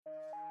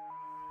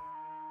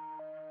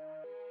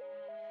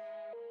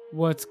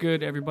What's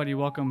good, everybody?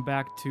 Welcome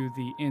back to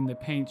the In the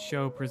Paint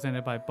show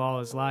presented by Ball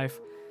is Life.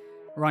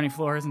 Ronnie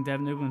Flores and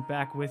Devin Newman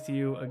back with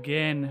you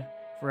again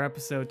for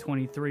episode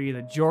 23,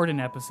 the Jordan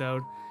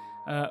episode.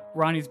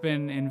 Ronnie's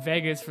been in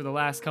Vegas for the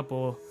last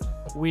couple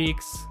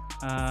weeks.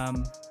 I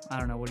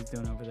don't know what he's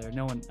doing over there. I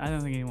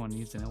don't think anyone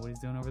needs to know what he's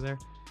doing over there.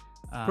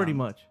 Pretty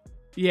much.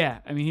 Yeah,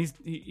 I mean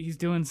he's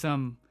doing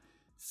some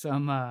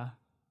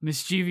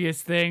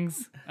mischievous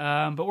things,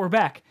 but we're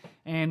back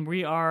and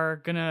we are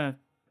gonna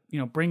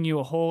bring you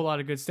a whole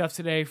lot of good stuff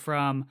today,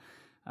 from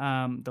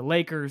the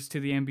Lakers to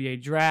the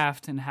NBA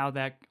draft and how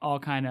that all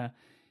kind of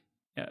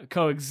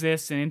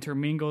coexists and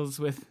intermingles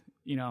with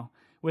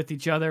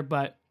each other.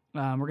 But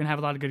we're going to have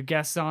a lot of good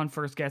guests on.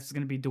 First guest is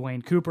going to be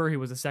Dwayne Cooper. He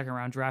was a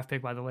second-round draft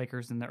pick by the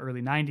Lakers in the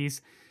early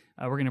 90s.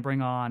 We're going to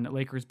bring on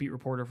Lakers beat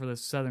reporter for the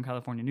Southern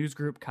California News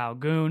Group, Kyle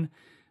Goon.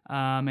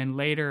 And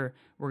later,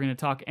 we're going to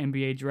talk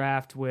NBA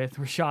draft with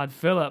Rashad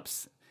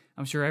Phillips.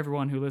 I'm sure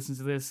everyone who listens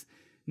to this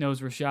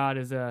knows Rashad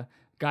is a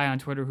guy on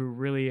Twitter who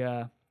really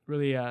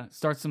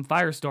starts some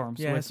firestorms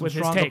with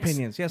his takes.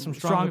 Opinions. Yeah, some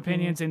strong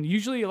opinions, and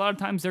usually a lot of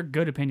times they're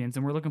good opinions,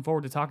 and we're looking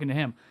forward to talking to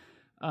him.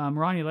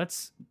 Ronnie,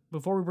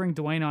 before we bring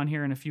Dwayne on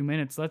here in a few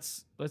minutes,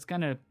 let's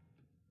kind of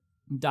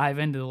dive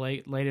into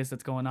the latest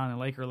that's going on in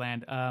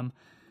Lakerland.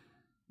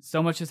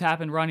 So much has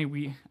happened,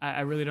 Ronnie.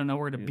 I really don't know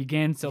where to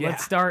begin. So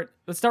let's start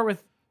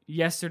with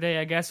yesterday,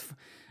 I guess.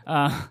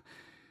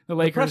 The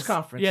Lakers press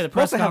conference. Yeah, the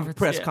press conference. Have a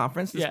press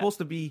conference. It's supposed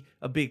to be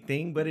a big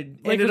thing, but it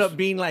ended up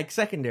being like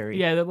secondary.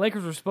 Yeah, the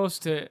Lakers were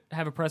supposed to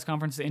have a press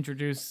conference to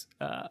introduce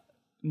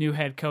new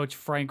head coach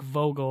Frank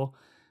Vogel,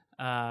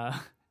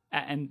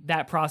 and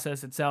that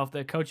process itself,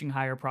 the coaching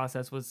hire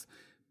process, was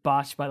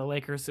botched by the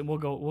Lakers, and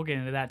we'll get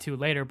into that too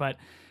later. But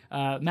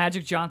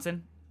Magic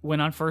Johnson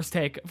went on First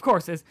Take. Of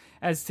course,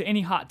 as to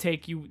any hot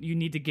take you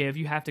need to give,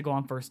 you have to go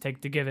on First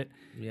Take to give it.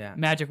 Yeah.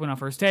 Magic went on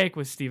First Take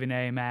with Stephen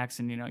A, Max,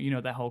 and you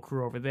know that whole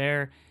crew over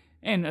there,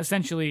 and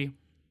essentially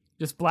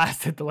just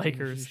blasted the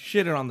Lakers. He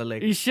shitted on the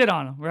Lakers. He shit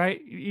on them, right?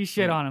 He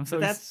shit on them. So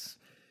that's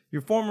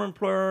your former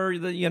employer.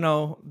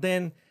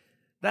 Then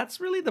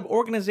that's really the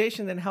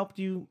organization that helped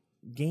you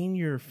gain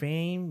your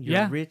fame,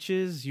 your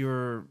riches,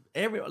 a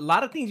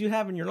lot of things you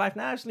have in your life.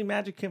 Now, actually,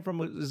 Magic came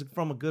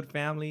from a good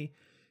family.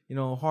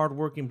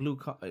 Hardworking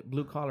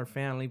blue collar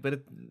family,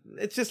 but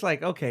it's just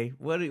like, okay,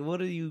 what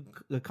are you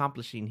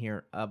accomplishing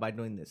here by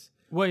doing this?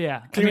 Well,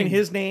 yeah, clearing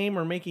his name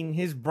or making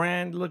his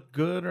brand look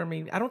good. Or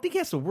I don't think he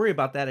has to worry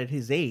about that at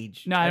his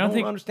age. No, I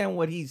don't understand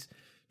what he's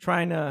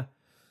trying to,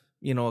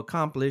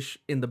 accomplish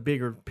in the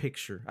bigger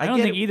picture. I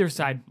don't think either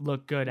side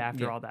looked good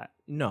after all that.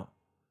 No,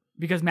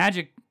 because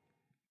Magic.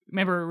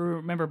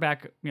 Remember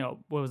back, what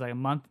was like a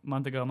month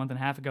and a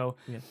half ago,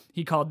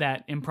 he called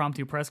that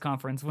impromptu press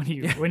conference when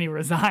he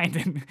resigned,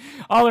 and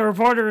all the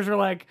reporters were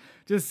like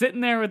just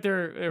sitting there with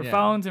their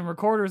phones and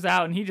recorders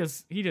out, and he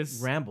just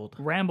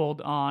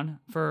rambled on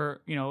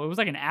for, it was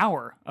like an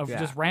hour of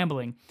just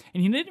rambling,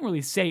 and he didn't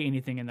really say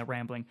anything in the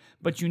rambling,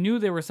 but you knew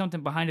there was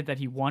something behind it that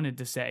he wanted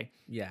to say.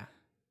 Yeah.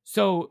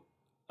 So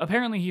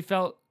apparently he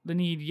felt the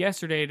need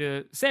yesterday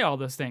to say all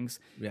those things.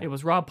 Yeah. It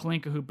was Rob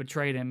Pelinka who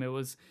betrayed him. It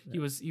was he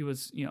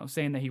was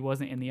saying that he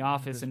wasn't in the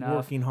office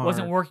enough,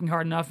 wasn't working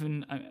hard enough.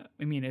 And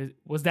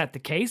was that the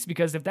case?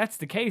 Because if that's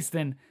the case,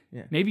 then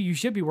maybe you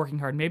should be working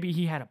hard. Maybe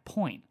he had a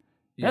point.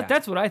 Yeah.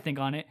 That's what I think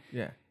on it.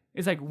 Yeah,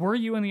 it's like, were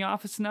you in the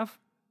office enough?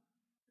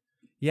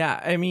 Yeah,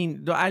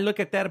 I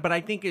look at that, but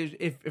I think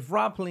if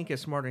Rob Pelinka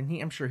is smart,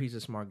 and I'm sure he's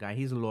a smart guy.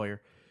 He's a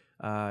lawyer.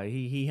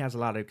 He has a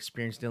lot of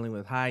experience dealing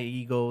with high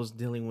egos,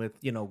 dealing with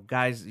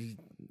guys,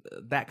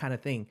 that kind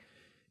of thing.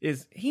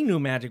 He knew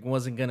Magic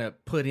wasn't gonna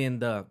put in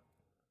the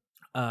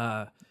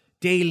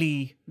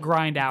daily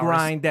grind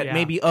hours that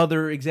maybe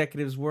other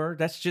executives were.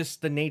 That's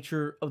just the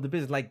nature of the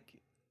business. Like,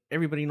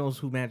 everybody knows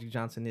who Magic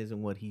Johnson is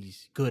and what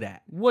he's good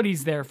at, what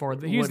he's there for.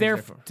 He was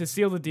there to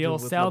seal the deal,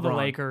 sell LeBron. The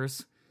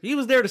Lakers. He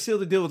was there to seal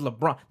the deal with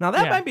LeBron. Now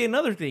that might be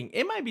another thing.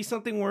 It might be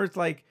something where it's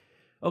like,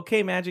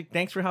 okay, Magic,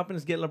 thanks for helping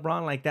us get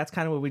LeBron. Like, that's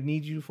kind of what we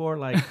need you for.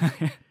 Like,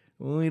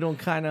 we don't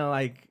kind of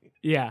like,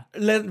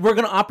 we're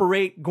going to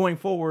operate going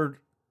forward,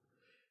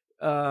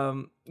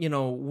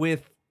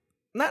 with,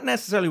 not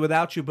necessarily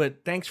without you,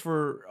 but thanks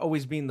for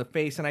always being the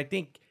face. And I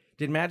think,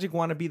 did Magic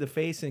want to be the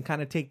face and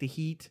kind of take the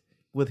heat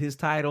with his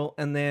title,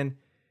 and then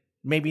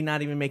maybe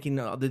not even making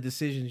the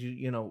decisions,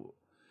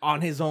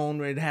 on his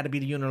own? It had to be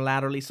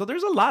unilaterally. So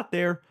there's a lot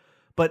there,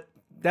 but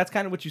that's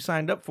kind of what you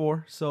signed up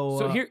for.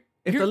 So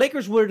if the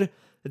Lakers were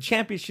the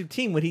championship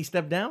team, would he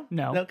step down?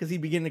 No, because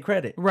he'd be getting the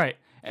credit. Right.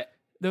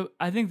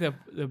 I think the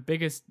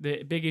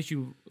big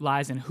issue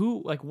lies in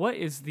what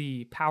is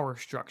the power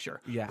structure?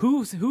 Yeah.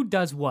 Who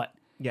does what?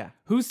 Yeah.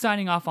 Who's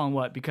signing off on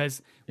what?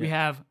 Because we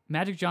have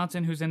Magic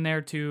Johnson, who's in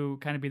there to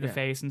kind of be the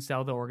face and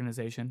sell the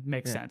organization.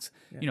 Makes sense.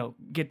 Yeah.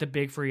 Get the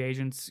big free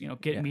agents.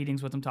 Get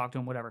meetings with them, talk to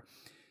them, whatever.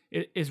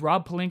 Is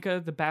Rob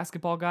Pelinka the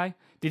basketball guy?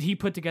 Did he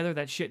put together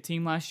that shit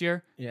team last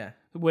year? Yeah.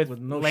 With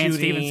no Lance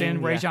shooting,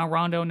 Stevenson, Rajon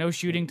Rondo, no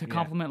shooting to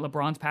complement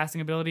LeBron's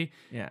passing ability.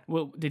 Yeah.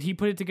 Well, did he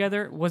put it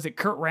together? Was it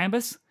Kurt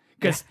Rambis?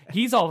 because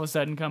he's all of a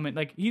sudden coming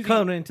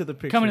coming into the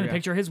picture.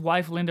 picture. His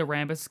wife Linda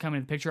Rambis is coming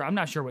into the picture. I'm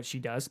not sure what she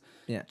does.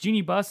 Yeah.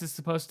 Jeannie Buss is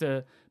supposed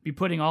to be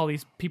putting all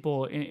these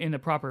people in the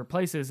proper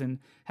places and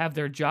have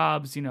their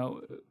jobs,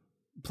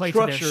 play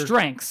to their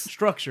strengths,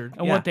 structured,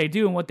 and what they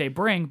do and what they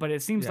bring. But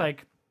it seems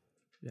like,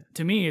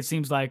 to me, it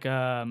seems like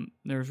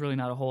there's really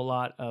not a whole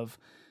lot of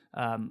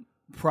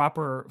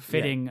proper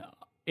fitting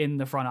in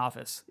the front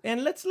office.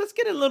 And let's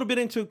get a little bit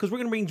into, because we're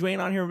going to bring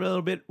Dwayne on here a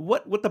little bit,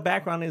 what the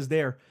background is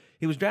there.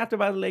 He was drafted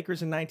by the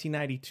Lakers in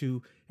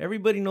 1992.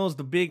 Everybody knows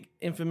the big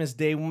infamous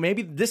day.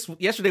 Maybe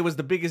yesterday was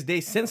the biggest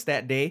day since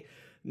that day.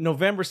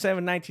 November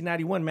 7,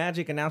 1991,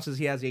 Magic announces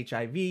he has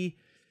HIV.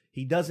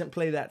 He doesn't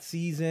play that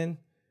season.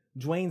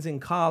 Dwayne's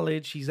in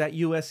college. He's at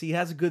USC.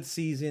 Has a good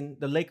season.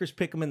 The Lakers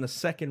pick him in the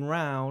second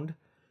round.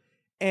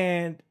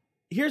 And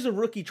here's a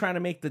rookie trying to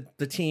make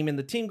the team, and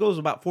the team goes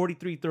about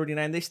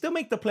 43-39. They still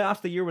make the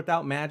playoffs the year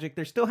without Magic.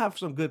 They still have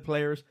some good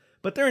players,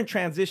 but they're in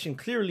transition,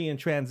 clearly in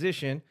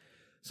transition.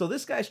 So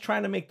this guy's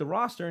trying to make the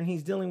roster, and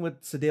he's dealing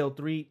with Sedale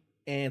Threatt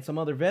and some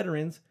other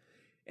veterans.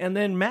 And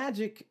then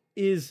Magic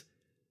is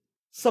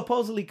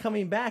supposedly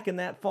coming back in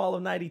that fall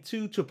of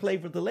 92 to play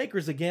for the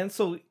Lakers again.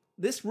 So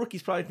this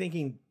rookie's probably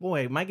thinking,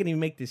 boy, am I going to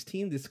make this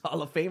team? This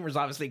Hall of Famer's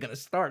obviously going to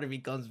start if he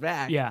comes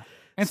back. Yeah.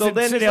 And so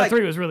then Sedale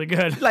Threatt was really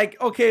good. Like,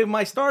 okay, am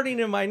I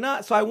starting? Am I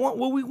not? So what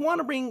we want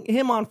to bring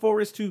him on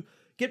for is to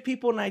get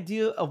people an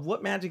idea of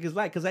what Magic is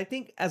like. Because I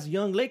think as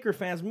young Laker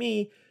fans,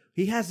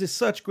 he has this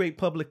such great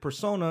public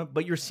persona,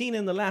 but you're seeing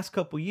in the last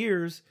couple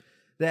years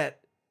that,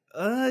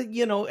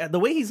 the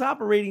way he's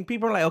operating,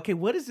 people are like, okay,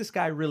 what is this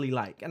guy really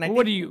like? And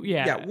what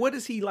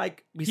is he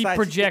like? He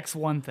projects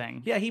one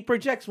thing. Yeah, he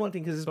projects one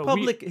thing because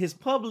his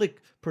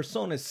public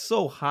persona is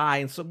so high,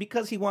 and so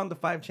because he won the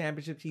 5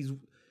 championships,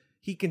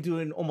 he can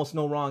do almost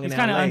no wrong. He's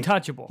kind of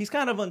untouchable. He's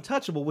kind of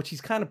untouchable, which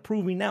he's kind of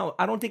proving now.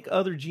 I don't think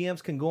other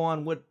GMs can go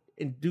on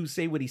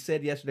say what he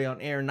said yesterday on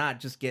air, and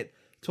not just get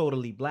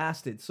totally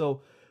blasted.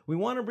 So we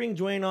want to bring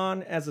Dwayne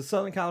on as a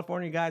Southern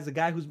California guy, as a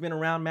guy who's been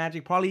around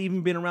Magic, probably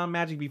even been around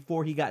Magic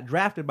before he got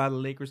drafted by the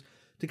Lakers,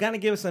 to kind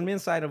of give us some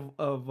insight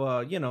of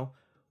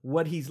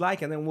what he's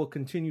like, and then we'll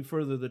continue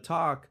further the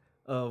talk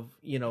of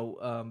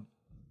what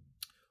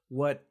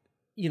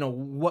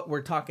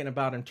we're talking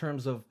about in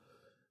terms of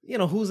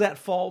who's at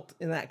fault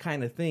and that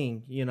kind of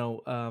thing.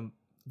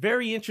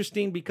 Very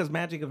interesting, because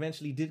Magic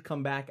eventually did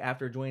come back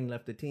after Dwayne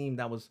left the team.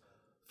 That was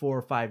 4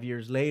 or 5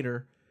 years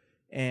later.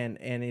 And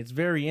it's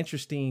very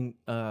interesting,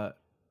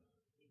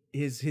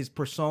 his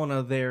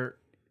persona there,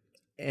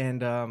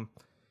 and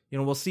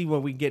we'll see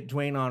when we get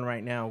Dwayne on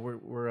right now.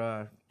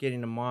 We're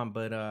getting him on,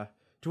 but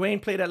Dwayne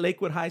played at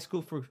Lakewood High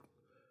School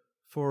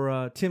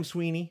for Tim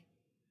Sweeney,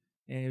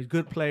 and he was a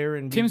good player.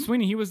 And Tim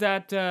Sweeney, he was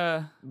at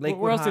Lakewood High.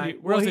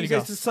 Where else did he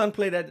go? His son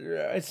played at.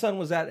 His son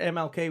was at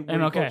MLK.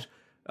 Where he coached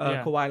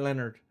Kawhi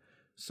Leonard.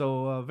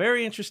 So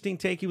very interesting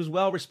take. He was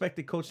well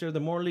respected coach there. The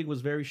Moore League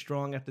was very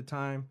strong at the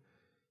time.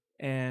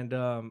 And,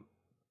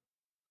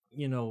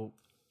 we'll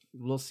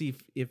see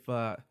if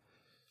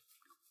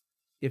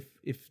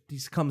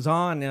this comes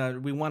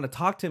on. We want to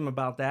talk to him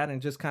about that, and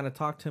just kind of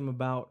talk to him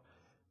about,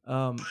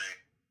 what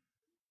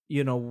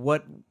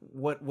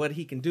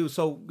he can do.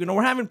 So,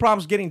 we're having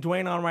problems getting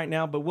Dwayne on right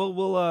now, but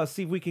we'll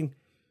see if we can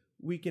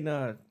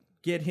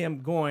get him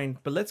going.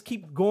 But let's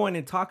keep going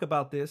and talk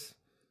about this.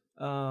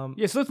 So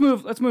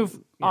let's move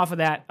off of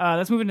that.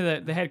 Let's move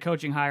into the head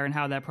coaching hire and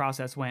how that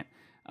process went.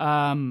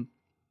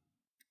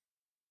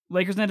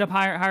 Lakers ended up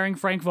hiring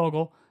Frank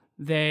Vogel.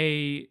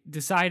 They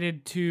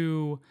decided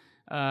to,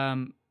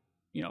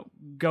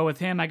 go with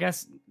him. I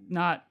guess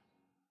not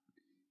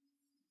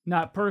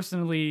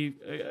personally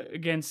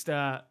against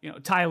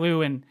Ty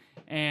Lue and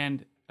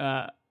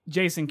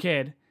Jason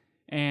Kidd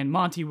and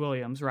Monty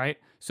Williams, right?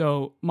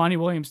 So Monty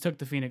Williams took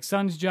the Phoenix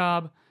Suns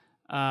job.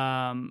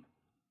 Ty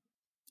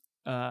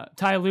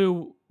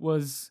Lue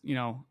was, he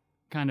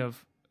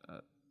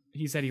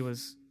said he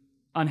was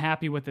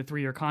unhappy with the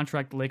 3-year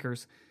contract the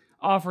Lakers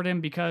offered him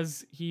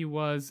because he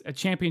was a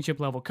championship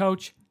level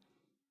coach,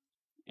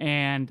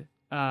 and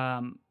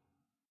but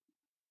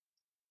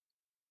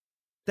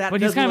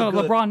he's kind of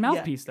a LeBron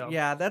mouthpiece, though.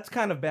 Yeah, that's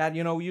kind of bad.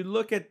 You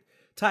look at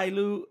Ty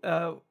Lue,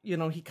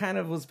 he kind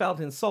of felt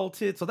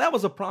insulted, so that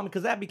was a problem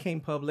because that became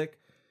public.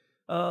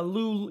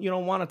 Lue,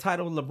 won a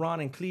title with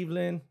LeBron in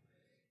Cleveland,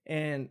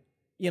 and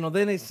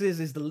then it says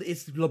it's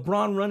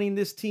LeBron running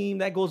this team.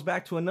 That goes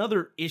back to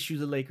another issue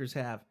the Lakers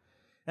have.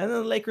 And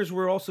then the Lakers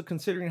were also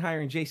considering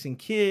hiring Jason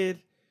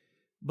Kidd,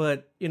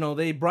 but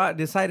they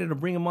decided to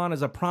bring him on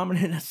as a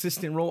prominent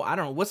assistant role. I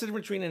don't know what's the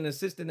difference between an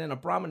assistant and a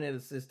prominent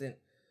assistant,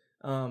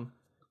 and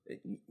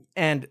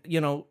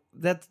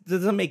that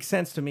doesn't make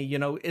sense to me.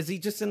 Is he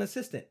just an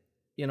assistant?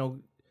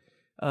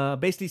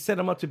 Basically set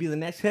him up to be the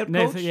next head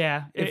coach.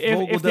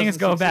 If things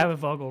go bad with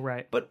Vogel,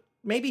 right? But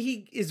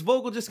maybe is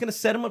Vogel just going to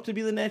set him up to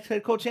be the next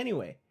head coach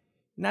anyway?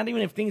 Not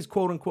even if things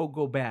quote unquote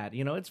go bad.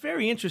 It's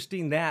very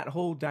interesting, that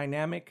whole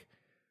dynamic.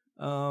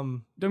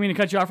 Don't mean to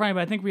cut you off, Ryan,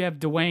 but I think we have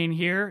Dwayne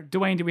here.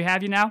 Dwayne, do we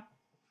have you now?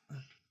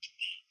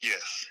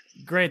 Yes.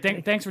 Great.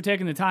 Thanks for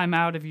taking the time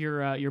out of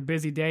your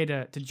busy day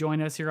to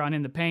join us here on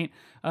In the Paint.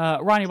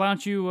 Ronnie, why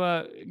don't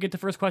you get the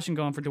first question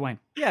going for Dwayne?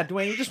 Yeah,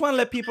 Dwayne, we just want to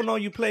let people know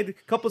you played a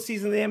couple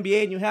seasons in the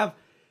NBA and you have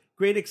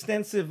great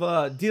extensive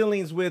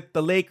dealings with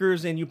the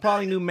Lakers, and you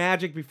probably knew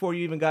Magic before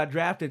you even got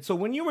drafted. So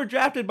when you were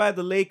drafted by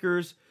the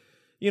Lakers,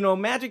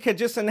 Magic had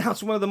just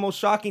announced one of the most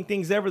shocking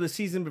things ever the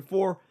season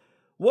before.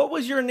 What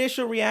was your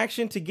initial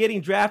reaction to getting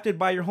drafted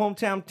by your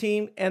hometown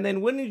team? And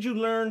then when did you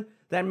learn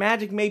that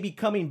Magic may be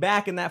coming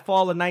back in that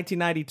fall of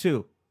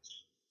 1992?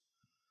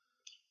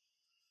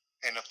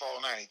 In the fall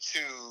of 92,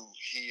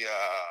 we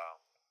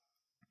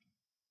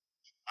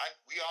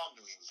all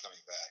knew he was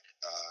coming back.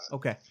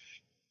 Okay.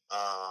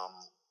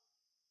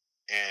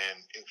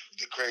 And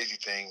the crazy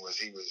thing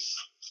was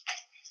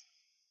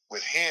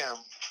with him,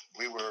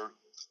 we were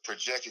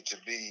projected to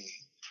be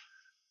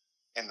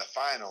in the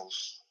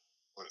finals,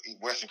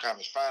 Western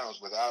Conference Finals.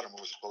 Without him,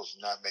 we were supposed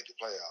to not make the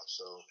playoffs.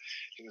 So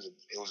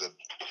it was a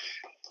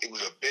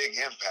big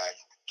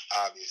impact,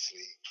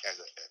 obviously,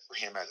 for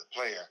him as a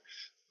player.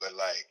 But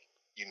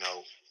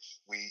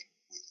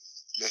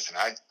listen.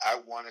 I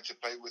wanted to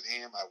play with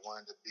him. I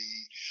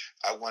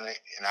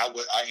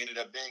ended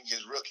up being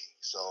his rookie.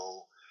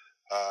 So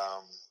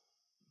I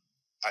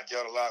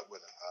dealt a lot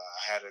with him.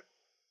 I had a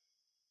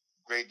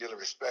great deal of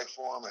respect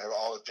for him and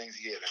all the things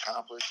he had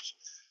accomplished.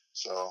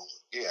 So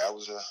yeah,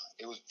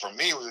 for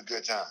me, it was a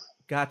good time.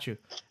 Got you.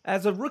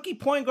 As a rookie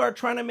point guard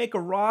trying to make a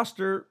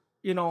roster,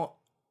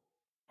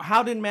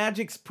 what did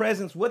Magic's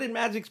presence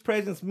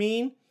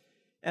mean?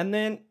 And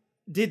then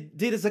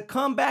did as a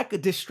comeback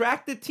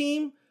distract the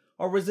team,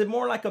 or was it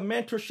more like a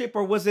mentorship,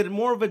 or was it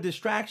more of a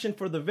distraction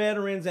for the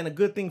veterans and a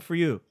good thing for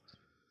you?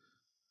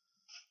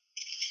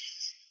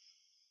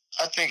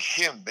 I think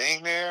him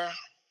being there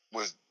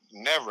was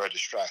never a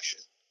distraction.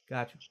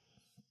 Gotcha.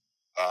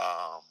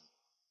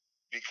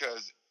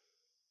 Because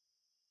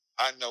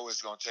I know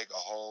it's going to take a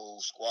whole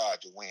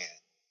squad to win.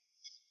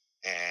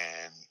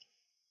 And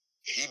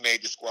he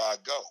made the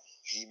squad go.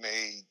 He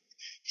made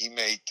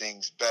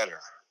things better.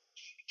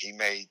 He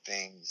made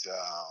things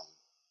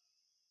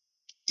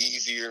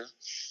easier.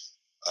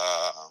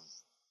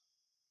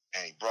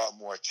 And he brought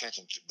more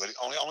attention to, but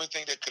the only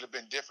thing that could have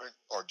been different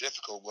or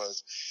difficult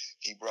was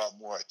he brought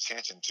more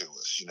attention to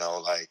us,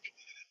 like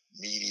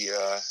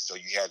media. So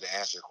you had to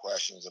answer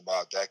questions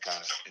about that kind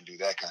of, and do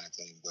that kind of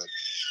thing. But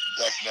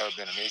that's never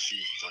been an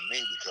issue for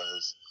me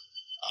because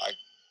I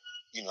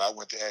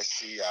went to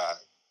SC,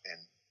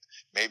 and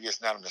maybe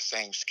it's not on the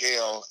same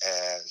scale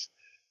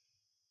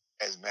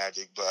as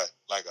Magic, but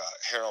like a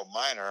Harold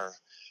Miner,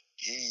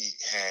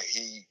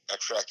 he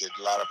attracted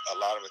a lot of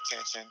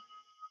attention.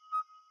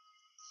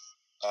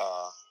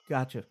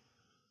 Gotcha.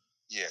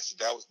 Yes,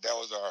 that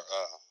was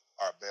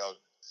our bell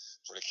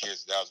for the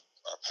kids. That was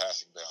our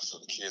passing bell. So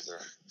the kids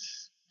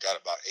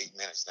got about 8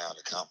 minutes now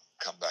to come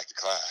back to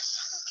class.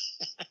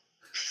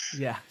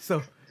 Yeah. So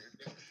just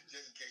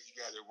in case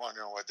you guys are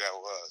wondering what that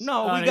was.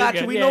 No, we got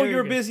you. We know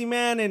you're a busy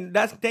man, and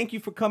thank you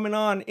for coming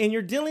on. In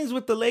your dealings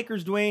with the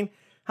Lakers, Dwayne,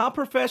 how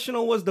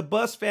professional was the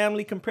Buss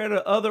family compared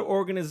to other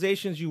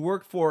organizations you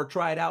worked for or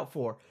tried out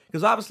for?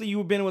 Because obviously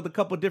you've been with a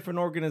couple of different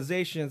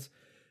organizations.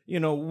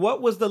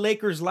 What was the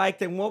Lakers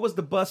like, and what was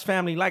the Buss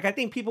family like? I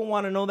think people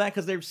want to know that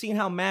because they've seen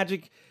how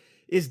Magic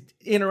is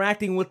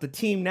interacting with the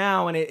team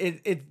now, and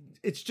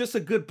it's just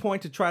a good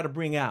point to try to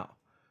bring out.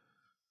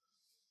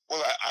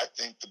 Well, I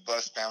think the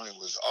Buss family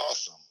was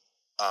awesome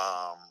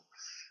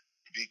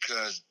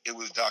because it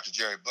was Dr.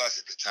 Jerry Buss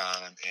at the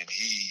time, and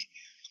he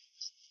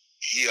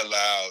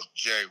allowed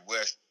Jerry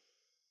West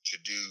to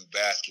do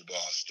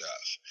basketball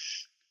stuff,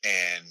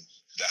 and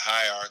the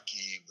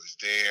hierarchy was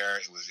there.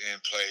 It was in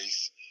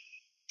place.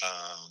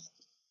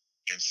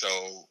 And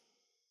so,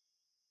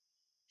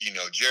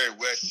 Jerry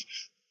West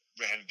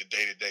ran the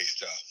day-to-day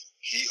stuff.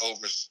 He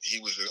was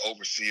the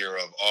overseer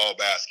of all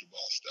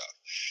basketball stuff.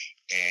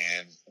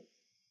 And,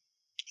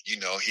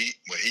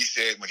 when he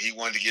said when he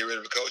wanted to get rid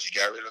of a coach, he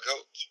got rid of a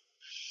coach.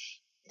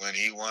 When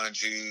he wanted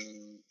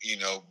to,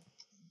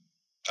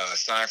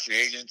 sign free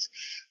agents,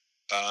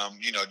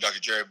 Dr.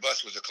 Jerry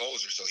Buss was a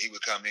closer, so he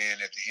would come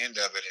in at the end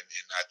of it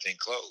and I think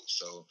close.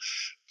 So,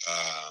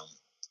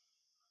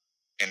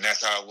 and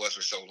that's how it was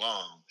for so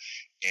long.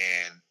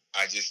 And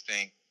I just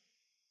think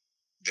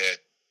that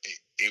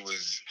it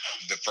was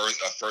a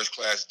first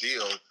class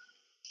deal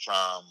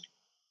from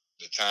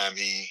the time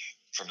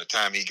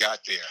he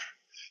got there.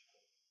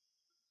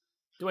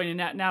 Dwayne,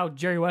 now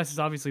Jerry West is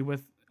obviously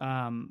with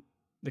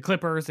the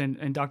Clippers,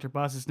 and Dr.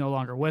 Buss is no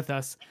longer with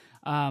us.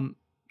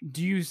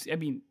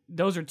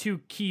 Those are two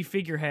key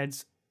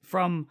figureheads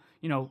from,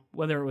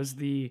 whether it was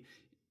the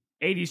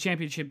 80s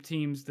championship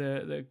teams,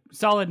 the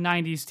solid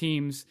 90s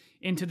teams,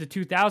 into the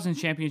 2000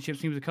 championship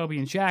teams with Kobe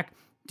and Shaq.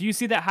 Do you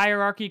see that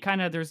hierarchy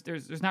kind of,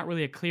 there's not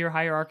really a clear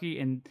hierarchy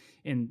in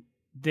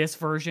this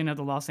version of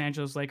the Los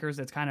Angeles Lakers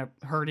that's kind of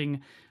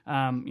hurting,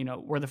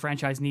 where the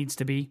franchise needs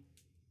to be?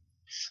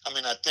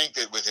 I think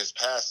that with his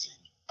passing,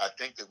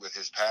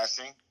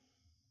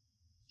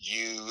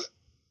 you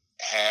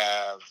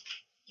had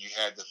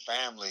the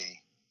family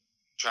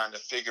trying to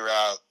figure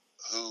out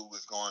who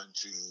was going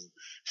to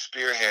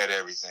spearhead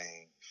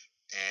everything,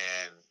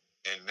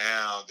 and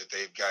now that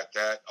they've got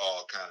that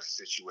all kind of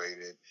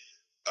situated,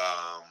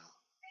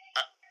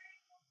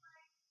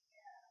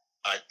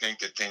 I think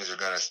that things are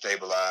going to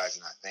stabilize,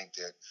 and I think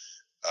that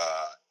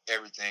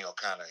everything will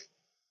kind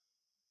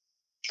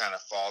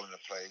of fall into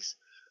place.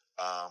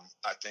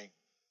 I think,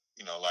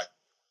 like,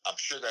 I'm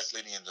sure that's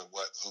leading into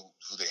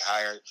who they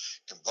hired.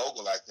 And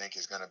Vogel, I think,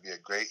 is going to be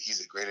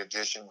he's a great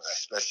addition,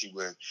 especially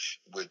with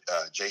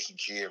Jason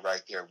Kidd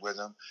right there with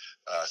him.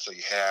 So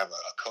you have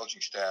a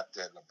coaching staff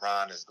that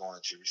LeBron is going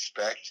to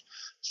respect.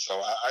 So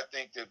I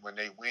think that when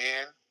they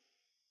win,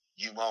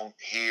 you won't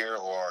hear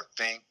or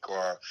think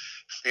or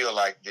feel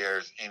like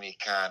there's any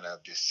kind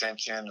of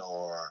dissension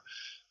or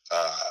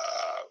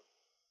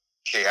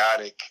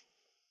chaotic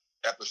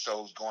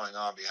episodes going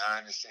on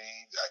behind the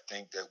scenes. I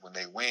think that when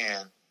they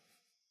win,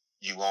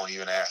 you won't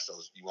have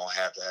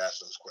to ask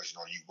those questions,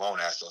 or you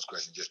won't ask those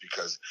questions just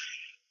because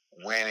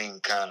winning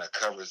kind of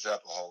covers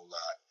up a whole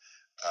lot.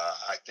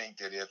 I think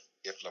that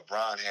if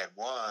LeBron had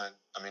won,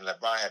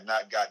 LeBron had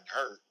not gotten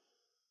hurt,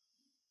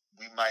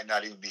 we might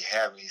not even be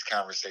having these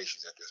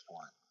conversations at this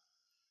point.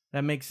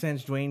 That makes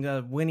sense,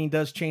 Dwayne. Winning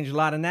does change a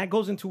lot, and that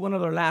goes into one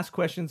of our last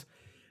questions.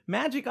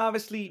 Magic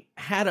obviously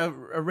had a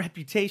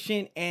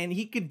reputation, and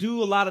he could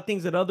do a lot of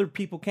things that other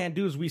people can't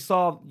do, as we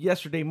saw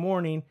yesterday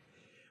morning.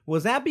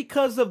 Was that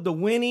because of the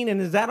winning,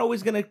 and is that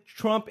always going to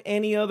trump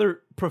any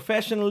other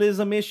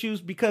professionalism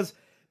issues? Because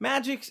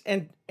Magic's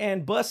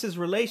and Bus's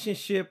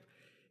relationship,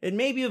 it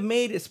maybe have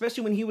made,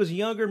 especially when he was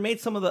younger, made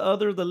some of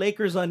the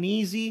Lakers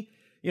uneasy.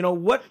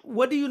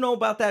 What do you know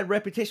about that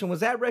reputation? Was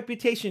that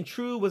reputation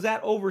true? Was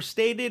that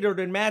overstated, or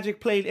did Magic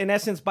play, in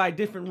essence, by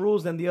different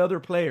rules than the other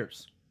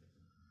players?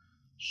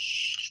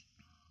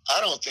 I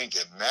don't think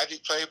that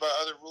Magic played by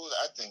other rules.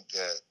 I think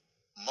that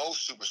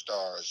most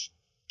superstars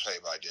play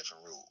by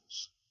different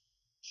rules.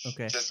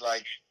 Okay. Just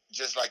like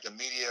the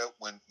media,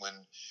 when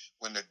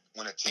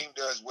a team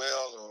does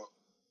well, or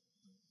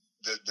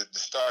the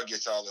star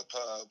gets all the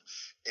pub,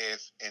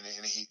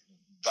 and he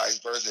vice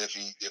versa,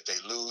 if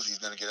they lose, he's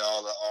going to get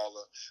all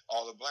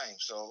the blame.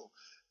 So,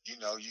 you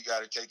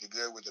got to take the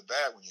good with the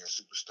bad when you're a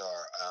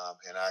superstar.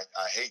 And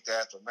I hate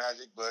that for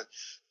Magic, but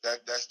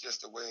that's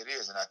just the way it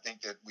is. And I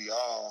think that we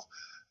all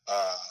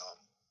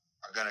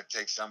are going to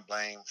take some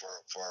blame for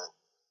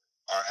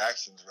our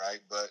actions, right?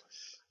 But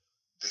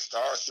the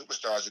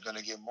superstars are going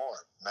to get more.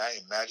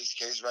 In Magic's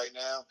case right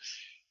now,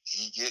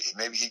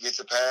 maybe he gets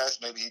a pass,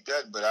 maybe he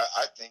doesn't. But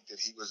I think that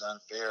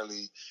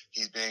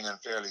he's being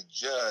unfairly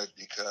judged,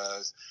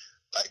 because,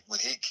 like, when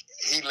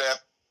he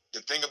left, the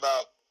thing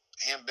about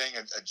him being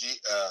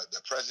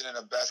the president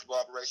of basketball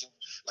operations,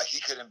 like, he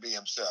couldn't be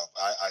himself.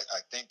 I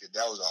think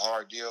that was a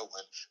hard deal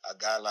when a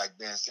guy like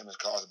Ben Simmons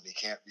calls him, he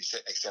can't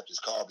accept his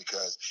call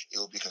because it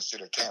will be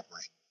considered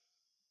tampering.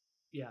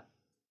 Yeah.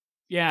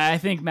 Yeah, I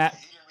think Matt...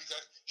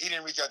 He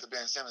didn't reach out to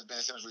Ben Simmons. Ben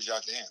Simmons reached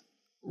out to him.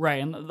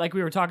 Right, and like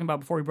we were talking about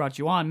before we brought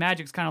you on,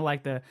 Magic's kind of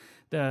like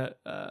the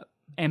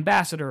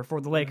ambassador for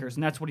the Lakers,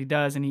 and that's what he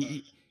does. And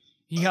he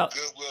helps.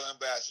 Goodwill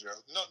ambassador.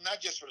 No, not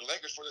just for the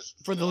Lakers,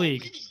 for the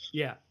league.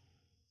 Yeah,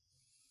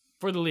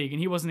 for the league, and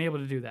he wasn't able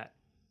to do that.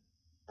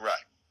 Right.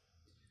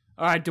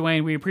 All right,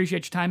 Dwayne, we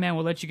appreciate your time, man.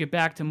 We'll let you get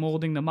back to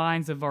molding the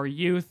minds of our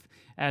youth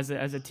as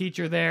a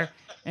teacher there,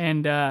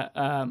 and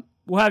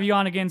we'll have you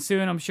on again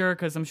soon, I'm sure,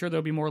 because I'm sure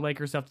there'll be more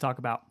Lakers stuff to talk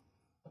about.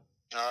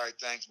 All right,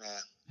 thanks, man.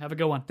 Have a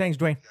good one. Thanks,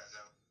 Dwayne.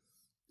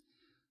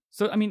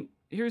 So,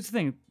 here's the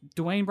thing.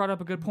 Dwayne brought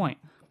up a good point.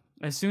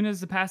 As soon as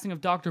the passing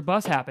of Dr.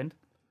 Buss happened,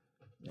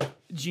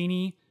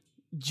 Jeannie,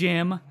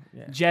 Jim,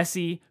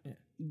 Jesse,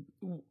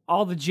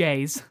 all the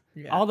Jays,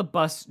 all the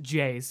Buss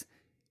Jays,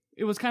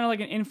 it was kind of like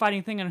an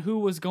infighting thing on who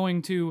was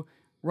going to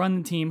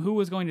run the team, who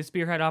was going to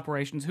spearhead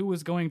operations, who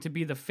was going to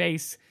be the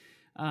face,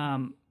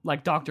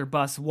 like Dr.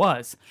 Buss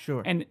was.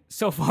 Sure. And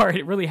so far,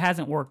 it really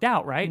hasn't worked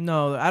out, right?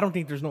 No, I don't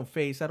think there's no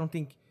face.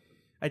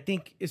 I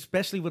think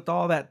especially with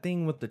all that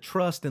thing with the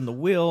trust and the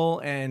will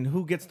and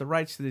who gets the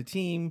rights to the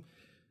team,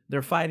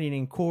 they're fighting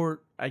in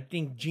court. I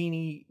think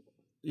Jeannie,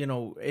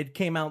 it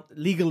came out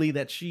legally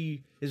that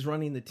she is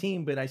running the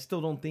team, but I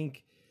still don't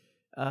think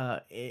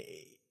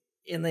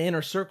in the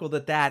inner circle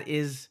that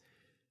is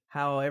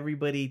how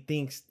everybody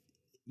thinks,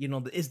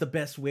 is the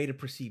best way to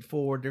proceed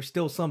forward. There's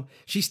still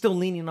she's still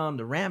leaning on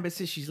the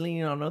Rambuses. She's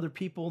leaning on other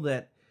people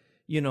that,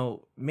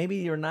 maybe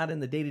you're not in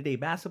the day-to-day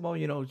basketball.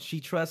 She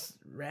trusts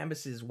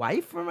Rambus's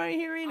wife, from my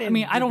hearing. And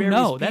I don't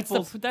know. That's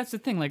the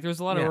thing. Like, there's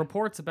a lot of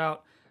reports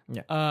about,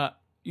 Kurt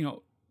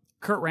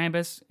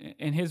Rambis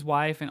and his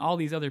wife and all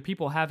these other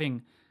people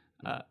having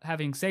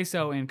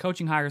say-so in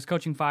coaching hires,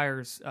 coaching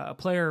fires,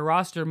 player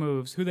roster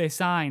moves, who they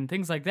sign,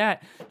 things like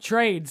that,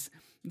 trades.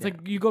 It's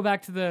like you go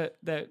back to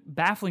the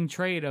baffling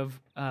trade of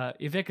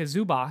Ivica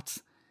Zubac,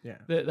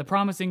 the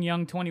promising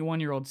young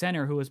 21-year-old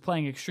center who was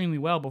playing extremely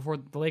well before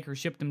the Lakers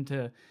shipped him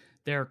to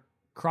their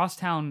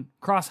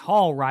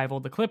cross-hall rival,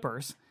 the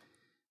Clippers,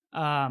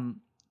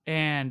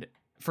 and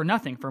for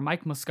nothing, for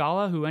Mike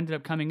Muscala, who ended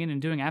up coming in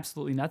and doing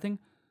absolutely nothing.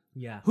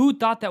 Yeah. Who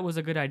thought that was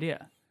a good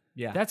idea?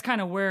 Yeah. That's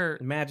kind of where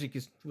Magic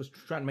was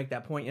trying to make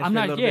that point yesterday. I'm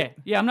not. a little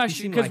bit. I'm not He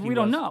sure seemed because like he we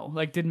don't was. know.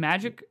 Like, did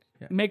Magic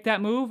make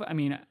that move? I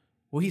mean,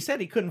 Well, he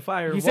said he couldn't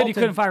fire. he said he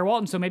couldn't fire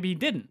Walton, so maybe he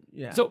didn't.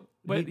 Yeah. So,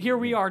 but here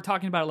we are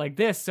talking about it like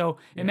this. So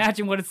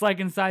imagine what it's like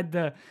inside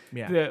the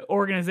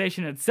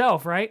organization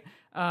itself, right?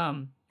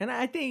 And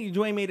I think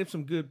Dwayne made up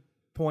some good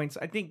points.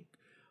 I think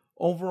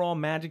overall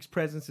Magic's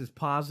presence is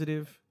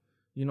positive.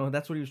 You know,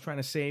 that's what he was trying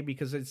to say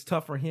because it's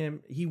tough for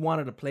him. He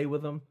wanted to play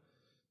with them.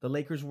 The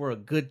Lakers were a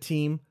good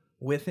team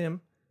with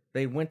him.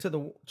 They went to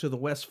the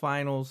West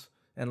Finals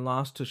and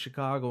lost to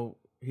Chicago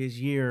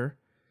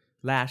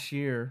last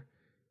year.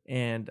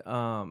 And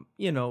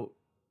you know,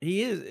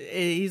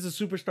 he's a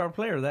superstar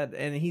player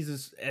and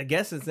he's I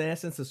guess it's in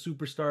essence a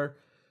superstar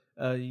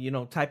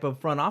type of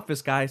front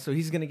office guy. So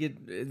he's going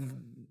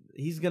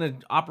to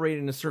operate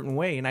in a certain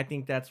way. And I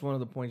think that's one of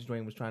the points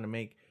Dwayne was trying to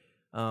make.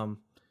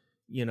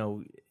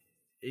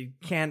 It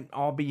can't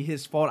all be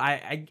his fault.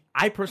 I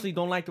personally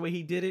don't like the way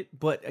he did it,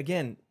 but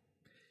again,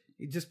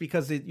 just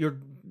because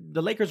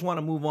the Lakers want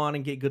to move on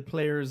and get good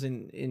players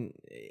and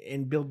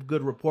build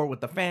good rapport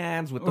with the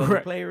fans, with the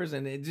other players,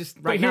 and it just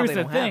right now they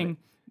don't have it.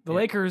 The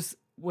Lakers,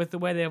 with the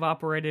way they have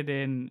operated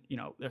in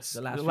the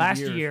last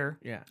year,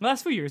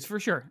 last few years for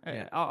sure.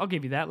 Yeah. I'll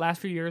give you that.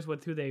 Last few years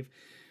with who they've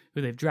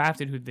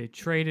drafted, who they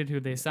traded, who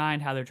they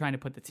signed, how they're trying to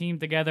put the team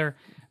together.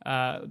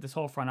 This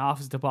whole front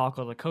office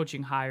debacle, the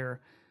coaching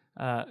hire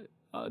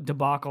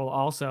debacle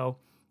also.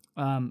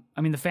 I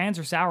mean, the fans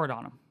are soured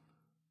on them.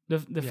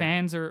 The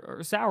fans are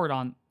soured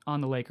on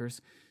the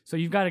Lakers. So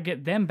you've got to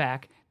get them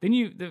back. Then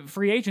the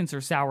free agents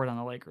are soured on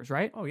the Lakers,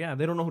 right? Oh yeah,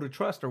 they don't know who to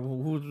trust or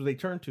who do they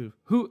turn to.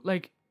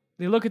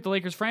 They look at the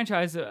Lakers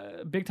franchise,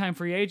 big time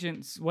free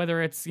agents,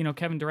 whether it's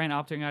Kevin Durant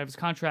opting out of his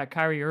contract,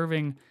 Kyrie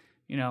Irving,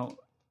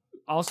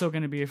 also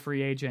going to be a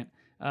free agent.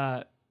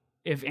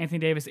 If Anthony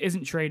Davis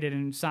isn't traded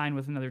and signed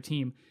with another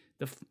team,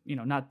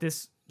 not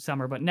this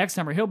summer, but next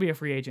summer he'll be a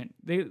free agent.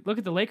 They look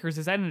at the Lakers.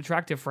 Is that an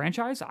attractive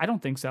franchise? I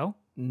don't think so.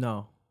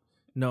 No,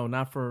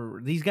 not for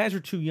these guys are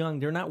too young.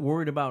 They're not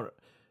worried about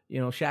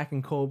Shaq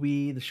and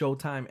Kobe, the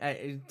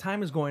Showtime.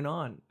 Time is going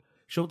on.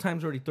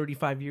 Showtime's already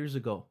 35 years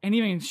ago, and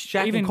even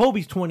Shaq and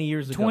Kobe's 20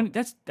 years ago.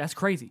 That's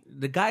crazy.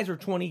 The guys are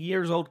 20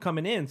 years old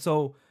coming in,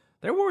 so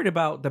they're worried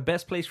about the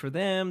best place for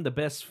them, the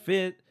best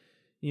fit.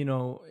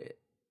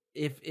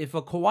 If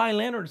a Kawhi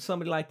Leonard or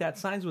somebody like that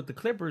signs with the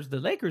Clippers, the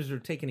Lakers are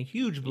taking a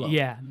huge blow.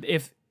 Yeah,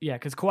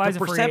 because Kawhi's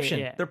the a free perception,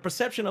 agent. their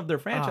perception of their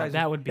franchise,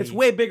 that would be it's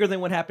way bigger than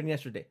what happened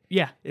yesterday.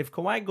 Yeah, if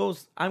Kawhi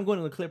goes, I'm going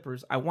to the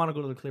Clippers. I want to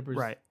go to the Clippers.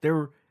 Right,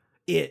 they're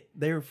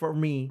for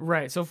me.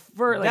 Right, so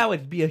that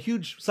would be a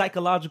huge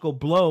psychological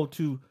blow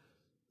to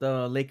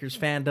the Lakers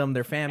fandom,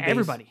 their fan base,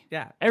 everybody.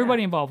 Yeah,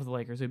 everybody involved with the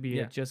Lakers would be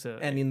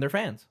and in their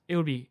fans. It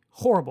would be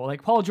horrible.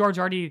 Like Paul George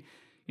already,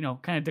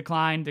 kind of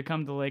declined to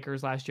come to the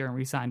Lakers last year and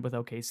re-signed with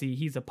OKC.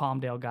 He's a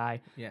Palmdale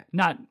guy. Yeah,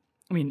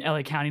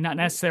 LA County, not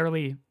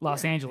necessarily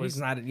Los Angeles.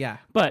 He's not. Yeah,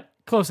 but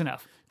close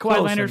enough.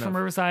 Kawhi Leonard from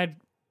Riverside,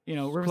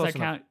 Riverside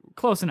County,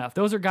 close enough.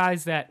 Those are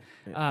guys that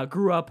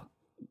grew up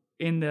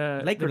in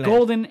the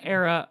golden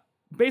era,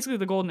 basically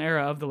the golden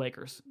era of the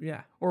Lakers.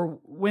 Yeah, or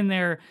when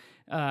they're,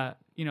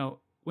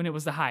 when it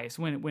was the highest,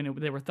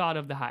 they were thought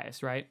of the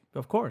highest, right?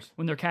 Of course.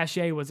 When their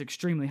cachet was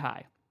extremely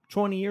high.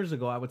 20 years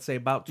ago, I would say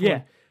about 20.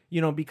 Yeah.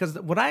 Because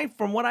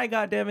from what I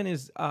got, Devin,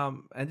 is,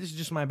 and this is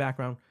just my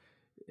background.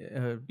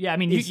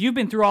 You've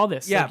been through all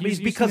this. Yeah,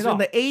 because in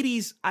the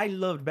 80s, I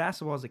loved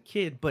basketball as a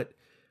kid, but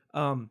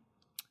the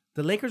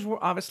Lakers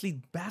were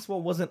obviously,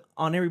 basketball wasn't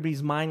on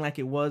everybody's mind like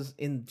it was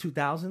in the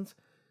 2000s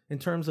in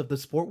terms of the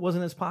sport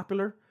wasn't as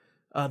popular.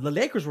 The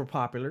Lakers were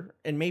popular,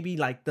 and maybe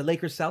like the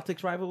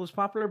Lakers-Celtics rival was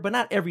popular, but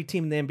not every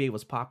team in the NBA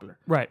was popular.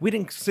 Right. We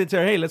didn't sit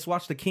there, hey, let's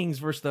watch the Kings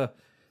versus the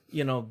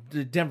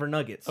Denver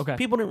Nuggets. Okay.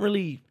 People didn't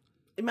really,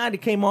 it might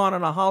have came on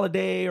a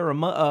holiday or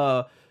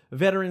a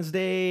Veterans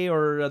Day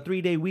or a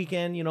 3-day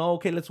weekend,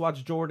 okay, let's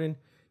watch Jordan.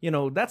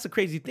 That's a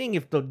crazy thing.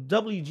 If the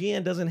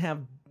WGN doesn't have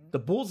the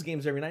Bulls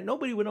games every night,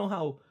 nobody would know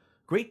how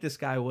great this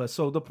guy was.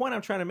 So the point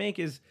I'm trying to make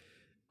is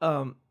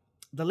the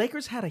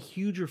Lakers had a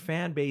huger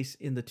fan base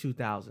in the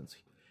 2000s.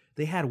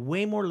 They had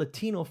way more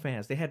Latino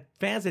fans. They had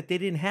fans that they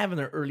didn't have in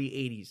the early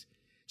 80s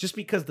just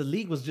because the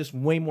league was just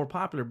way more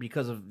popular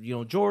because of,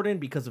 Jordan,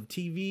 because of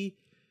TV.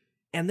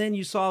 And then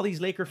you saw these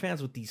Laker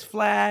fans with these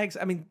flags.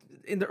 I mean,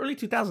 in the early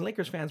 2000s,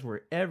 Lakers fans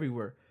were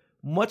everywhere,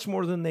 much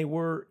more than they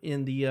were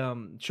in the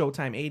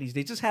Showtime 80s.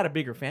 They just had a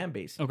bigger fan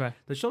base. Okay.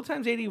 The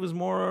Showtime's 80s was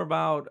more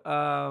about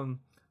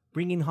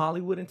bringing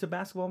Hollywood into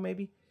basketball,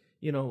 maybe,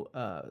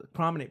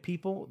 prominent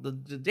people.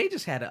 They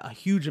just had a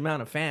huge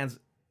amount of fans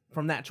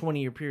from that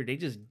 20-year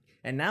period.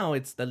 And now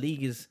the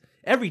league is,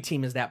 every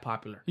team is that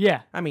popular.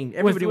 Yeah. I mean,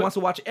 everybody wants to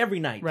watch every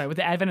night. Right. With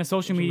the advent of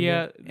social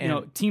media,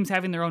 teams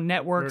having their own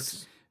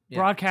networks,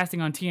 broadcasting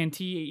on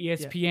TNT,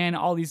 ESPN,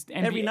 all these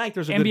every night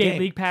there's a NBA good game.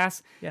 League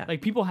Pass. Yeah.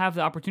 Like people have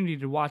the opportunity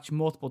to watch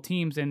multiple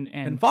teams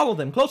and follow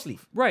them closely.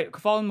 Right.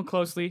 Follow them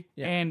closely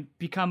and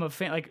become a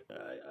fan. Like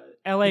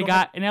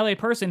an LA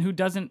person who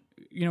doesn't,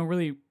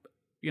 really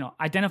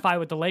identify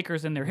with the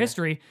Lakers and their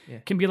history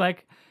can be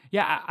like,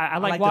 I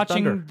like like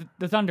watching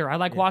the Thunder. I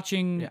like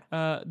watching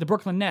Yeah. the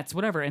Brooklyn Nets,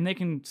 whatever. And they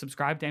can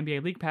subscribe to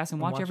NBA League Pass and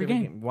watch every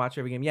game. Watch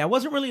every game. Yeah, it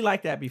wasn't really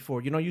like that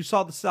before. You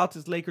saw the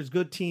Celtics, Lakers,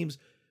 good teams,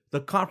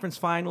 the conference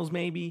finals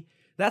maybe.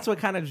 That's what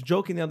kind of was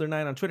joking the other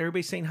night on Twitter.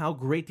 Everybody's saying how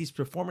great these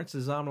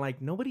performances are. I'm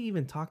like, nobody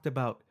even talked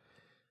about,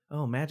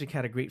 Magic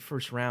had a great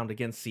first round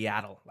against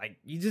Seattle. Like,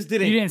 you just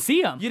didn't. You didn't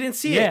see them. You didn't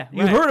see it.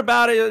 You heard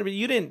about it. But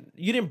you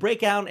didn't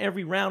break out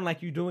every round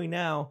like you're doing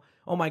now.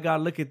 Oh my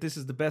God, look at this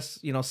is the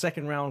best,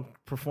 second round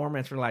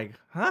performance. We're like,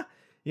 huh?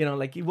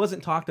 Like it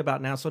wasn't talked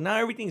about now. So now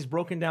everything's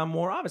broken down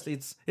more. Obviously,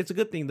 it's a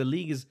good thing. The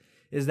league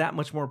is that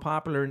much more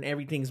popular and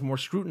everything's more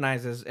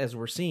scrutinized as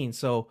we're seeing.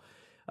 So,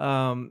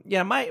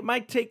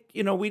 my take,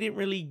 we didn't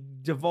really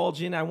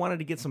divulge in. I wanted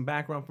to get some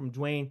background from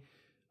Dwayne.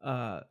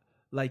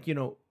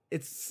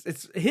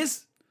 It's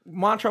his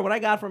mantra. What I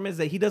got from him is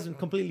that he doesn't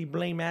completely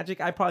blame Magic.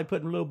 I probably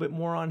put a little bit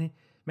more on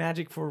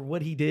Magic for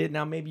what he did.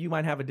 Now maybe you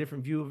might have a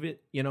different view of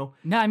it. No,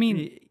 I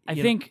mean, I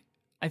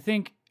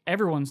think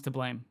everyone's to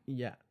blame.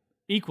 Yeah,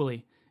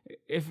 equally.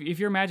 If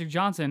you're Magic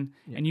Johnson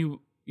and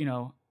you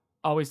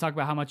always talk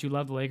about how much you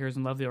love the Lakers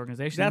and love the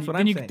organization, that's what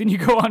I'm saying. Then you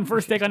go on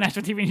First Take on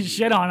national TV and you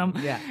shit on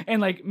them, and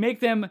like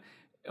make them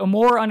a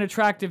more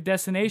unattractive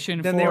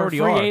destination than for they already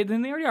are.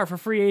 Than they already are for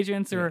free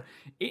agents or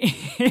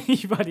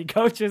anybody,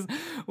 coaches,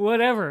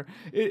 whatever.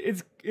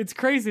 It's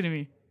crazy to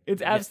me.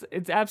 It's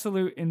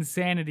absolute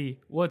insanity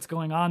what's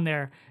going on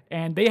there.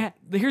 And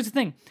here's the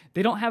thing: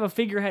 they don't have a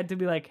figurehead to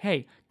be like,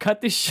 "Hey,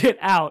 cut this shit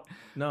out."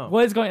 No,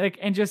 what is going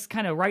and just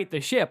kind of right the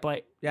ship.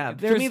 Like,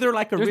 to me they're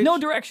like there's no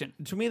direction.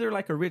 To me, they're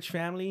like a rich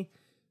family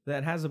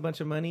that has a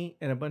bunch of money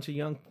and a bunch of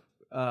young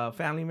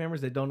family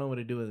members that don't know what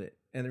to do with it,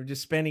 and they're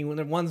just spending.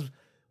 When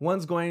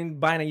one's going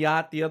buying a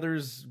yacht, the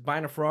other's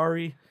buying a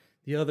Ferrari,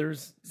 the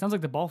others sounds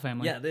like the Ball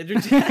family. Yeah, they're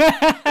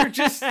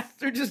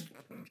just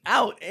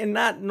out and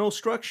no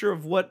structure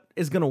of what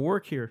is going to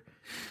work here.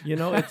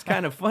 It's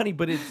kind of funny,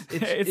 but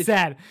it's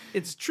sad.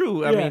 It's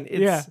true. I mean,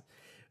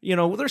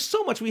 there's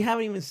so much we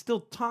haven't even still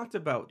talked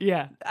about.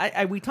 Yeah,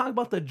 we talk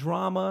about the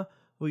drama.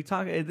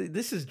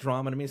 This is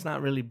drama. I mean, it's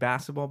not really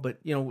basketball, but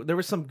there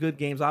were some good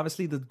games.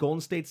 Obviously, the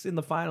Golden State's in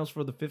the finals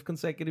for the 5th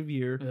consecutive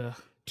year,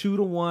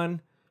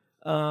 2-1.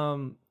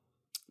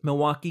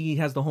 Milwaukee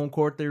has the home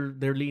court.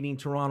 They're leading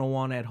Toronto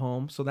 1 at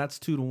home, so that's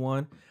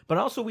 2-1. But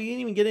also, we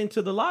didn't even get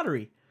into the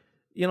lottery.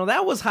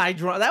 That was high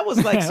drama. That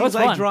was like seems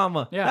like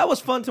drama. Yeah. That was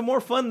fun. More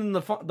fun than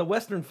the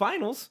Western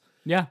Finals.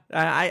 Yeah,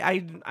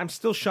 I'm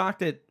still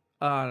shocked at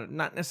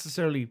not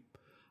necessarily.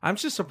 I'm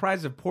just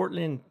surprised that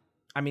Portland.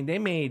 I mean,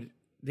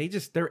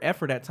 their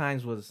effort at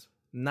times was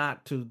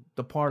not to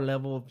the par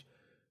level.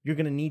 You're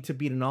going to need to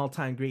beat an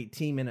all-time great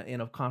team in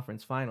a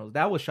conference finals.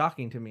 That was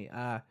shocking to me.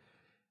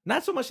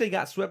 Not so much they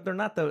got swept. They're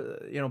not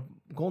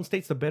Golden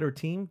State's the better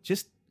team.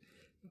 Just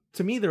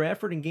to me, their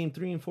effort in game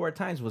 3 and 4 at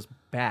times was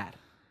bad.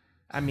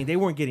 I mean, they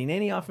weren't getting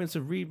any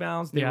offensive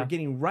rebounds. They were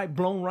getting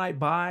blown right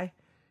by,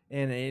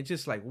 and it's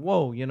just like,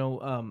 whoa,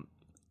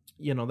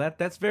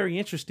 that's very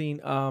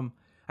interesting.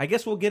 I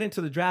guess we'll get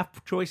into the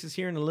draft choices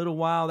here in a little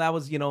while. That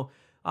was,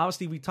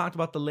 obviously we talked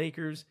about the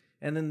Lakers,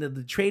 and then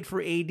the trade for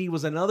AD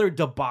was another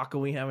debacle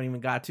we haven't even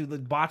got to, the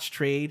botched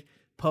trade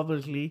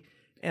publicly.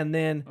 And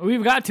then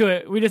we've got to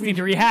it. We just need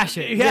to rehash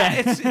it. Yeah,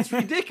 it's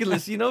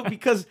ridiculous,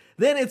 because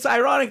then it's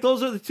ironic.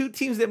 Those are the two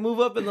teams that move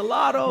up in the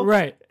lotto,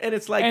 right? And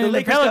it's like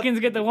the Pelicans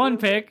get the 1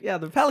 pick. Yeah,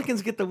 the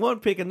Pelicans get the 1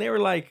 pick, and they were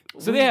like,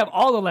 so they have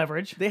all the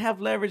leverage. They have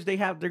leverage. They're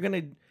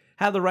gonna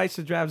have the rights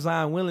to draft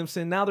Zion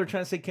Williamson. Now they're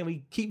trying to say, can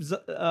we keep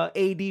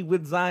AD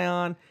with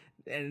Zion?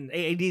 And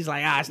AD's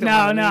like, I still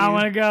I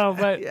want to go,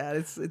 but yeah,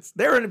 it's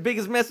they're in the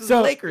biggest mess as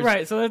the Lakers,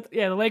 right? So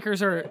the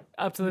Lakers are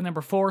up to the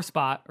number 4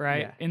 spot,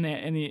 right? Yeah. in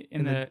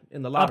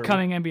the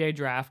upcoming NBA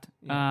draft.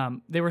 Yeah.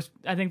 They were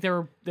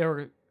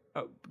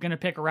going to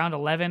pick around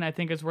 11. I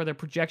think is where their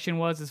projection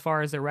was as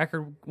far as their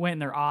record went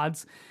and their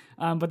odds.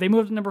 But they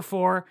moved to number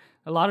 4.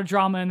 A lot of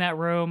drama in that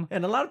room,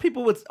 and a lot of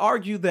people would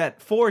argue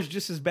that 4 is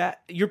just as bad.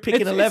 You're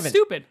picking 11. It's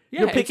stupid.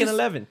 Yeah, you're picking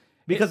 11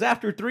 because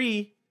after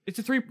 3. It's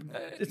a 3.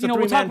 It's a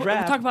 3-man draft.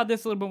 We'll talk about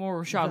this a little bit more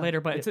with Rashad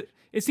later, but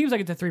it seems like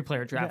it's a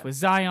 3-player draft with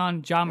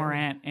Zion, John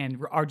Morant, and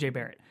RJ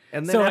Barrett.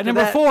 And then so at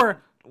number 4,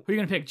 who are you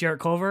going to pick? Jarrett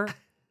Culver,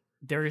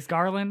 Darius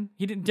Garland.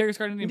 Darius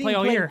Garland didn't play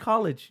all year.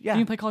 College, yeah. He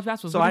didn't play college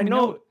basketball. So I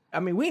know. I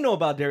mean, we know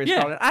about Darius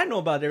Garland. I know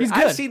about Darius. He's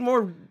good.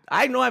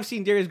 I've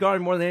seen Darius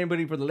Garland more than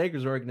anybody for the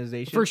Lakers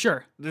organization. For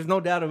sure. There's no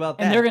doubt about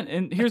that.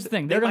 And here's the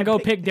thing. They're going to go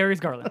pick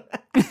Darius Garland.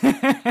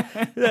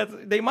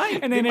 They might.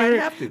 And they might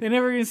have to. They're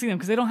never going to see them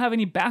because they don't have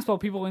any basketball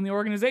people in the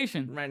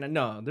organization. Right now,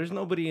 no. There was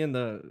nobody in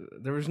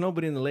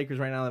the Lakers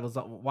right now that was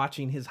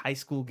watching his high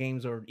school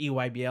games or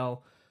EYBL,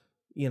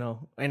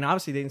 and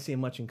obviously they didn't see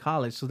him much in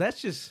college. So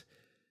that's just...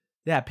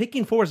 Yeah,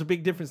 picking 4 is a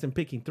big difference than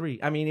picking 3.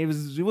 I mean, it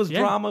was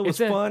drama, it was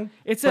fun.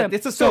 It's still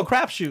a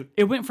crapshoot.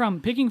 It went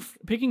from picking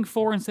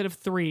 4 instead of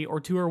 3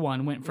 or 2 or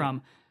 1 went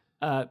from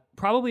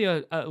probably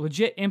a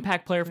legit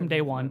impact player from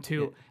day one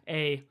to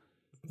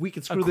we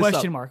could screw this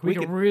question mark. We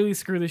could really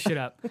screw this shit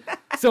up.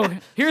 So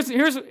here's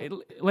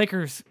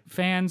Lakers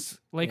fans,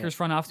 Lakers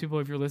front office people.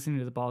 If you're listening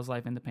to the Balls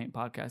Life in the Paint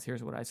podcast,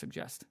 here's what I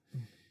suggest: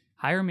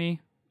 hire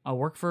me. I'll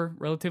work for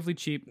relatively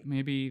cheap,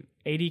 maybe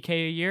 $80K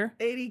a year.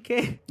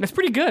 $80K. That's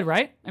pretty good,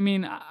 right? I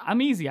mean, I'm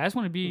easy. I just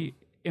want to be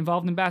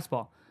involved in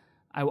basketball.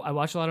 I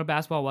watch a lot of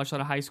basketball, watch a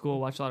lot of high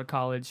school, watch a lot of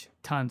college,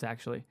 tons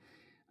actually.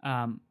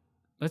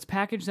 Let's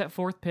package that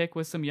fourth pick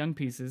with some young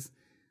pieces.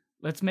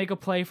 Let's make a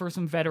play for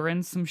some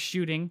veterans, some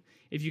shooting.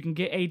 If you can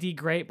get AD,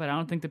 great, but I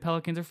don't think the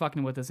Pelicans are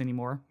fucking with us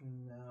anymore.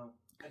 No.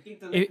 I think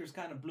the Lakers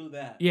kind of blew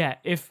that. Yeah,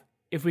 if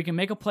we can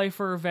make a play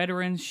for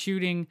veterans,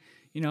 shooting,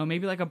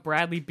 maybe like a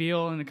Bradley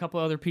Beal and a couple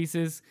other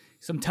pieces,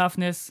 some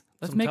toughness,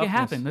 let's make it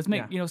happen. Let's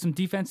make, some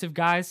defensive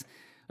guys.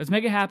 Let's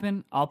make it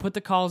happen. I'll put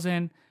the calls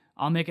in.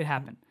 I'll make it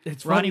happen.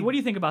 It's Ronnie, funny. what do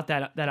you think about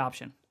that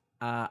option?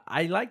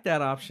 I like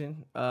that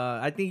option.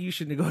 I think you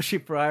should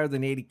negotiate for higher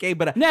than $80K.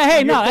 But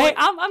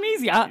I'm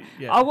easy.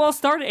 I will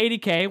start at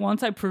 $80K.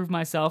 Once I prove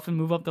myself and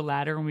move up the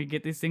ladder and we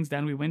get these things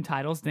done, we win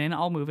titles, then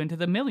I'll move into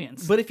the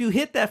millions. But if you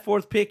hit that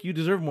fourth pick, you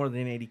deserve more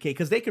than $80K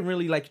because they can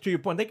really, like to your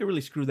point, they can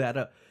really screw that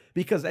up.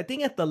 Because I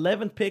think at the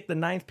 11th pick, the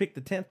 9th pick,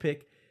 the 10th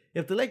pick,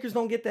 if the Lakers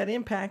don't get that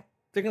impact,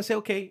 they're going to say,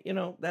 okay,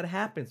 that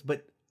happens.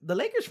 But the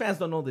Lakers fans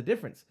don't know the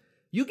difference.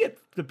 You get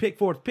the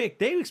fourth pick,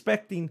 they're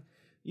expecting,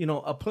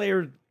 a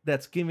player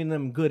that's giving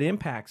them good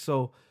impact.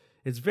 So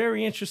it's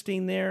very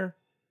interesting there.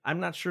 I'm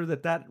not sure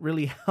that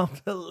really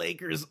helped the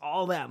Lakers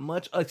all that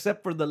much,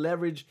 except for the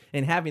leverage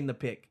and having the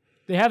pick.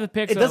 They have the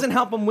pick. It doesn't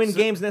help them win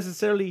games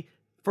necessarily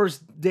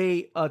first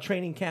day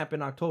training camp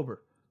in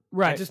October.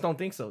 Right. I just don't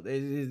think so.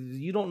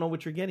 You don't know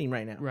what you're getting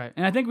right now. Right.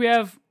 And I think we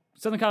have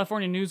Southern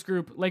California News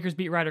Group Lakers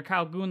beat writer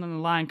Kyle Goon on the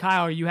line.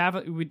 Kyle,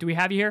 do we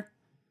have you here?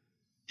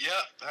 Yeah,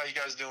 how you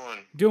guys doing?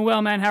 Doing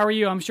well, man. How are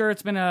you? I'm sure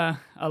it's been a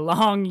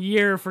long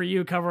year for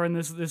you covering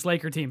this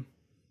Laker team.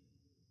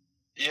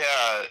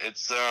 Yeah,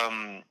 it's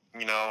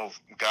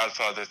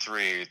Godfather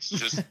 3. It's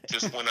just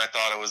when I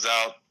thought it was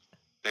out,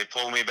 they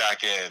pull me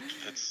back in.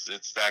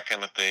 It's that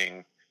kind of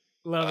thing.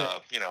 Love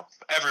it.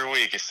 Every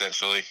week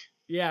essentially.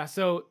 Yeah,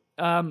 so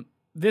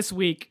this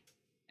week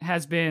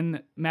has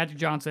been Magic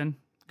Johnson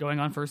going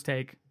on First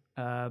Take,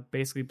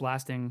 basically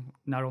blasting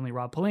not only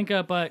Rob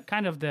Pelinka but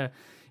kind of the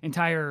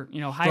entire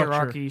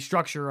hierarchy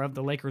structure of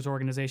the Lakers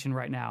organization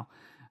right now.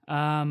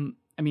 And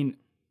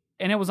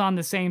it was on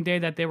the same day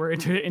that they were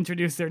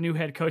introduced their new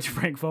head coach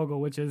Frank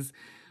Vogel, which is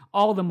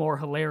all the more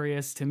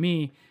hilarious to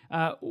me.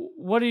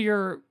 What are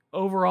your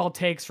overall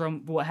takes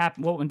from what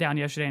happened, what went down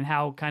yesterday, and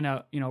how kind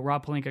of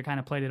Rob Pelinka kind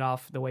of played it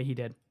off the way he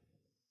did?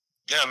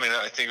 Yeah,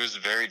 I think it was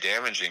very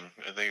damaging.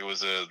 I think it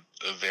was a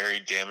very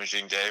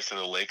damaging day for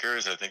the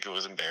Lakers. I think it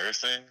was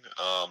embarrassing.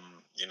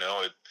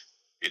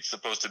 It's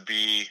supposed to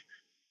be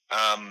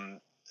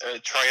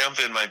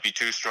triumphant might be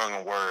too strong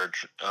a word,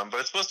 but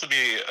it's supposed to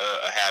be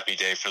a happy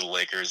day for the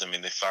Lakers.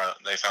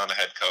 They found a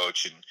head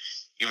coach, and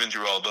even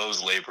through all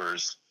those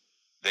labors,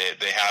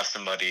 they have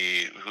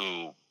somebody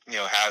who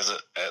has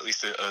at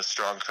least a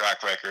strong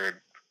track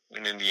record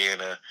in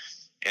Indiana,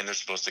 and they're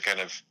supposed to kind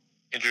of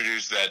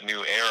introduce that new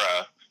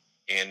era.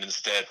 And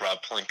instead,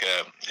 Rob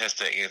Pelinka has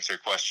to answer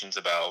questions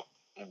about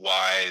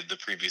why the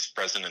previous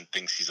president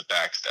thinks he's a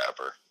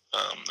backstabber.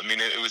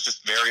 It was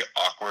just very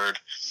awkward.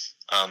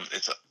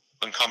 It's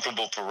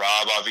uncomfortable for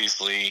Rob,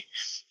 obviously.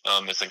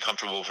 It's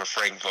uncomfortable for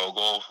Frank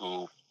Vogel,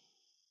 who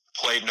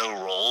played no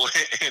role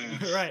in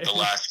the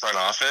last front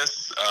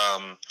office.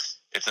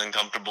 It's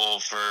uncomfortable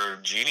for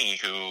Jeannie,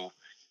 who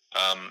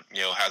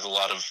has a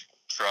lot of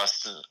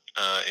trust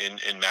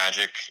in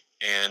Magic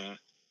and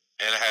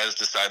has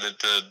decided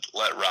to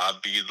let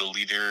Rob be the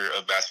leader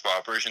of basketball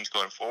operations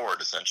going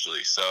forward,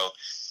 essentially. So,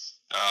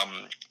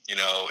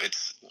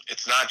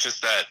 it's not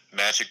just that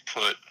Magic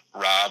put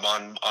Rob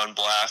on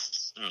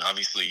blast, and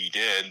obviously he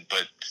did,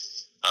 but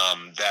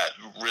that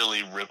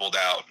really rippled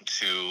out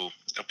to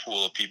a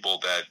pool of people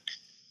that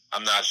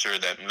I'm not sure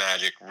that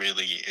Magic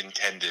really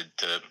intended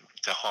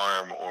to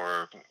harm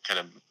or kind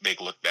of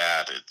make look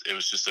bad. It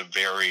was just a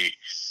very,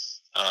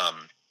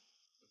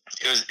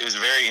 it was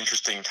very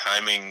interesting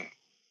timing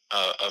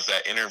of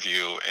that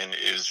interview, and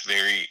it was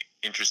very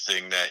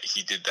interesting that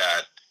he did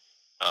that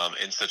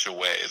in such a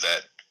way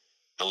that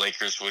the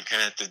Lakers would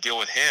kind of have to deal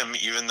with him,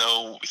 even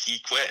though he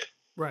quit.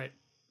 Right.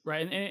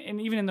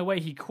 And even in the way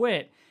he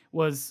quit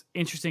was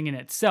interesting in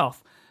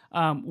itself.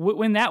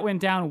 When that went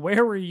down,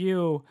 where were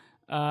you,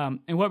 and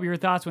what were your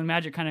thoughts when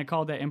Magic kind of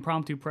called that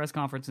impromptu press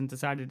conference and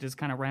decided to just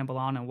kind of ramble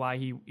on and why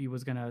he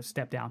was going to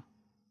step down?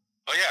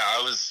 Oh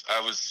yeah,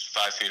 I was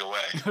 5 feet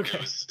away. Okay.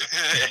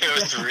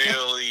 It was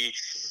really,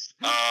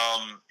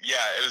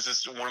 it was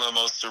just one of the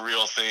most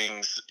surreal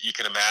things you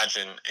can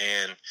imagine.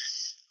 And,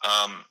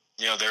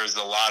 there was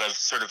a lot of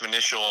sort of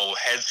initial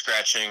head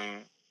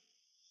scratching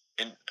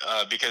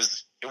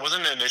because it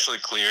wasn't initially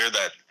clear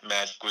that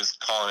Magic was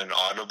calling an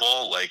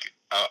audible. Like,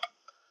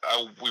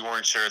 we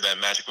weren't sure that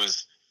Magic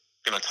was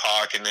going to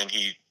talk, and then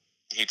he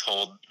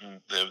told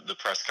the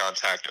press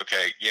contact,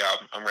 "Okay, yeah,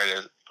 I'm ready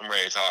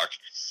to talk."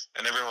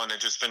 And everyone had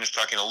just finished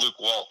talking to Luke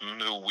Walton,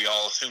 who we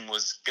all assumed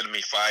was going to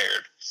be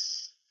fired.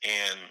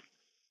 And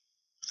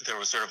there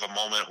was sort of a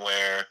moment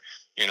where,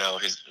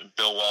 his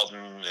Bill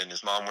Walton and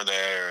his mom were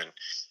there,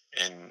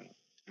 and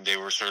they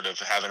were sort of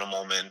having a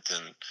moment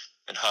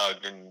and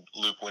hugged, and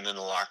Luke went in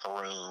the locker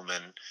room,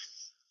 and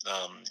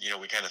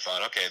we kind of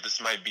thought, okay,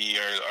 this might be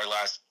our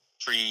last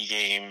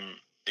pre-game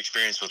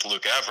experience with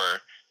Luke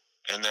ever.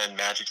 And then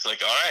Magic's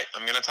like, all right,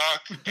 I'm going to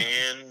talk,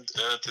 and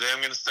today I'm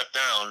going to step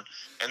down.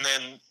 And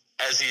then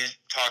as he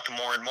talked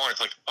more and more,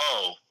 it's like,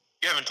 oh,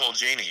 you haven't told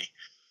Jeannie.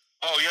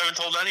 Oh, you haven't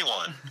told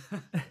anyone.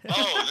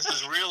 Oh, this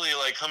is really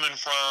like coming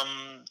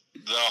from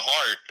the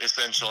heart,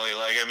 essentially.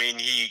 Like, I mean,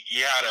 he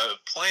had a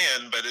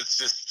plan, but it's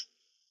just,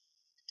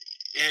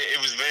 it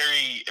was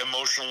very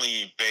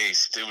emotionally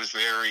based. It was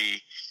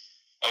very,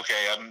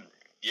 okay,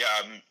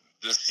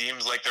 this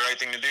seems like the right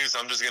thing to do, so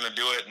I'm just going to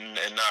do it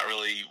and not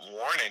really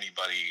warn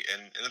anybody.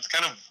 And it's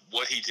kind of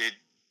what he did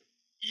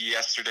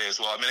yesterday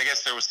as well. I mean, I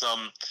guess there was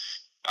some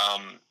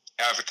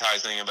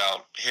advertising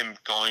about him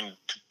going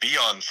to be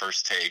on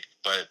First Take,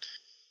 but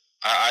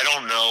I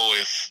don't know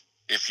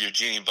if you're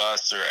Jeannie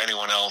Buss or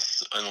anyone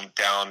else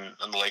down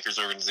in the Lakers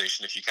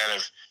organization, if you kind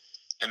of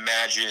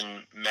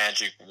imagine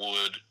Magic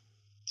would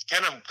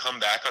kind of come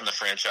back on the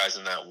franchise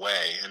in that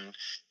way. And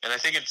I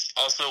think it's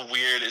also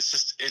weird. It's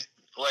just,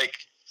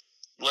 like,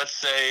 let's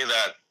say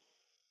that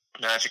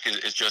Magic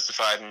is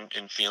justified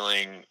in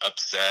feeling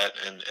upset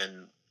and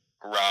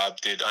Rob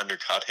did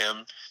undercut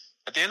him.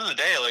 At the end of the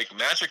day, like,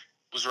 Magic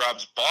was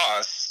Rob's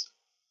boss,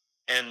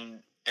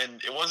 and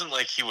it wasn't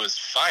like he was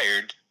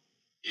fired.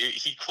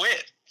 He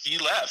quit. He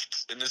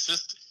left. And it's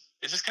just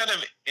kind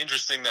of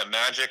interesting that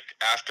Magic,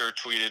 after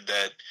tweeted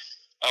that,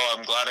 oh,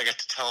 I'm glad I got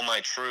to tell my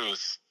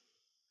truth,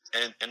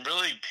 and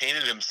really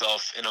painted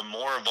himself in a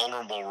more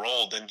vulnerable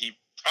role than he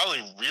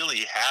probably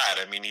really had.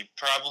 I mean, he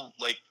probably,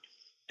 like,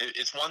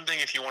 it's one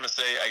thing if you want to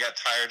say, I got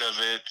tired of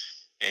it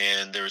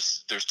and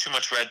there's too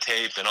much red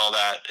tape and all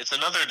that. It's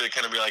another to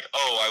kind of be like,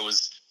 oh, I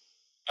was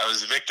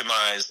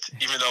victimized,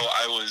 even though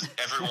I was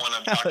everyone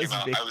I'm talking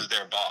about, I was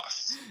their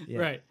boss.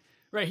 Yeah.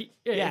 Right.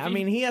 I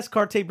mean, he has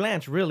carte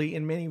blanche, really,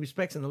 in many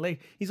respects in the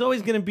Lakers. He's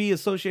always going to be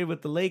associated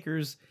with the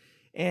Lakers,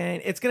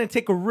 and it's going to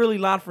take a really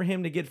lot for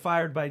him to get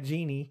fired by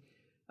Jeannie.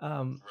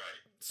 Right.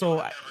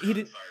 So he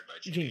did.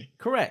 Jeannie,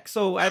 correct.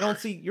 So I don't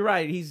see. You're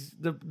right. He's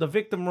the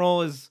victim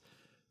role is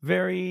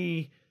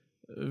very,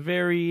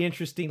 very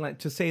interesting, like,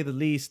 to say the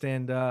least.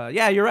 And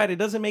you're right. It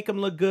doesn't make him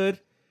look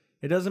good.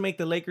 It doesn't make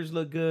the Lakers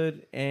look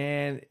good.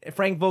 And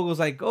Frank Vogel's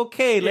like,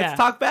 okay, let's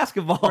talk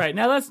basketball. Right,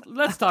 now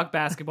let's talk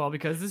basketball,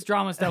 because this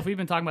drama stuff, we've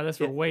been talking about this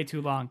for way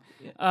too long.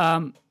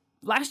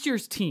 Last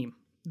year's team,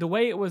 the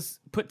way it was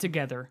put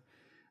together,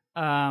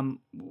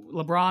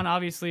 LeBron,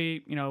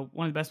 obviously,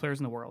 one of the best players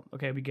in the world.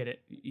 Okay, we get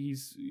it.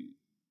 He's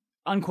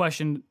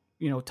unquestioned,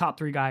 top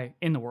 3 guy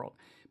in the world.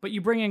 But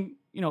you bring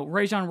in,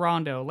 Rajon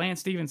Rondo, Lance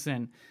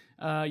Stevenson,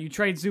 you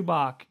trade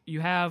Zubac, you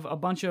have a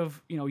bunch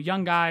of,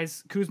 young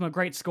guys, Kuzma,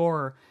 great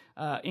scorer,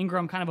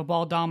 Ingram, kind of a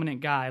ball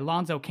dominant guy,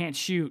 Lonzo can't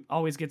shoot,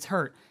 always gets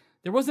hurt.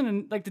 There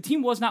wasn't, the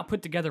team was not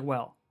put together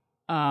well.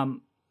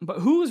 But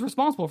who was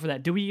responsible for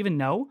that? Do we even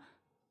know?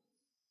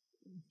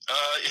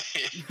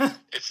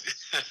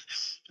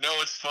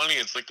 It's funny.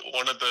 It's like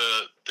one of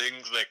the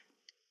things that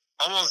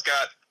almost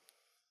got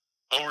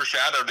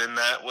overshadowed in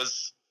that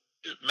was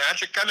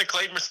Magic kind of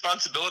claimed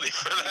responsibility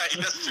for that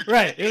yesterday.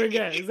 Right, here we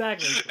go,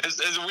 exactly.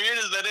 As weird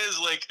as that is,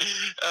 like,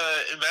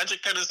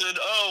 Magic kind of said,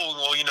 oh,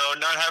 well,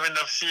 not having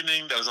enough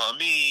shooting, that was on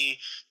me,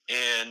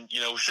 and,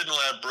 we shouldn't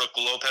let Brook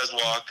Lopez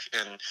walk,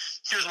 and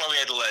here's why we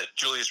had to let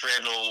Julius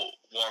Randle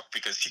walk,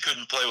 because he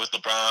couldn't play with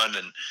LeBron,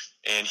 and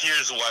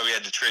here's why we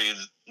had to trade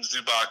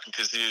Zubac,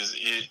 because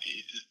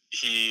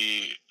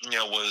he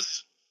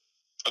was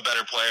a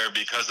better player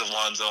because of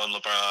Lonzo and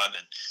LeBron,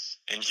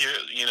 and here,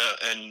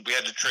 and we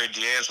had to trade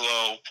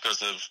D'Angelo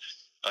because of,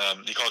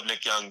 he called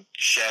Nick Young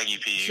Shaggy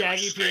P.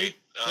 Shaggy P.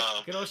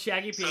 Good old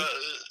Shaggy P.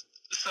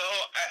 So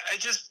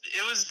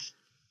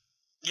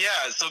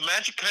so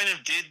Magic kind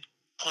of did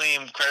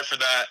claim credit for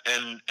that,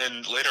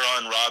 and later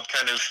on, Rob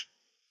kind of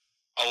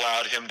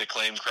allowed him to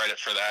claim credit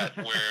for that,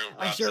 where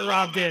I'm sure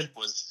Rob did.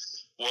 Was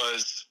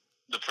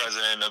the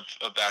president of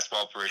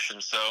basketball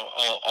operations, so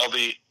all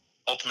the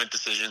ultimate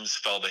decisions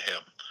fell to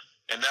him.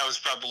 And that was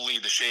probably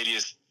the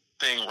shadiest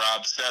thing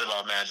Rob said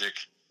about Magic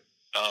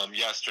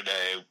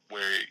yesterday,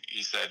 where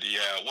he said, he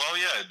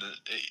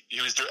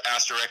was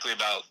asked directly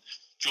about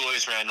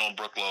Julius Randle and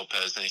Brook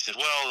Lopez, and he said,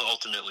 well,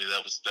 ultimately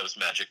that was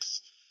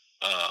Magic's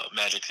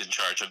in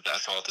charge of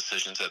basketball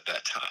decisions at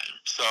that time.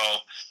 So,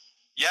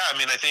 I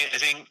mean, I think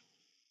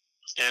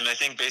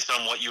based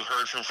on what you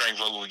heard from Frank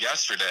Vogel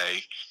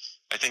yesterday,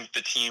 I think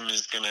the team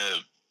is going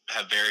to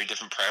have very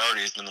different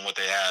priorities than what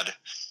they had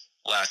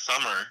last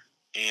summer,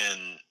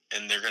 and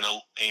they're going to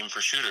aim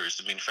for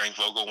shooters. I mean, Frank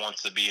Vogel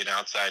wants to be an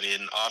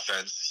outside-in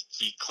offense.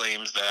 He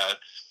claims that,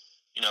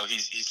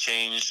 he's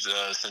changed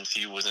since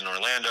he was in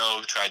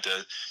Orlando, tried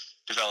to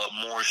develop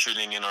more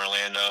shooting in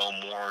Orlando,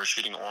 more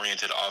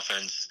shooting-oriented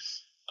offense,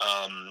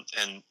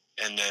 and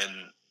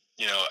then,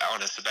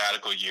 on a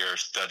sabbatical year,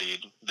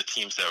 studied the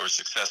teams that were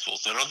successful.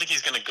 So I don't think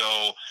he's going to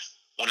go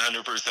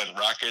 100%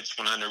 Rockets,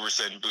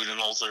 100%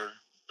 Budenholzer.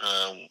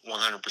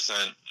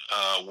 100%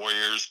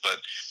 Warriors, but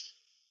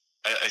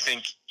I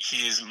think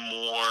he's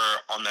more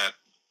on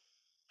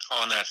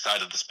that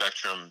side of the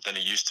spectrum than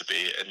he used to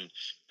be,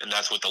 and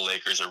that's what the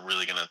Lakers are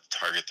really going to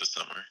target this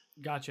summer.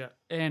 Gotcha.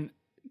 And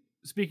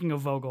speaking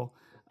of Vogel,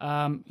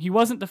 he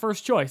wasn't the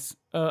first choice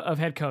of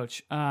head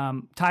coach.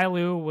 Ty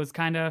Lue was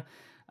kind of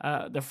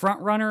the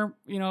front runner,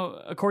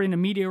 according to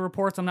media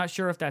reports. I'm not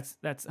sure if that's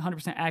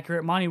 100%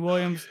 accurate. Monty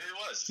Williams. It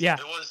was. Yeah.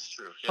 It was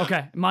true. Yeah.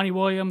 Okay. Monty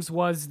Williams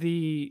was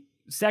the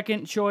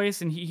second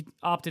choice, and he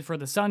opted for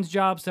the Suns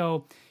job.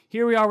 So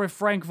here we are with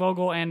Frank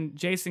Vogel and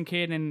Jason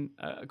Kidd in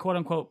a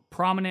quote-unquote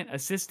prominent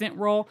assistant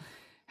role.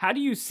 How do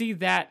you see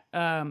that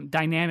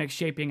dynamic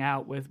shaping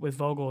out with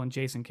Vogel and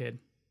Jason Kidd?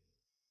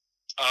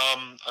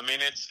 I mean,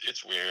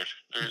 it's weird.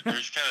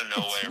 There's kind of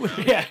no way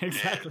around yeah, it.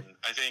 exactly. And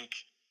I think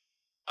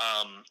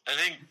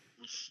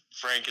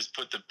Frank has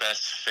put the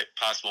best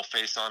possible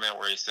face on it,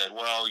 where he said,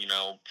 well,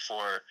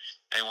 before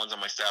anyone's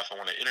on my staff, I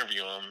want to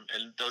interview him.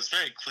 And it was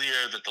very clear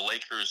that the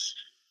Lakers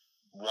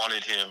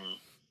wanted him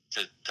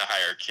to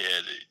hire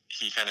Kidd.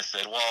 He kind of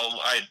said,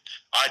 well,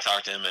 I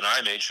talked to him, and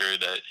I made sure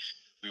that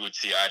we would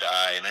see eye to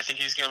eye, and I think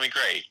he's going to be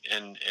great.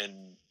 And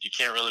you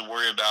can't really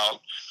worry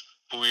about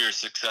who your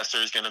successor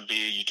is going to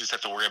be. You just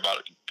have to worry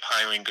about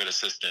hiring good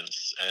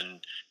assistants,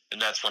 and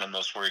that's what I'm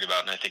most worried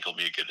about, and I think he'll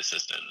be a good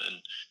assistant. And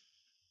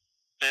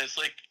it's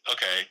like,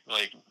 okay,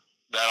 like,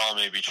 that all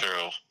may be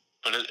true,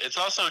 but it's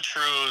also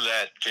true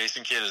that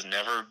Jason Kidd has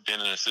never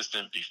been an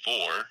assistant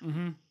before,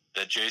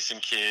 that Jason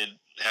Kidd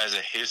has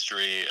a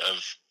history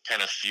of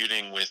kind of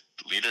feuding with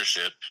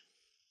leadership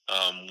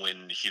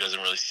when he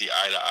doesn't really see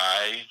eye to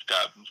eye.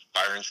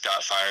 Byron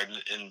Scott fired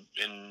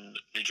in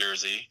New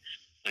Jersey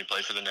when he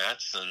played for the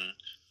Nets, and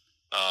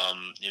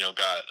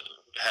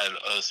had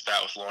a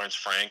spat with Lawrence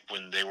Frank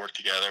when they worked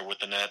together with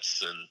the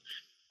Nets, and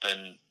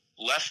then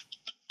left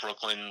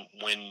Brooklyn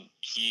when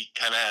he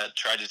kind of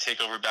tried to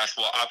take over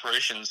basketball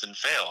operations and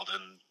failed,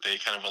 and they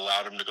kind of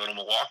allowed him to go to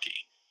Milwaukee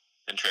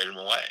and trade him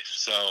away.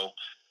 So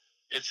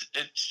it's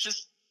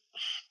just,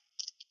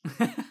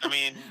 I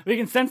mean, we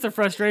can sense the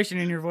frustration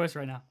in your voice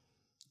right now,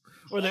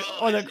 or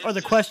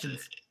the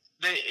questions.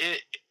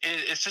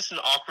 It's just an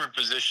awkward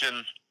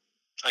position,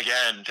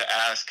 again, to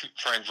ask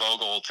Frank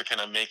Vogel to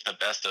kind of make the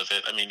best of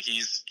it. I mean,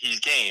 he's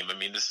game. I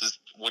mean, this is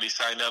what he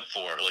signed up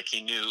for. Like,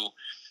 he knew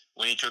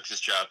when he took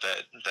this job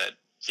that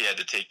he had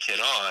to take Kidd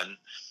on.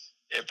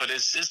 But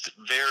it's just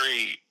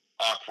very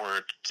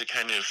awkward to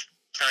kind of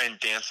try and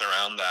dance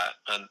around that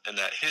and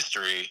that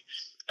history.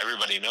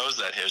 Everybody knows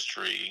that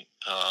history.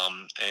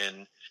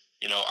 And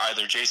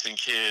either Jason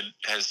Kidd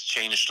has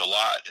changed a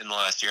lot in the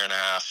last year and a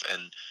half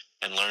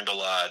and learned a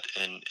lot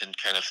and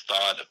kind of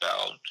thought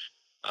about,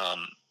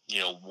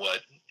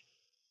 what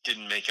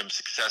didn't make him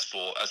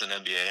successful as an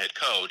NBA head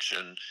coach,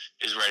 and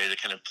is ready to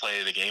kind of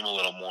play the game a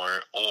little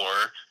more,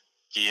 or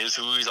he is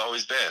who he's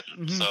always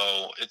been.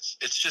 So it's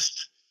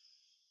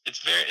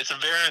a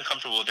very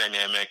uncomfortable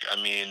dynamic.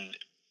 I mean,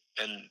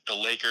 and the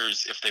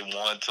Lakers, if they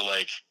want to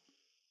like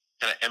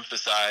kind of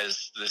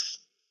emphasize this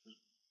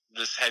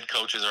head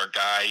coach is our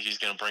guy, he's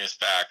going to bring us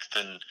back,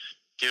 then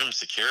give him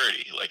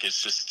security. Like,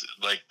 it's just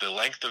like the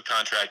length of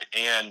contract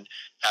and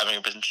having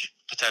a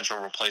potential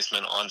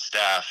replacement on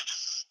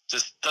staff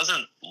just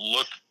doesn't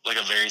look like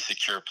a very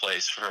secure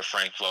place for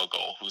Frank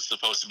Vogel, who's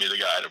supposed to be the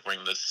guy to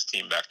bring this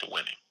team back to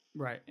winning.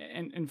 Right.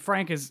 And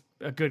Frank is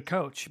a good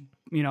coach,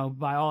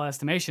 by all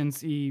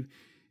estimations.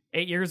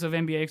 8 years of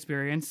NBA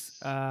experience.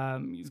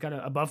 He's got an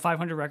above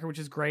 500 record, which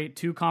is great.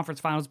 2 conference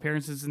finals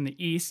appearances in the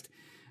East.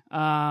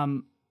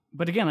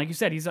 But again, like you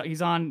said, he's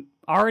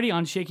already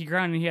on shaky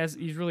ground, and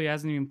he really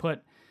hasn't even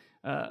put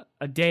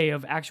a day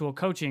of actual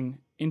coaching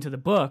into the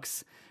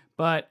books.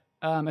 But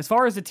as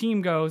far as the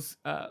team goes,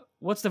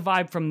 what's the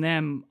vibe from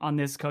them on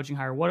this coaching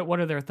hire? What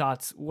are their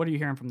thoughts? What are you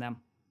hearing from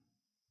them?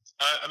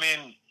 I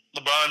mean,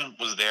 LeBron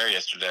was there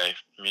yesterday.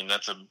 I mean,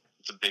 it's a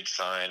big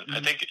sign. I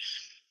think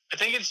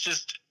it's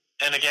just,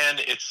 and again,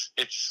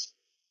 it's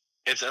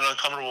an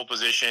uncomfortable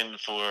position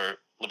for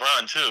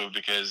LeBron too,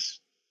 because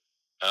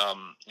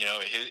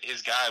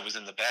his guy was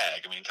in the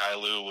bag. I mean, Ty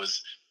Lue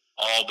was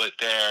all but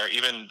there.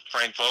 Even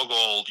Frank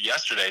Vogel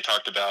yesterday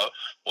talked about,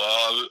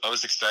 well, I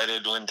was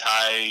excited when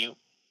Ty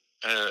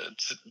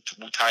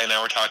and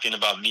I were talking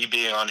about me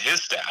being on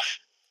his staff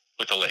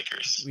with the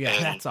Lakers. Yeah,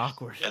 that's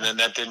awkward. And then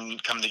that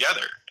didn't come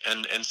together.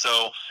 And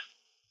so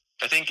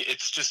I think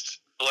it's just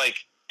like,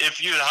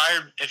 if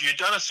you'd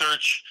done a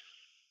search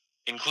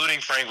including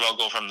Frank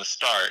Vogel from the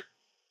start,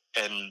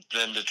 and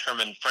then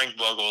determined Frank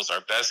Vogel is our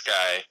best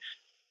guy,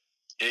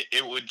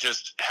 it would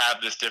just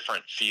have this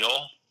different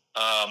feel.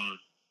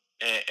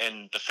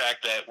 And the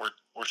fact that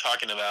we're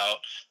talking about,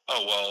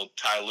 oh well,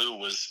 Ty Lue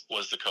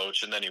was the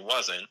coach and then he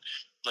wasn't,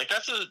 like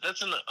that's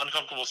an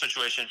uncomfortable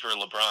situation for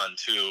LeBron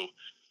too,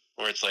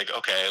 where it's like,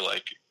 okay,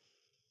 like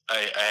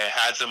I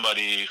had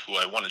somebody who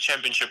I won a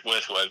championship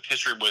with, who I have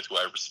history with, who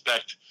I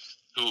respect,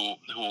 who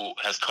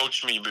has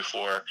coached me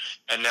before,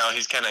 and now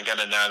he's kind of got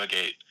to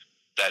navigate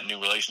that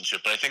new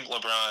relationship. But I think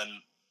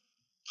LeBron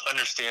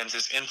understands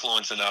his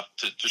influence enough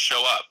to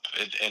show up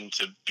and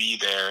to be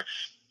there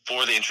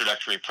for the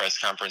introductory press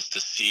conference to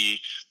see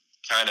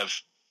kind of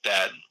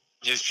that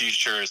his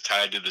future is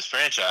tied to this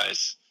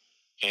franchise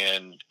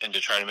and to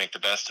try to make the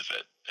best of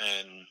it.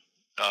 And,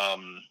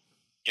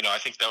 I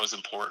think that was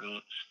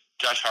important.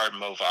 Josh Hart and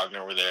Mo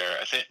Wagner were there.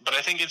 I think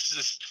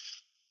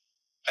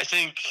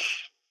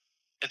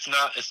it's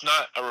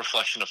not a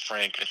reflection of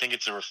Frank. I think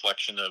it's a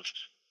reflection of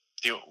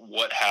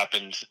what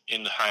happened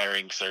in the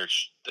hiring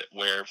search,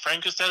 where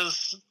Frank just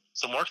has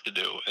some work to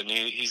do, and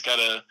he's got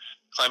to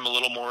climb a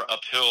little more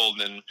uphill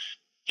than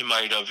he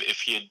might have if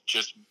he had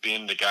just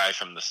been the guy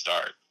from the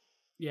start.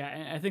 Yeah,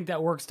 and I think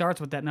that work starts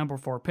with that number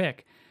 4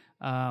 pick.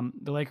 The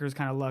Lakers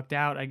kind of lucked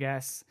out, I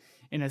guess,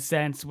 in a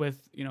sense,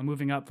 with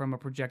moving up from a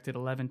projected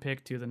 11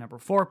 pick to the number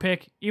 4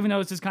 pick. Even though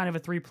this is kind of a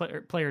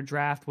 3-player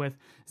draft with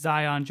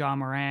Zion, John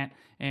Morant,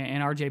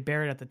 and R.J.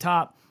 Barrett at the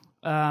top.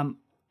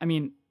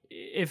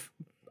 If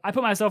I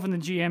put myself in the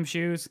GM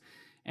shoes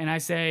and I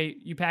say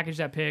you package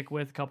that pick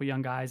with a couple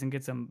young guys and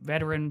get some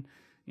veteran,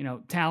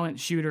 talent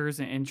shooters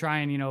and try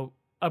and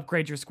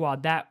upgrade your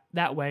squad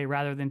that way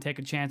rather than take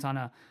a chance on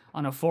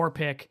a 4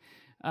 pick.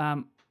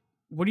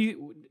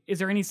 Is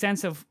there any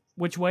sense of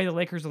which way the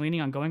Lakers are leaning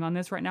on going on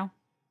this right now?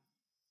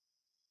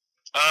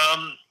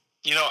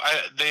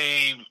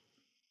 They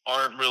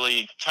aren't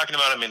really talking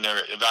about them, and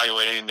they're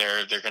evaluating.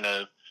 They're going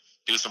to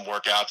do some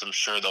workouts. I'm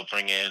sure they'll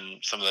bring in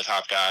some of the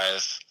top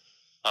guys.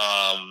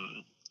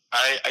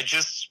 I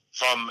just,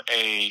 from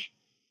a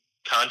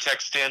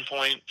context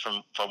standpoint,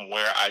 from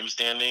where I'm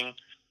standing,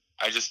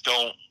 I just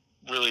don't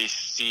really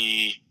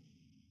see,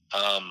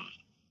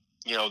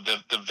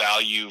 the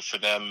value for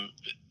them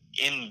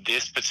in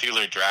this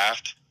particular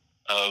draft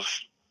of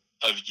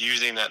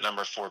using that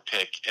number 4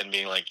 pick and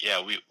being like,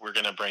 yeah, we're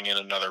going to bring in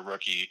another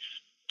rookie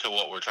to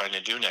what we're trying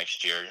to do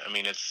next year. I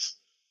mean, it's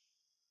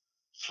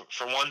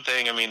for one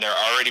thing, they're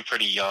already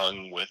pretty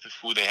young with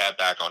who they have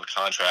back on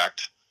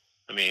contract.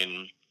 I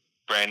mean,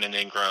 Brandon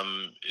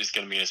Ingram is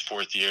going to be in his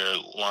 4th year,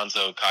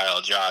 Lonzo,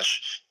 Kyle,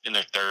 Josh in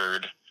their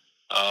 3rd.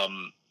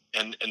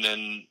 And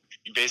then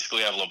you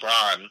basically have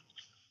LeBron.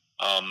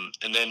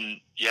 And then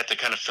you have to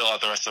kind of fill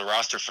out the rest of the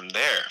roster from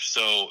there.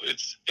 So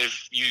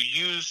if you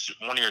use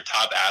one of your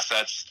top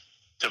assets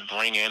to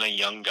bring in a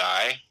young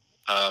guy,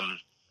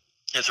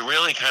 it's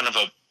really kind of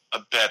a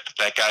bet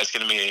that guy's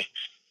going to be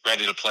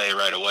ready to play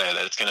right away,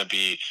 that it's going to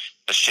be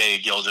a Shai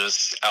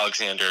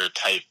Gilgeous-Alexander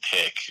type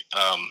pick.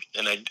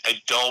 And I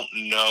don't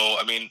know.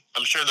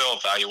 I'm sure they'll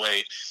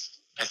evaluate.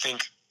 I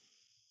think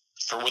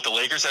for what the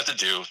Lakers have to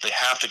do, they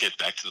have to get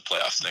back to the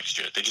playoffs next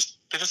year. They just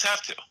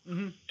have to.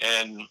 Mm-hmm.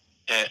 And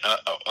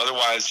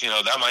otherwise,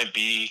 that might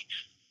be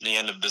the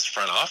end of this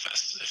front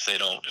office if they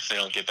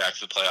don't get back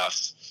to the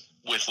playoffs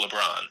with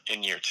LeBron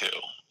in year 2.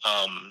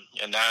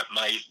 And that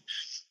might,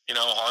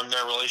 harm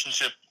their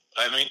relationship.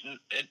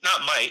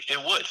 It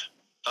would.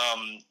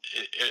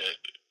 It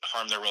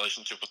harm their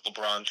relationship with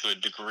LeBron to a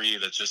degree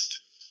that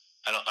just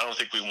I don't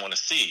think we want to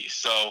see.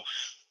 So,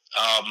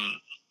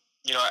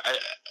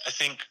 I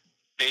think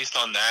based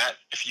on that,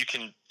 if you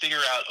can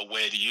figure out a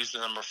way to use the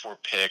number 4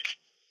 pick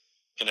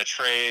in a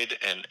trade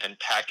and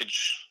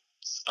package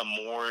a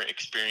more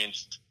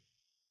experienced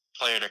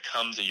player to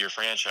come to your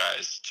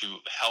franchise to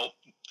help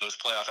those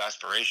playoff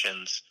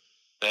aspirations,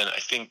 then I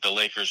think the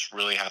Lakers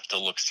really have to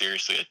look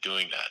seriously at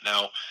doing that.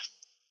 Now,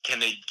 can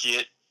they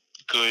get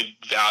good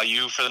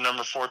value for the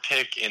number 4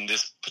 pick in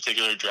this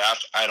particular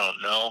draft? I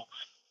don't know.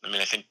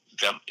 I think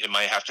that it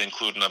might have to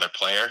include another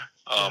player.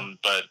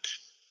 But,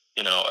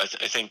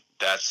 I think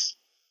that's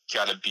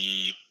got to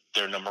be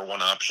their number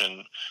 1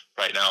 option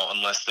right now,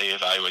 unless they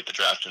evaluate the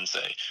draft and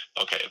say,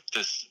 okay,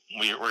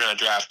 we're going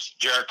to draft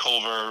Jarrett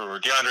Culver or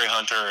DeAndre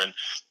Hunter,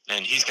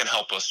 and he's going to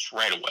help us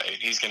right away.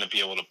 He's going to be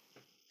able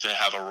to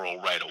have a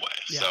role right away.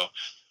 Yeah. So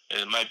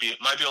it might be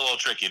a little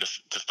tricky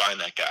to find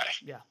that guy.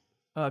 Yeah.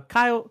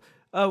 Kyle,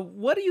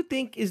 what do you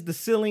think is the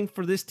ceiling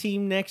for this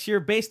team next year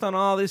based on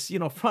all this,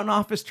 front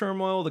office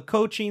turmoil, the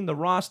coaching, the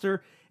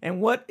roster, and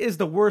what is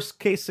the worst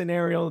case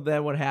scenario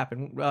that would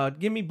happen?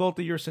 Give me both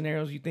of your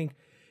scenarios. You think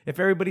if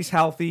everybody's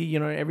healthy,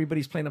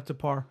 everybody's playing up to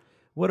par,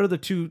 what are the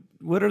two?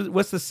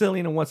 What's the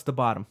ceiling and what's the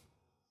bottom?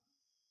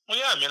 Well,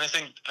 yeah, I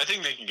think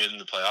they can get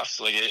into the playoffs.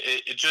 Like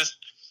it just,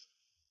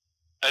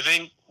 I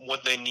think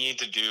what they need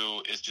to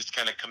do is just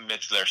kind of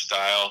commit to their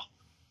style,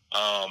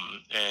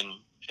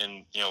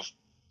 and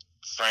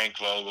Frank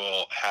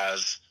Vogel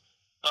has,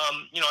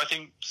 I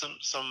think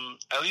some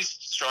at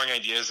least strong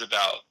ideas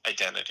about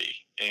identity.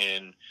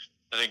 And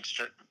I think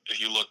if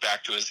you look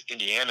back to his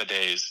Indiana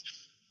days,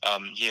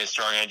 he has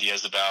strong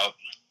ideas about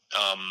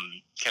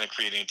kind of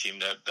creating a team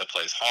that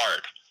plays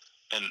hard.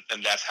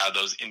 And that's how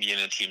those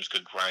Indiana teams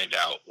could grind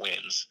out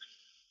wins.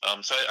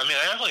 So, I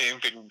definitely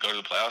think they can go to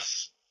the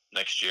playoffs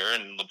next year,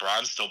 and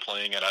LeBron's still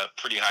playing at a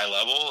pretty high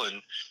level,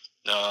 and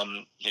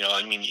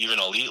even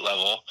elite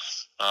level.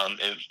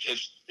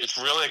 It's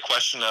really a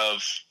question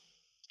of,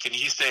 can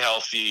he stay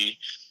healthy?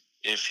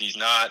 If he's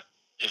not,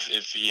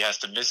 if he has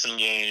to miss some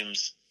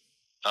games,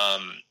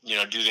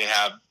 do they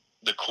have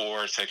the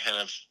core to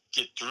kind of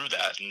get through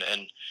that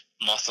and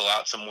muscle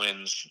out some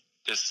wins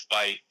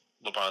despite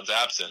LeBron's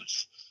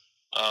absence?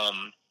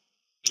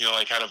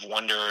 I kind of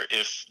wonder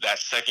if that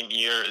second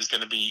year is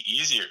going to be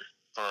easier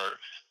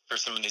for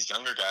some of these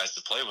younger guys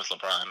to play with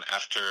LeBron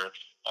after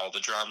all the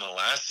drama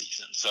last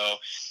season. So,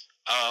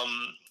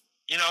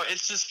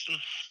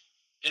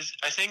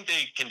 I think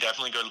they can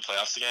definitely go to the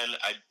playoffs again.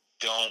 I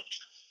don't,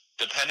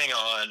 depending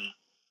on,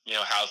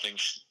 how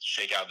things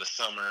shake out this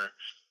summer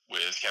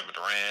with Kevin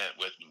Durant,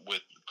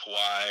 with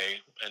Kawhi,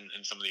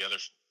 and some of the other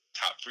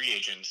top free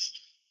agents,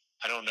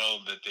 I don't know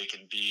that they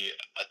can be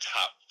a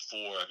top 4.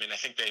 I mean, I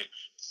think they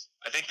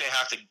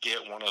have to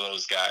get one of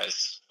those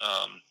guys.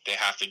 They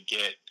have to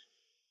get,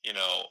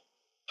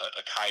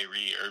 a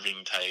Kyrie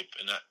Irving type,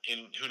 and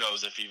who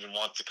knows if he even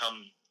wants to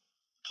come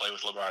play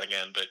with LeBron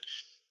again. But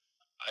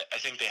I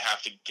think they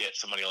have to get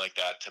somebody like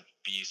that to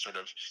be sort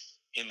of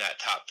in that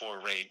top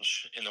 4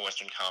 range in the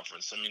Western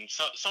Conference. I mean,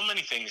 so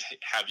many things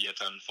have yet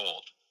to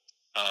unfold.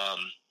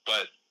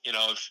 But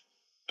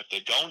if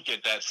they don't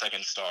get that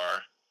second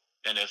star,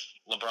 and if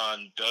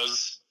LeBron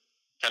does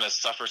kind of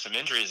suffer some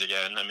injuries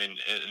again, I mean,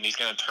 and he's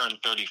going to turn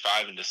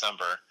 35 in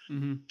December,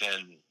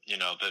 then,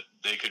 that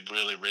they could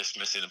really risk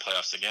missing the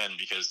playoffs again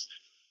because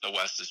the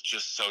West is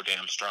just so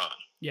damn strong.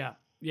 Yeah.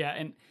 Yeah.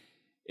 And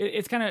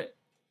it's kind of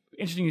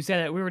interesting you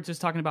said that. We were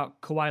just talking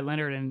about Kawhi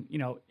Leonard and,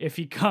 if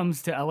he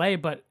comes to LA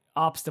but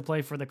opts to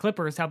play for the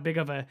Clippers, how big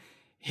of a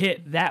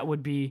hit that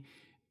would be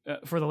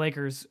for the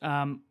Lakers.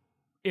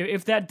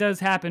 If that does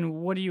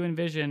happen, what do you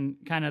envision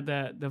kind of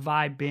the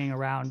vibe being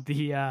around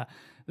the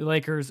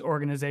Lakers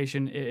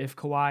organization if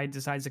Kawhi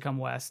decides to come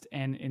west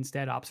and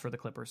instead opts for the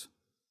Clippers?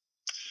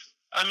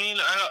 I mean,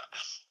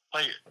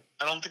 I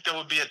don't think that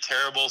would be a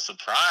terrible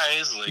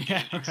surprise. Like,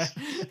 yeah,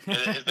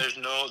 right.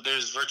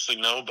 there's virtually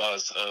no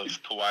buzz of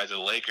Kawhi to the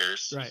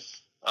Lakers, right?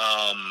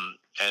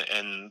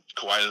 And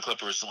Kawhi to the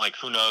Clippers. Like,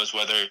 who knows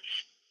whether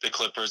the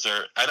Clippers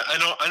are?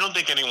 I don't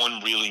think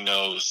anyone really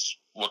knows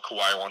what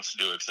Kawhi wants to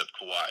do except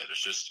Kawhi.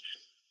 There's just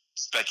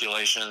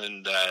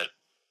speculation that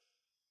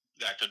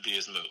could be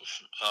his move.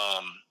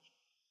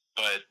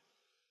 But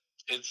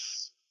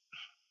it's,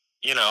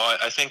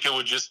 I think it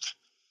would just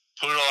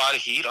put a lot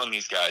of heat on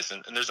these guys.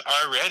 And there's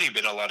already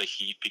been a lot of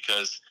heat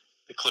because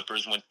the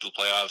Clippers went to the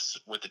playoffs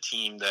with a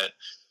team that,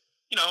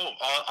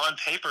 on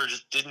paper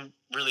just didn't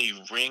really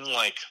ring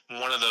like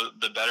one of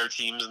the better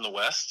teams in the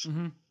West.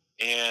 Mm-hmm.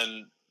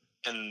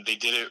 And they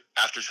did it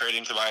after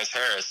trading Tobias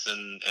Harris,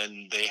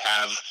 and they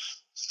have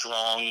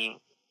strong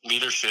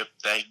leadership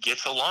that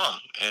gets along,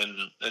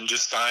 and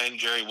just signed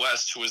Jerry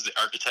West, who was the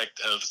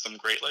architect of some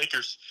great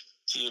Lakers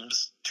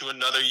teams, to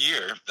another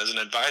year as an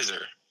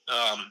advisor.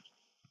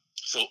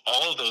 So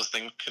all of those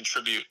things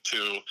contribute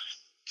to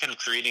kind of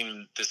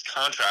creating this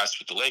contrast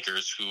with the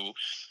Lakers, who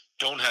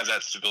don't have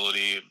that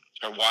stability,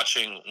 are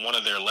watching one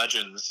of their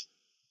legends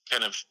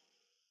kind of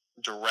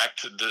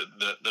direct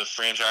the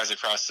franchise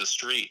across the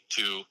street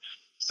to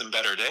some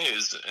better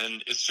days.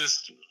 And it's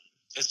just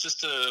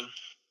a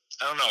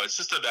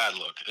bad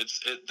look.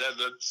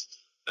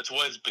 That's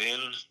what it's been.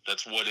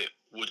 That's what it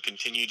would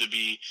continue to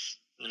be.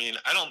 I mean,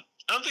 I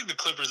don't think the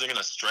Clippers are going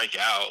to strike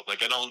out.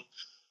 Like, I don't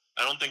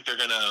think they're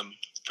going to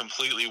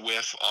completely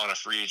whiff on a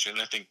free agent.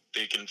 I think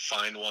they can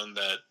find one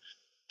that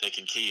they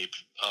can keep.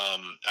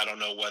 I don't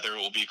know whether it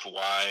will be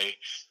Kawhi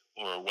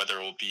or whether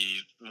it will be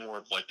more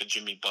of like the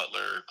Jimmy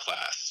Butler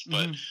class,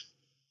 but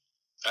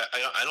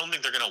I don't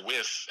think they're going to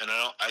whiff, and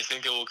I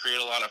think it will create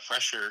a lot of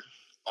pressure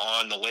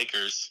on the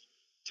Lakers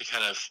to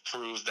kind of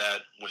prove that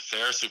with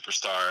their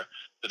superstar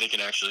that they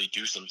can actually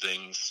do some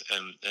things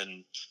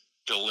and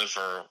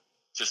deliver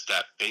just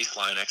that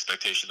baseline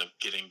expectation of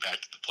getting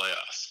back to the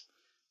playoffs.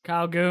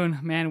 Kyle Goon,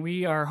 man,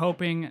 we are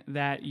hoping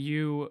that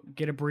you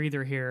get a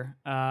breather here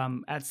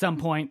at some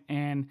point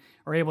and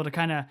are able to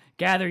kind of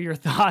gather your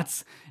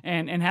thoughts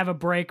and have a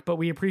break. But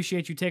we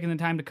appreciate you taking the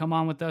time to come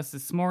on with us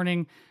this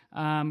morning.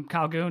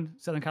 Kyle Goon,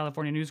 Southern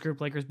California News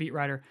Group, Lakers beat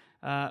writer.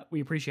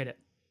 We appreciate it.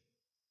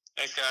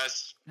 Thanks,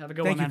 guys. Have a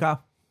good one, man. Thank you,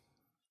 Kyle.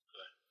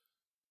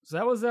 So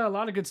that was a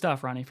lot of good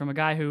stuff, Ronnie, from a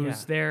guy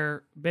who's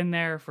been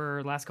there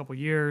for the last couple of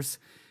years.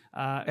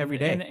 Every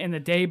day. In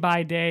the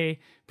day-by-day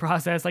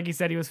process. Like he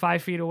said, he was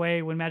 5 feet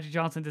away when Magic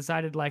Johnson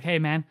decided, like, hey,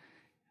 man,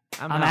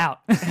 I'm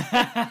out.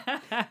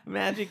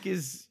 Magic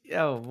is,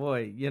 oh,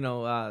 boy,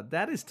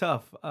 that is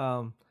tough.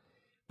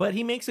 But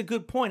he makes a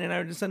good point,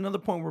 and just another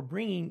point we're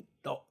bringing.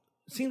 It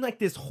seems like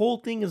this whole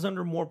thing is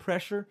under more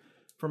pressure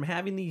from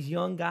having these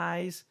young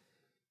guys.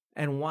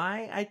 And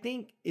why, I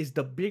think, is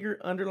the bigger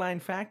underlying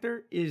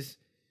factor is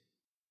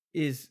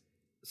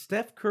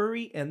Steph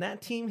Curry, and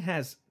that team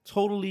has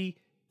totally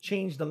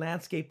changed the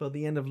landscape of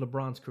the end of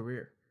LeBron's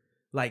career.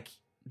 Like,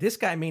 this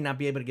guy may not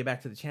be able to get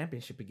back to the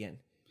championship again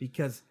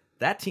because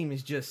that team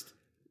is just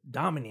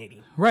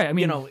dominating. Right. I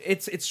mean,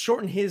 it's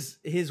shortened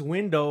his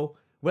window,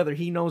 whether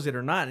he knows it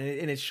or not,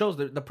 and it shows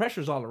the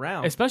pressure's all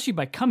around. Especially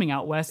by coming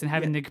out west and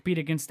having to compete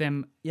against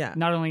them. Yeah.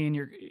 Not only in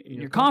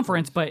your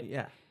conference, but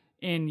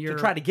in your to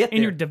try to get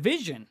in your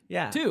division.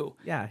 Too.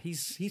 Yeah.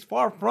 He's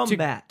far from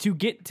that to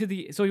get to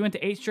the. So he went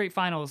to 8 straight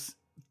finals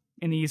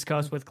in the East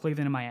Coast with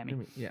Cleveland and Miami.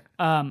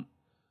 Yeah.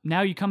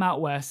 Now you come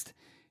out west,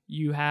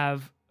 you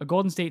have a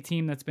Golden State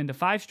team that's been to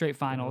 5 straight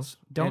finals.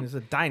 And it's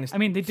a dynasty. I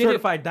mean, they did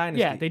certified dynasty.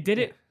 Yeah, they did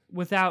it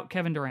without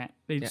Kevin Durant.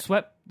 They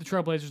swept the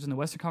Trailblazers in the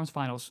Western Conference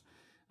Finals.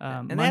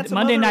 And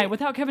Monday night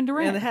without Kevin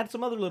Durant. And they had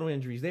some other little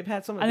injuries. They've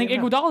had some. I think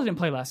Iguodala didn't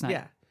play last night.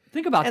 Yeah.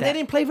 Think about and that. And they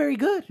didn't play very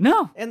good.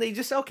 No. And they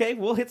just, okay,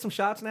 we'll hit some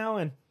shots now,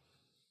 and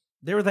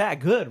they're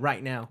that good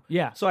right now.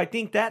 Yeah. So I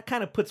think that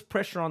kind of puts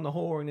pressure on the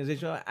whole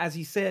organization. As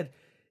he said,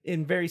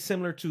 in very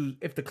similar to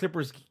if the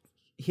Clippers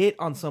hit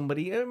on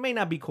somebody, it may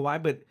not be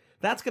Kawhi, but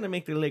that's going to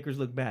make the Lakers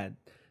look bad.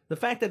 The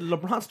fact that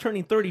LeBron's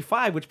turning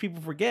 35, which people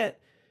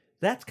forget,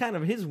 that's kind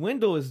of his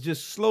window is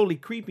just slowly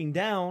creeping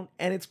down,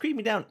 and it's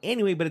creeping down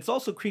anyway, but it's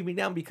also creeping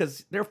down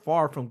because they're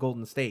far from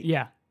Golden State.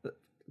 Yeah.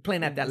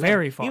 Playing at that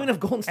very level. far. Even if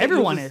Golden State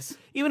Everyone loses, is.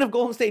 Even if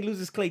Golden State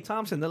loses Klay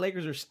Thompson, the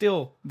Lakers are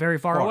still very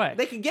far away.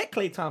 They can get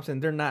Klay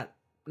Thompson. They're not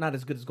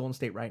as good as Golden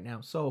State right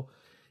now. So,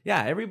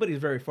 yeah, everybody's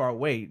very far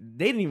away.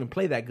 They didn't even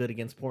play that good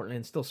against Portland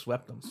and still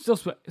swept them. Still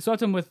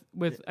swept them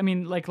with I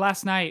mean, like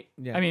last night.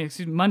 Yeah. I mean,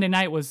 Monday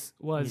night was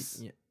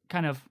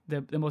kind of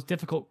the most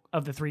difficult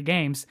of the 3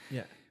 games.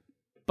 Yeah.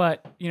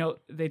 But,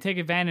 they take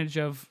advantage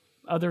of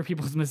other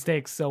people's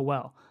mistakes so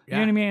well. You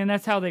know what I mean? And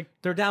that's how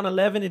they're down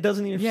 11. It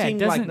doesn't even seem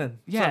like nothing.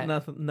 Yeah.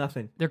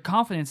 Nothing. Their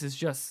confidence is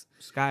just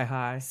sky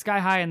high.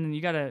 And then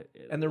you got to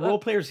and the role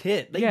players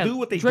hit. They do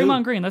what they do.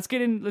 Draymond Green,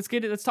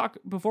 let's talk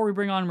before we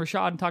bring on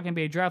Rashad and talk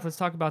NBA draft. Let's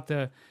talk about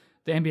the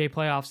NBA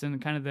playoffs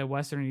and kind of the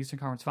Western and Eastern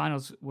Conference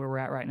Finals where we're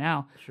at right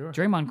now. Sure.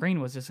 Draymond Green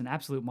was just an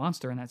absolute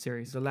monster in that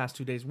series. The last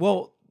 2 days.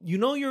 Well,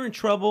 you're in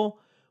trouble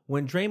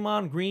when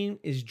Draymond Green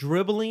is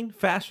dribbling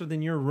faster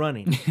than you're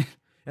running.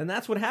 And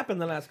that's what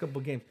happened the last couple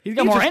of games. He's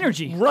got more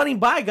energy. Running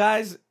by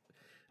guys.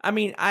 I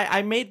mean,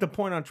 I made the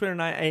point on Twitter,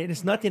 and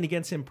it's nothing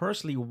against him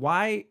personally.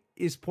 Why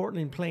is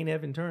Portland playing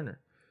Evan Turner?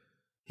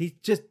 He's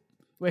just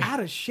out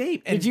of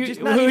shape. And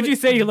who would you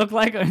say he looked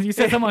like? You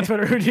said someone on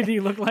Twitter. Who did he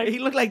look like? He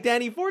looked like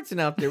Danny Fortson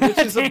out there, which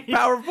is a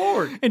power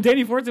forward. And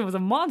Danny Fortson was a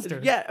monster.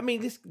 Yeah, I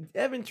mean, this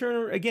Evan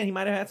Turner, again, he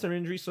might have had some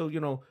injuries, so,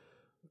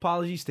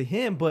 apologies to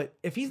him. But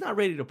if he's not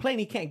ready to play and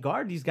he can't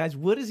guard these guys,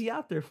 what is he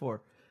out there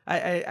for?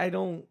 I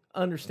don't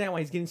understand why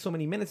he's getting so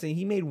many minutes. And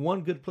he made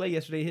one good play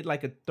yesterday. He hit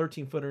like a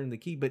 13-footer in the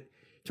key, but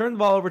turned the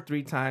ball over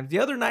 3 times. The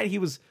other night, he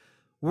was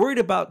worried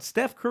about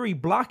Steph Curry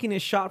blocking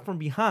his shot from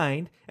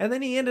behind, and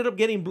then he ended up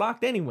getting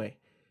blocked anyway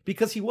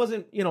because he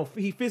wasn't,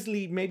 he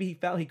physically, maybe he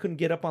felt he couldn't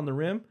get up on the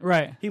rim.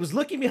 Right. He was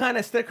looking behind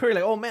at Steph Curry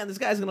like, oh, man, this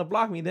guy's going to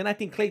block me. Then I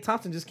think Klay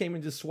Thompson just came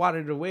and just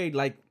swatted it away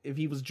like if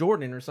he was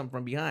Jordan or something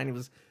from behind. It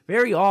was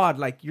very odd.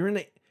 Like, you're in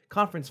the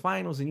conference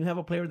finals, and you have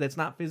a player that's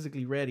not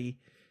physically ready.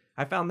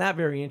 I found that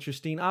very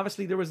interesting.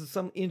 Obviously, there was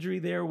some injury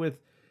there with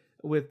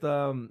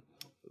Dame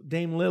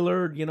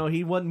Lillard.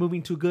 He wasn't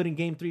moving too good in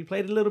Game 3.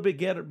 Played a little bit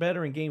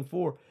better in Game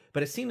 4.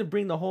 But it seemed to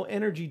bring the whole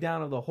energy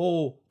down of the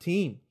whole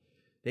team.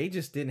 They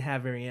just didn't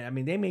have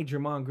they made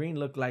Draymond Green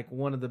look like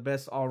one of the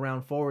best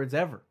all-around forwards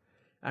ever.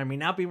 I mean,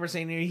 now people are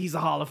saying he's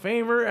a Hall of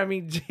Famer. I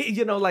mean,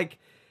 like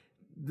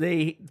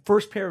the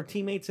first pair of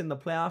teammates in the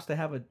playoffs to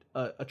have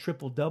a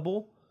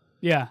triple-double.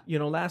 Yeah.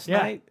 Last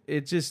night,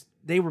 it just...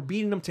 They were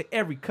beating them to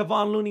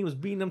Kevon Looney was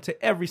beating them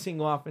to every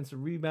single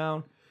offensive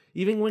rebound.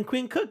 Even when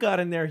Quinn Cook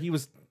got in there, he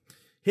was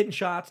hitting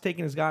shots,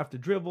 taking his guy off the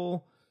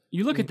dribble.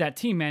 You look at that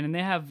team, man, and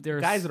they have their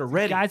guys that are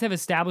ready. Guys have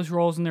established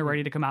roles and they're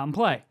ready to come out and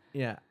play.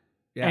 Yeah.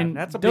 Yeah, and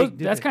that's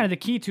kind of the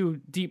key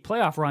to deep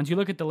playoff runs. You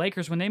look at the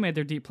Lakers when they made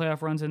their deep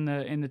playoff runs in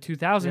the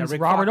 2000s.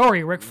 Robert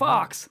Horry, Rick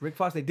Fox.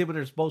 They did what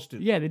they're supposed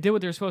to. Yeah, they did what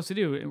they're supposed to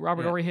do.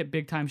 Robert Horry hit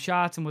big time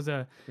shots and was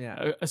a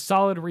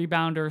solid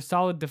rebounder,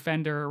 solid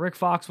defender. Rick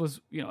Fox was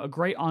a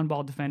great on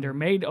ball defender,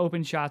 made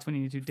open shots when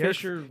he needed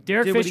to.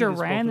 Derek Fisher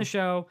ran the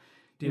show.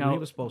 Did what he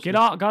was supposed to.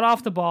 Got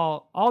off the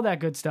ball, all that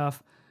good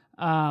stuff.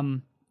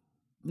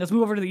 Let's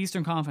move over to the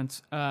Eastern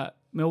Conference.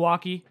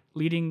 Milwaukee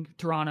leading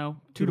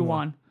Toronto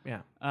 2-1.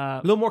 Yeah.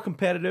 A little more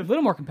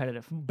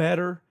competitive.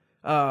 Better.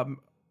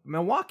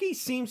 Milwaukee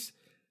seems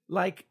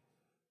like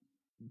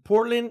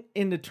Portland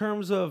in the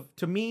terms of,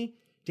 to me,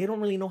 they don't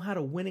really know how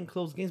to win in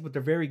close games, but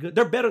they're very good.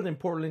 They're better than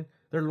Portland.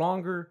 They're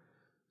longer.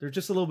 They're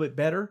just a little bit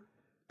better.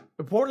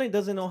 But Portland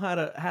doesn't know how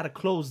to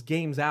close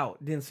games out.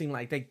 It didn't seem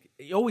like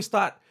you always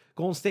thought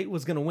Golden State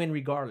was going to win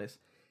regardless.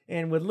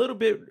 And with a little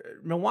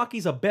bit,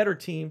 Milwaukee's a better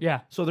team.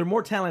 Yeah. So they're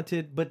more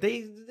talented, but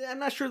I'm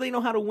not sure they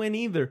know how to win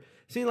either. It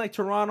seems like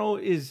Toronto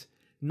is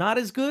not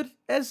as good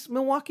as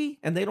Milwaukee,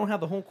 and they don't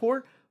have the home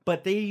court,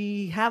 but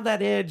they have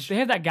that edge. They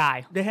have that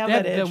guy. They have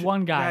that edge. The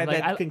one guy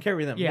that can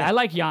carry them. Yeah, I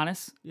like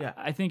Giannis. Yeah.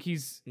 I think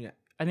he's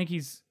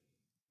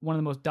one of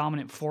the most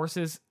dominant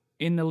forces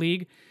in the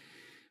league.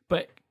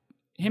 But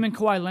him and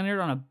Kawhi Leonard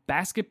on a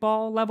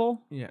basketball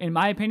level, in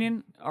my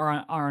opinion,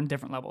 are on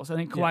different levels. I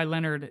think Kawhi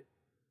Leonard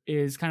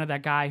is kind of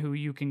that guy who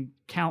you can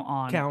count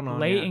on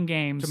late in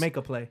games to make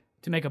a play.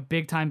 To make a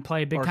big-time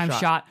play, big-time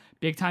shot,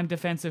 big-time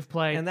defensive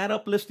play. And that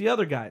uplifts the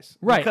other guys.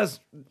 Right. Because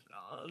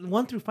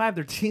 1 through 5,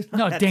 their team's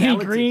not that Danny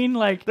talented. Green,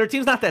 their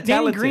team's not that Danny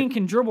talented. Green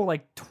can dribble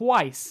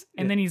twice,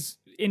 and then he's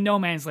in no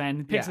man's land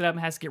and picks Yeah. it up and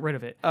has to get rid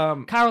of it.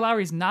 Kyle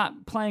Lowry's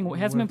not playing.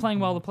 Hasn't been playing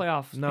well in the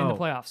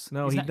playoffs.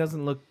 No, he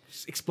doesn't look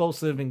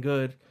explosive and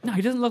good. No,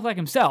 he doesn't look like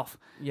himself.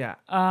 Yeah.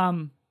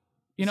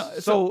 You know,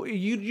 So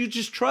you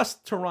just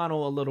trust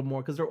Toronto a little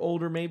more because they're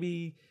older,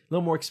 maybe a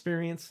little more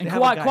experienced. and They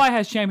have a guy- Kawhi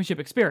has championship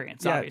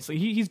experience. Yeah. Obviously,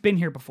 he's been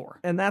here before.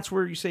 and that's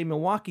where you say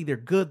Milwaukee. They're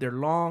good. They're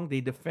long. They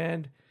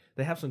defend.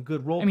 They have some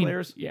good role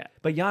players. Yeah.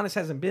 But Giannis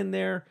hasn't been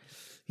there.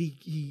 He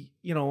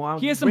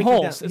He has some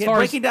holes as far as-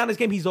 breaking down his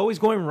game. He's always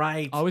going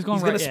right. Always going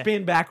he's right, gonna yeah.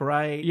 spin back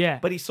right. Yeah.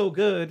 But he's so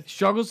good.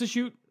 Struggles to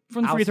shoot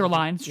from the free throw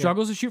line.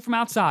 Struggles to shoot from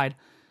outside.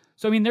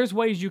 So I mean, there's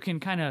ways you can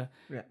kind of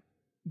Yeah.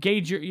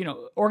 gauge your,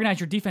 organize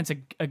your defense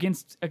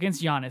against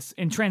Giannis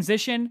in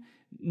transition.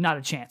 Not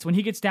a chance. When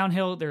he gets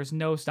downhill, there's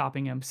no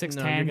stopping him.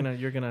 6'10", No,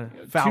 you're gonna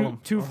foul him.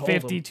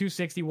 250,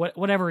 260,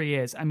 whatever he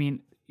is. I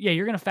mean, yeah,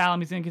 you're gonna foul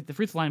him. He's gonna get the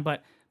free throw line.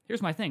 But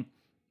here's my thing: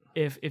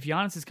 if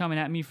Giannis is coming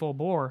at me full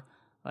bore,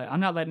 I'm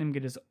not letting him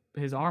get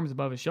his arms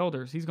above his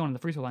shoulders. He's going to the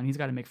free throw line. He's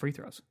got to make free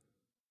throws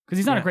because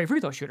he's not a great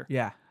free throw shooter.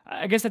 Yeah.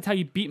 I guess that's how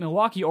you beat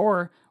Milwaukee.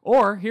 Or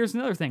here's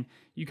another thing: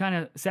 you kind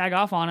of sag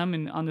off on him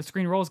and on the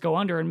screen rolls go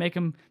under and make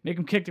him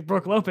kick to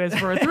Brook Lopez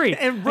for a three.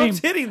 And Brook's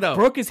hitting though.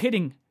 Brook is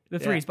hitting the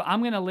threes, but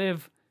I'm gonna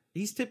live.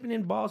 He's tipping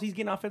in balls. He's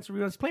getting offensive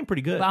rebounds. He's playing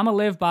pretty good. But I'm gonna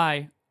live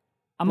by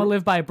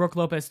a Brook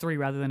Lopez 3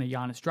 rather than a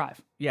Giannis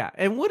drive. Yeah.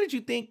 And what did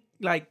you think?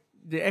 Like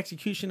the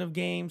execution of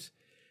games.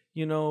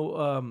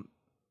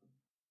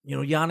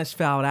 Giannis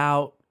fouled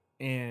out,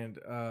 and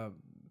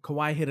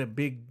Kawhi hit a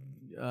big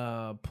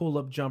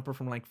pull-up jumper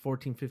from like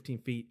 14, 15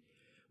 feet.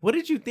 What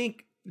did you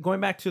think?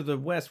 Going back to the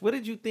West, what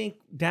did you think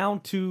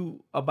down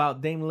to about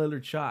Dame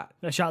Lillard's shot?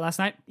 That shot last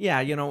night. Yeah,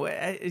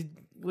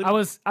 I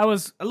was a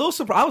little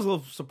surprised. I was a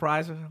little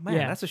surprised. Man,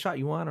 Yeah. that's a shot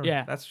you want, or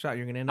Yeah. that's a shot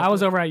you're gonna end up. I was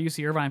with? over at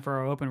UC Irvine for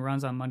our open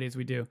runs on Mondays.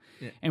 We do,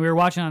 and we were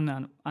watching on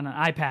an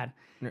iPad,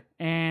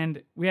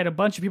 and we had a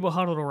bunch of people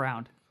huddled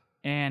around,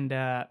 and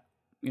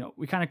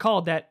we kind of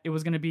called that it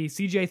was going to be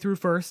CJ through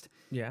first,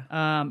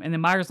 and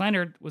then Myers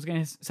Leonard was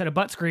going to set a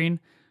butt screen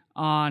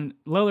on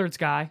Lillard's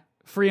guy,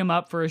 free him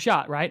up for a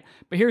shot, right?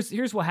 But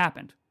here's what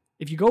happened.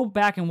 If you go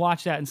back and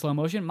watch that in slow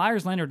motion,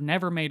 Myers Leonard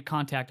never made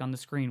contact on the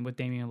screen with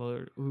Damian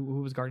Lillard,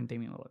 who was guarding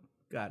Damian Lillard.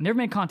 Got it. Never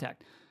made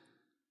contact.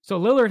 So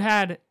Lillard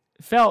had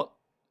felt,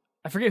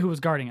 I forget who was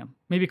guarding him.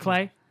 Maybe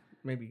Clay.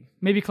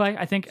 Maybe Clay.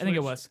 I think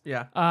it was.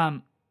 Yeah.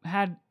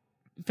 Had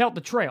felt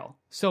the trail.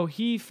 So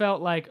he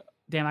felt like,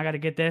 damn, I got to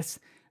get this.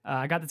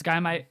 I got this guy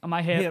on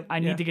my hip. I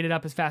need to get it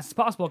up as fast as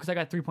possible because I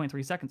got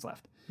 3.3 seconds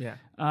left. Yeah.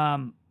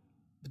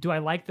 Do I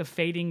like the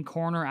fading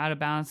corner out of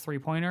bounds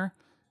 3-pointer?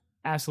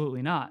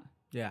 Absolutely not.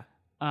 Yeah.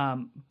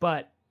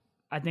 But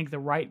I think the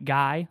right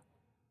guy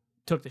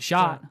took the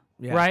shot,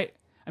 right?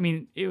 I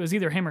mean, it was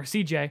either him or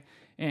CJ,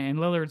 and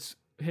Lillard's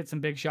hit some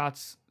big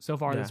shots so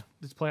far this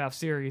playoff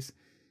series.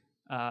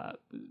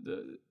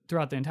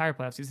 Throughout the entire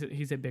playoffs,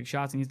 he's hit big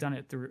shots, and he's done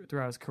it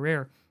throughout his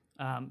career.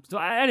 So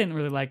I didn't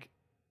really like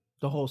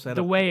the whole setup.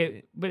 The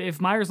way, but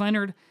if Myers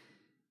Leonard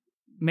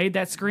made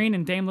that screen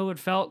and Dame Lillard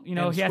felt, he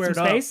had some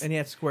space and he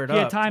had squared he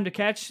up. had time to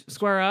catch,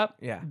 square up,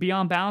 Yeah. be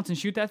on balance and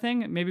shoot that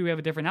thing, maybe we have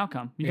a different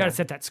outcome. You got to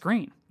set that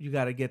screen. You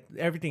got to get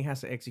everything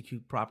has to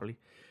execute properly.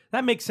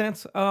 That makes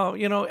sense.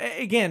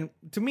 Again,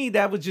 to me,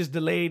 that was just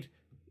delayed.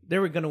 They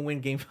were going to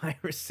win game 5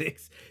 or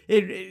 6.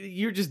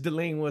 You're just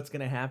delaying what's going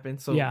to happen.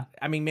 So, Yeah.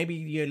 I mean,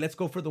 maybe let's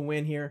go for the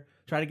win here.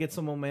 Try to get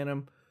some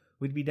momentum.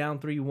 We'd be down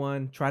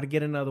 3-1. Try to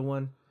get another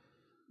one.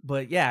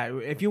 But, yeah,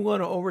 if you go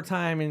to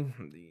overtime and,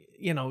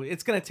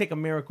 it's going to take a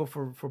miracle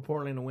for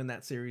Portland to win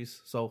that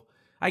series. So,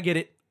 I get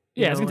it.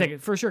 Yeah, it's going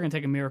to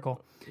take a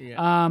miracle.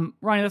 Yeah.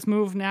 Ronnie, let's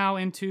move now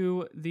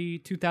into the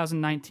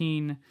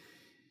 2019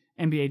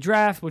 NBA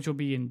draft, which will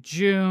be in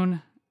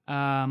June. We're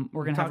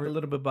gonna talk have a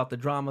little bit about the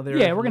drama there.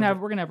 Yeah, we're gonna have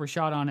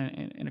Rashad on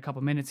in a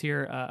couple minutes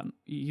here.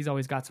 He's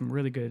always got some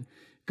really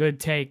good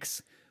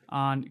takes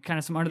on kind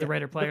of some under the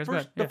radar players.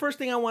 The first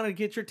thing I wanted to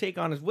get your take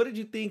on is what did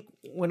you think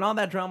when all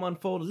that drama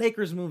unfolded?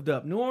 Lakers moved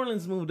up, New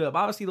Orleans moved up.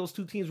 Obviously, those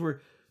two teams were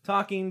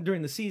talking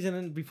during the season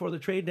and before the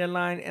trade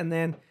deadline, and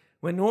then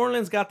when New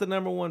Orleans got the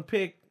number 1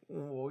 pick,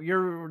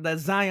 that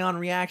Zion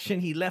reaction,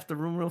 he left the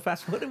room real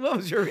fast. What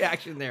was your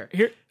reaction there?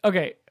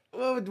 Okay.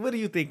 What do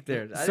you think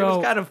there? It So,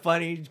 was kind of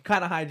funny,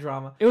 kind of high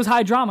drama. It was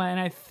high drama, and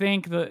I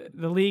think the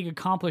league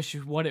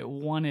accomplished what it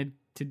wanted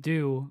to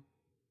do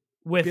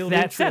with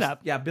that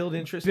setup. Yeah, build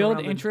interest. Around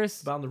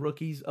the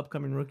rookies,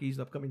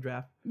 upcoming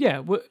draft. Yeah,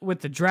 with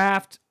the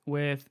draft,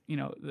 with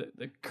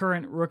the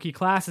current rookie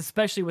class,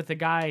 especially with the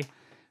guy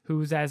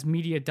who's as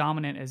media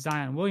dominant as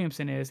Zion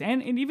Williamson is,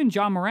 and even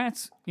John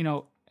Morant's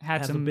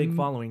has some a big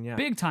following,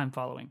 big time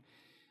following.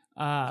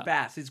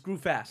 Fast, it grew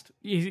fast.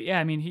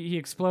 He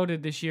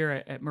exploded this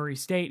year at Murray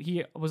State.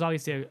 He was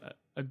obviously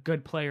a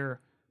good player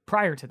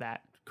prior to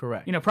that.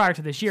 Correct. Prior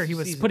to this year, he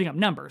was putting up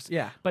numbers.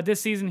 Yeah. But this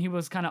season, he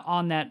was kind of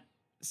on that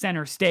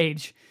center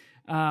stage.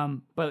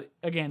 But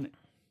again,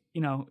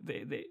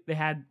 they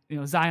had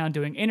Zion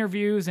doing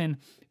interviews, and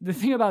the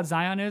thing about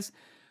Zion is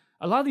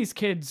a lot of these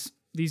kids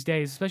these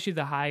days, especially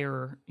the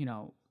higher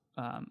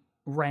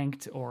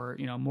ranked or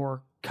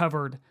more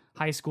covered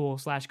high school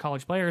 /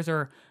 college players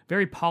are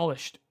very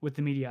polished with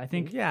the media. I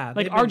think, Yeah, like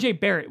they've been- RJ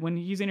Barrett, when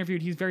he's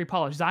interviewed, he's very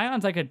polished.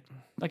 Zion's like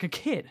a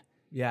kid.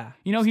 Yeah.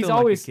 You know, Still he's like a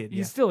always kid,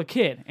 he's still a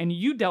kid. And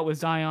you dealt with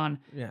Zion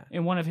Yeah.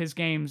 in one of his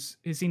games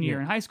his senior year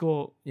in high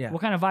school. Yeah.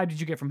 What kind of vibe did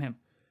you get from him?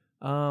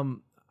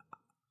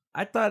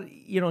 I thought,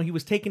 he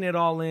was taking it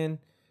all in.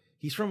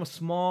 He's from a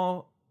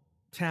small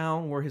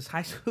town where his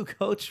high school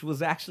coach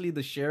was actually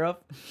the sheriff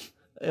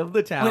of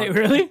the town. Wait,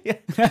 really? Yeah,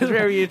 that's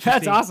very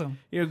interesting. That's awesome.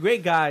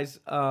 Great guys.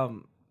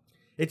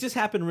 It just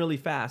happened really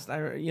fast.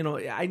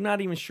 I'm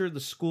not even sure the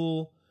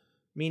school,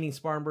 meaning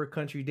Spartanburg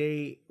Country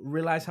Day,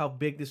 realized how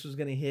big this was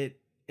going to hit,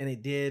 and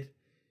it did.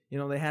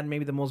 They had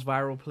maybe the most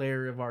viral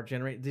player of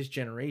this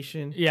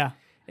generation. Yeah.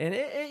 And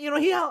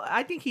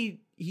I think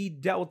he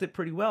dealt with it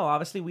pretty well.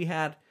 Obviously, we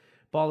had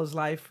Ball's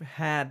Life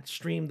had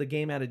streamed the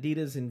game at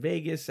Adidas in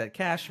Vegas at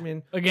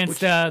Cashman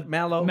Against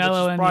Mello, which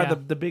is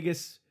probably the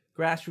biggest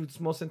grassroots,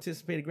 most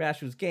anticipated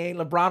grassroots game.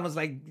 LeBron was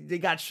like, they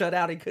got shut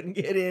out, he couldn't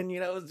get in.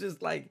 It was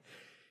just like,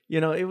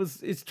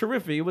 it's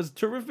terrific. It was a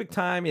terrific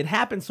time. It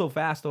happened so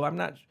fast, though.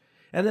 And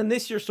then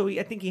this year,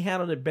 I think he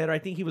handled it better. I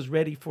think he was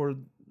ready for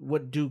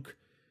what Duke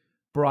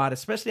brought,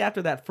 especially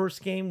after that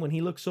first game when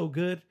he looked so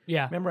good.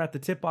 Yeah. Remember at the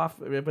tip-off,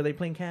 were they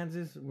playing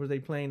Kansas? Were they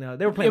playing?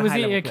 They were playing. It was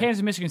the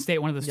Kansas, Michigan State,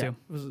 one of those two.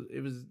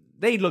 It was.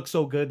 They looked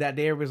so good that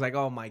day. Everybody was like,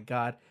 "Oh my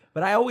god!"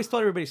 But I always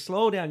told everybody,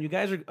 "Slow down. You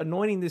guys are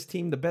anointing this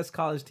team the best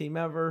college team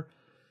ever."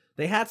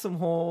 They had some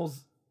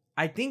holes.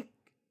 I think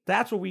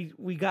that's what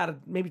we got to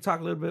maybe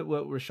talk a little bit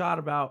with Rashad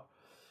about,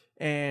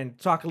 and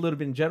talk a little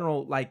bit in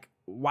general. Like,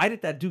 why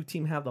did that Duke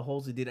team have the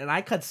holes they did? And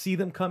I could see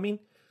them coming.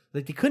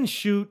 Like, they couldn't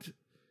shoot.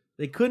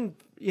 They couldn't,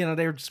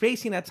 their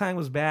spacing at time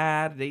was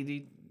bad. They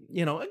again,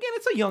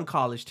 it's a young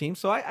college team,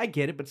 so I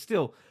get it. But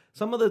still,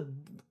 some of the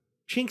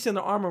chinks in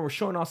the armor were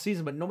showing all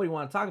season, but nobody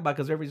wanted to talk about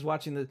because everybody's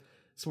watching the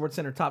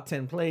SportsCenter top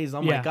 10 plays.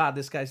 Oh, my God,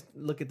 this guy's,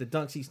 look at the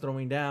dunks he's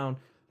throwing down,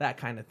 that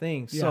kind of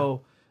thing. Yeah.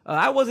 So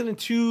I wasn't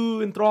too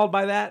enthralled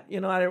by that. I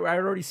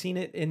already seen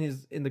it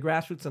in the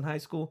grassroots in high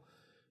school.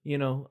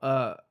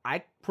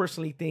 I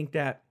personally think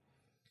that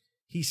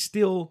he's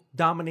still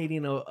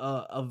dominating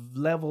a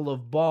level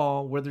of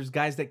ball where there's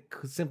guys that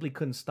simply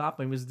couldn't stop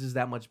him. It was just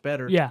that much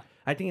better. Yeah.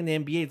 I think in the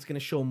NBA, it's going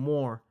to show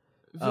more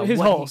his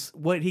holes.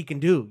 What he can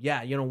do.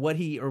 Yeah, what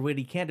he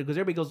can do.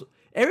 Because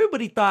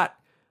everybody thought,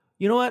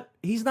 you know what?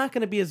 He's not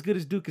going to be as good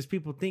as Duke as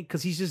people think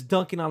because he's just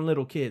dunking on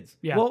little kids.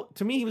 Yeah. Well,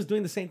 to me, he was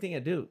doing the same thing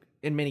at Duke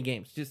in many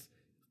games, just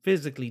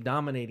physically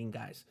dominating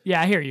guys. Yeah,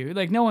 I hear you.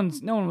 Like no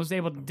one was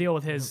able to deal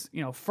with his,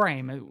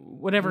 frame.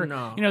 Whatever.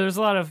 No. There's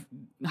a lot of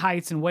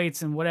heights and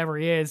weights and whatever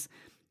he is,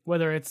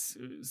 whether it's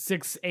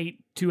 6'8",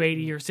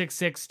 280 or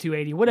 6'6",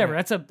 280, whatever.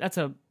 Yeah. That's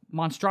a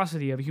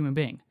monstrosity of a human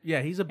being.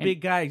 Yeah, he's a big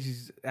guy.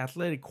 He's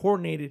athletic,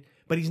 coordinated,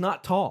 but he's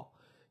not tall.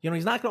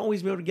 He's not going to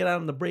always be able to get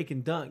out on the break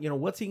and dunk.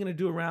 What's he going to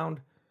do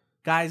around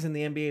guys in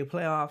the NBA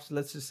playoffs?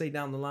 Let's just say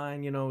down the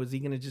line, is he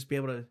going to just be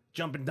able to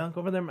jump and dunk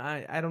over them?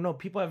 I don't know.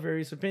 People have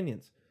various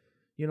opinions.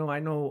 I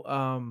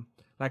know,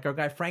 like our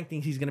guy Frank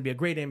thinks he's going to be a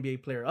great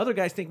NBA player. Other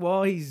guys think,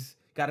 well, he's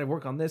got to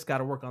work on this, got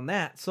to work on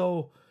that.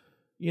 So,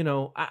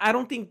 I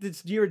don't think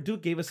this year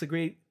Duke gave us a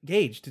great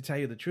gauge, to tell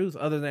you the truth,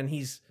 other than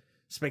he's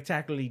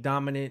spectacularly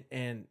dominant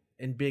and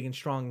big and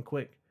strong and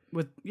quick.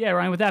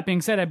 Ryan, with that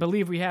being said, I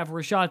believe we have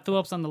Rashad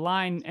Phillips on the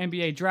line,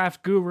 NBA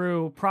draft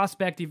guru,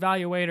 prospect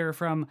evaluator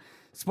from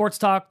Sports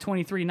Talk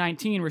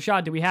 2319.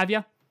 Rashad, do we have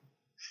you?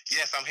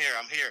 Yes, I'm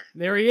here.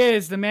 There he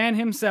is, the man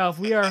himself.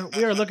 We are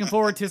looking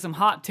forward to some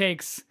hot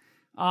takes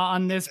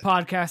on this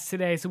podcast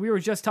today. So we were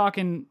just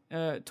talking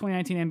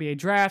 2019 NBA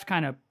draft,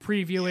 kind of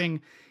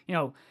previewing,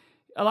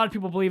 a lot of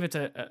people believe it's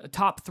a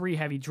top 3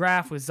 heavy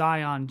draft with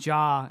Zion,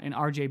 Ja, and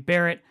RJ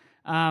Barrett.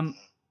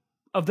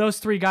 Of those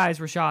 3 guys,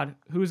 Rashad,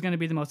 who's going to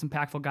be the most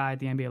impactful guy at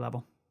the NBA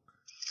level?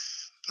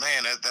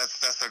 Man,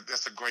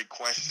 that's a great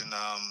question.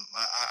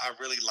 I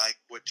really like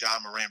what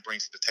John Morant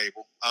brings to the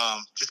table.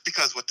 Just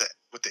because with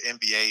the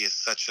NBA is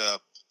such a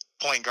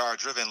point guard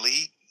driven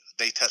league,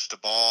 they touch the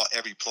ball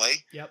every play.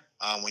 Yep.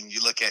 When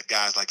you look at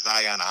guys like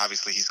Zion,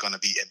 obviously he's going to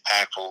be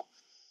impactful,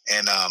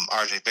 and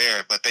RJ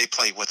Barrett, but they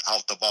play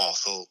without the ball,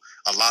 so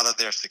a lot of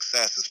their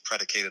success is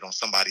predicated on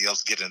somebody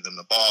else getting them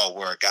the ball.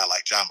 Where a guy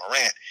like John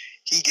Morant,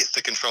 he gets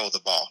to control the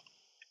ball.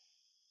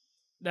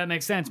 That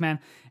makes sense, man.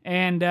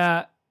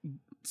 And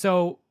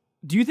so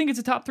do you think it's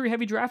a top 3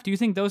 heavy draft? Do you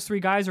think those 3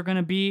 guys are going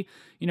to be,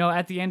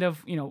 at the end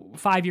of,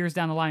 5 years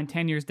down the line,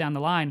 10 years down the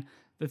line,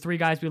 the 3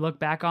 guys we look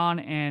back on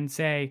and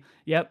say,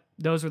 yep,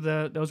 those were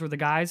the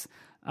guys?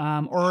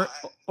 Or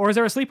is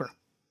there a sleeper?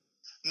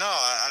 No,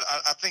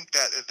 I think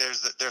that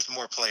there's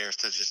more players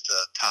to just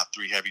a top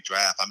 3 heavy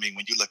draft. I mean,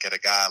 when you look at a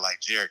guy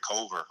like Jared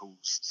Culver,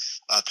 who's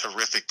a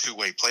terrific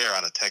 2-way player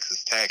out of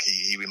Texas Tech,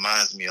 he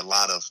reminds me a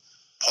lot of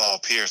Paul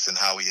Pierce and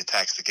how he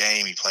attacks the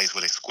game. He plays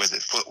with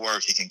exquisite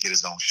footwork. He can get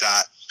his own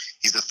shot.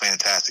 He's a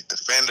fantastic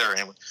defender.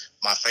 And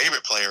my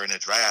favorite player in the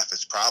draft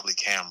is probably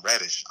Cam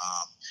Reddish.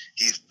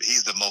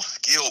 He's the most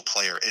skilled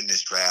player in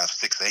this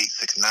draft, 6'8",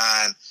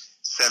 6'9",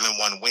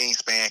 7'1"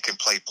 wingspan, can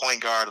play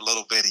point guard a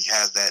little bit. He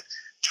has that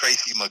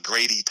Tracy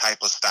McGrady type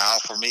of style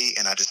for me,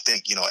 and I just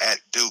think, at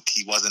Duke,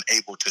 he wasn't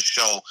able to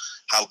show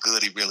how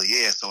good he really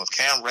is. So if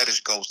Cam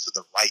Reddish goes to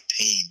the right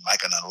team,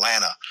 like an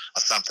Atlanta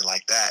or something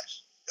like that,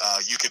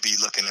 you could be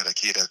looking at a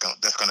kid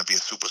that's going to be a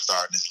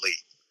superstar in this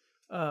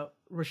league.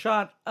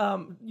 Rashad,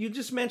 you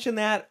just mentioned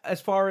that as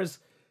far as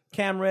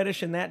Cam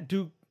Reddish and that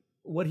Duke,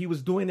 what he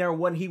was doing there,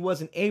 what he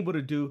wasn't able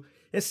to do.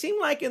 It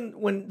seemed like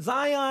when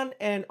Zion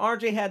and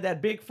RJ had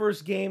that big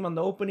first game on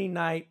the opening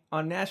night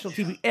on national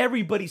TV,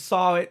 everybody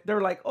saw it. They're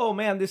like, oh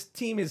man, this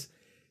team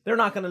they're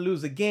not going to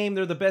lose a game.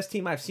 They're the best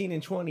team I've seen in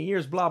 20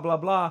 years, blah, blah,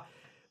 blah.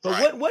 But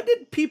right. what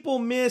did people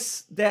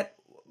miss that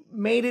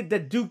made it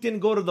that Duke didn't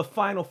go to the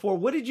Final Four?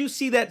 What did you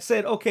see that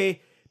said,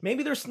 okay,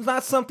 maybe there's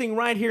not something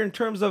right here in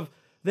terms of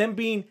them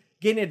getting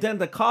it done at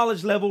the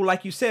college level,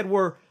 like you said,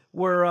 where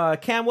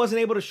Cam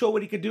wasn't able to show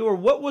what he could do? Or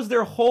what was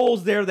their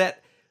holes there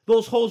that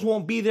those holes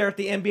won't be there at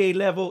the NBA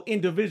level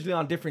individually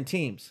on different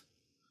teams?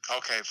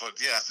 Okay,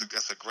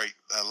 that's a great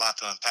lot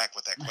to unpack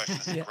with that question.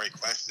 That's a great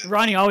question.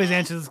 Ronnie always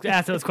asks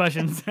those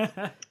questions. Yeah,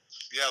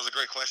 it was a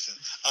great question.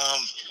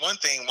 One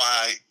thing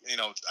why,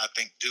 I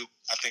think Duke,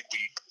 I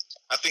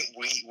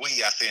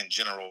say in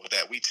general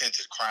that we tend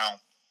to crown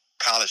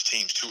college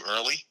teams too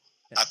early.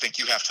 Yeah. I think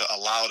you have to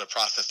allow the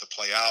process to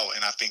play out.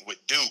 And I think with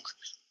Duke,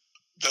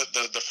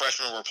 the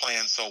freshmen were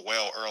playing so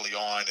well early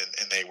on,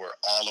 and they were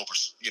all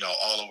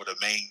over the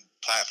main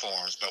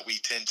platforms, but we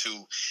tend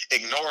to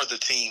ignore the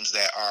teams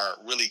that are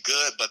really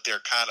good, but they're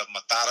kind of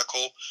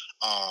methodical,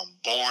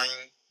 boring,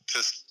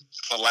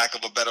 for lack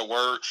of a better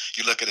word.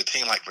 You look at a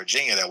team like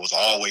Virginia that was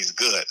always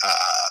good.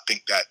 I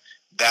think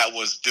that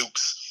was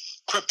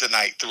Duke's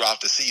kryptonite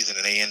throughout the season,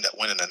 and they end up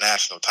winning the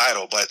national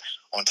title. But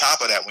on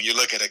top of that, when you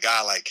look at a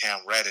guy like Cam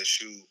Reddish,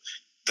 who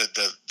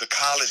the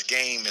college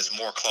game is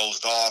more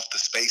closed off, the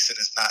spacing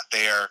is not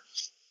there.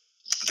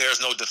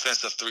 There's no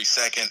defensive 3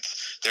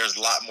 seconds. There's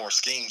a lot more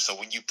scheme. So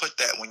when you put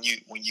that, when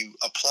you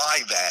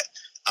apply that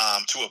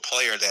to a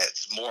player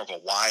that's more of a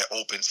wide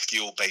open,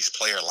 skill based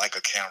player like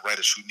a Cam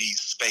Reddish who needs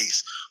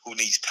space, who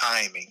needs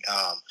timing,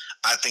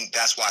 I think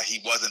that's why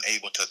he wasn't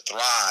able to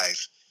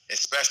thrive,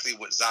 especially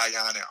with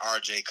Zion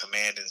and RJ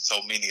commanding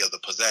so many of the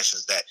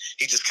possessions, that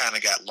he just kind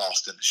of got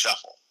lost in the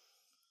shuffle.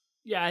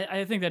 Yeah,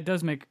 I think that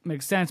does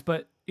make sense.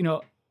 But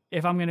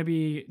if I'm going to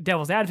be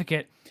devil's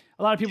advocate,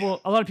 a lot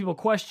of people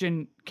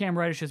question Cam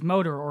Reddish's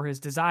motor or his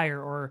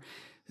desire or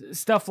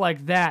stuff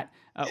like that.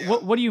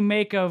 What do you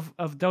make of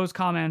those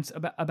comments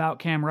about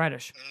Cam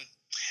Reddish?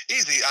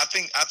 Easy.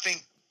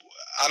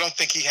 I don't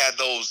think he had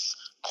those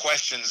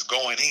questions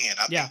going in.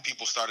 I think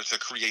people started to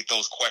create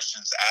those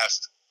questions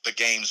as the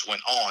games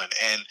went on,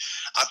 and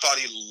I thought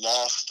he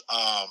lost.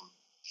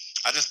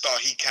 I just thought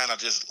he kind of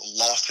just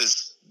lost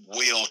his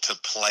will to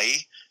play.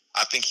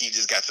 I think he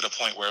just got to the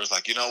point where it was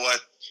like, you know what,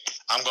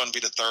 I'm going to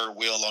be the third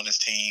wheel on this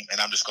team, and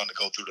I'm just going to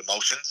go through the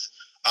motions.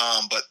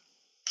 But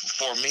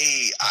for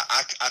me,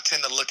 I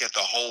tend to look at the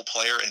whole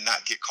player and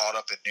not get caught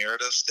up in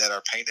narratives that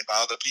are painted by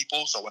other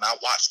people. So when I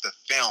watch the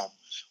film,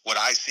 what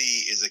I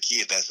see is a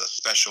kid that's a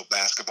special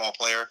basketball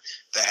player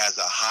that has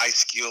a high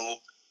skill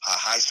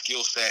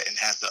set and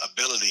has the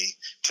ability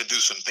to do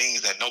some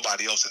things that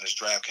nobody else in this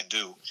draft can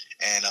do.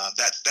 And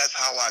that's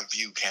how I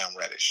view Cam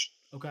Reddish.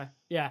 Okay.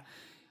 Yeah.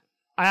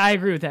 I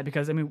agree with that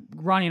because,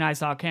 Ronnie and I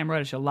saw Cam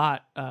Reddish a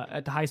lot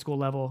at the high school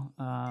level.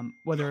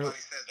 Whether Nobody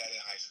said that in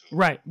high school.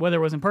 Right. Whether it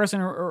was in person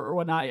or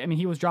whatnot.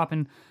 He was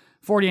dropping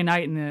 40 a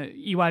night in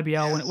the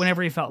EYBL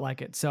whenever he felt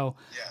like it. So,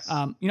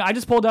 I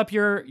just pulled up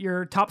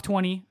your top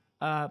 20,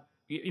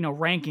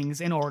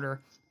 rankings in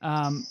order.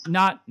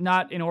 Not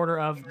in order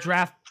of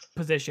draft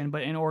position,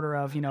 but in order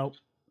of,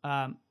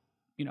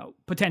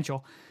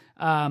 potential.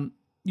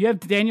 You have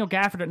Daniel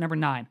Gafford at number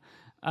 9.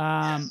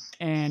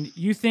 And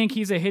you think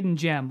he's a hidden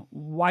gem.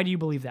 Why do you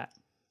believe that?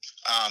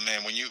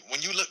 Man, when you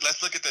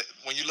look at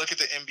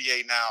the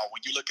NBA now,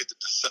 when you look at the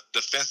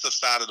defensive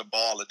side of the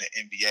ball in the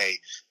NBA,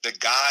 the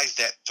guys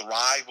that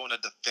thrive on the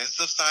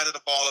defensive side of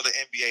the ball of the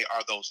NBA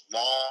are those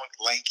long,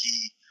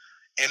 lanky,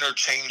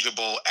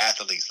 interchangeable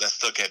athletes.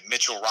 Let's look at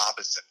Mitchell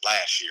Robinson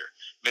last year.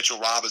 Mitchell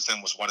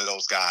Robinson was one of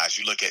those guys.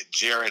 You look at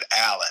Jared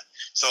Allen.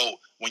 So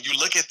when you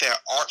look at their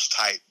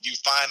archetype, you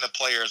find the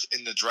players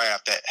in the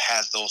draft that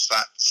has those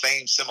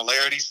same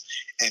similarities.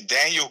 And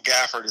Daniel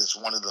Gafford is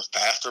one of the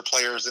faster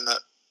players in the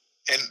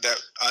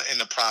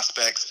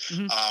prospects.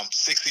 Mm-hmm.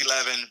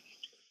 6'11",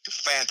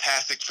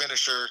 fantastic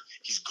finisher.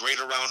 He's great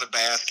around the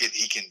basket.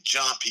 He can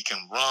jump. He can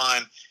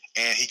run.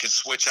 And he can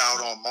switch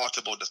out on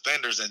multiple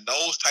defenders. And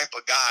those type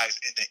of guys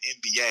in the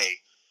NBA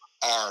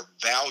are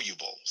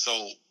valuable.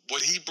 So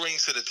what he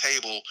brings to the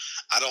table,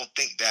 I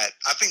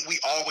think we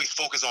always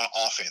focus on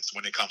offense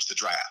when it comes to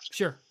draft.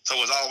 Sure. So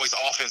it's always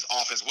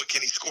offense. What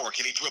can he score?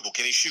 Can he dribble?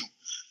 Can he shoot?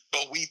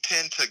 But we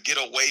tend to get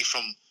away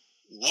from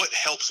what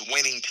helps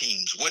winning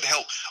teams. What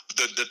help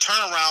the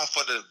turnaround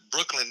for the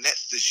Brooklyn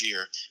Nets this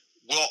year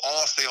we'll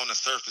all say on the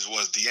surface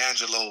was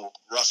D'Angelo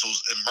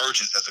Russell's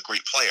emergence as a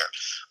great player,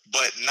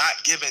 but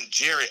not giving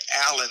Jared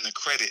Allen the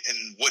credit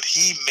and what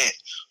he meant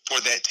for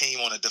that team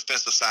on the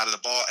defensive side of the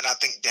ball. And I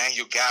think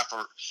Daniel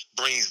Gafford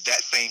brings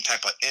that same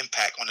type of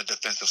impact on the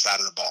defensive side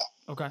of the ball.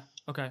 Okay.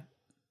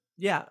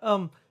 Yeah,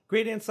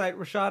 great insight,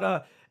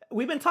 Rashad.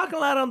 We've been talking a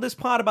lot on this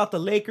pod about the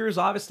Lakers,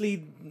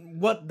 obviously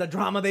what the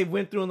drama they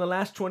went through in the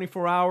last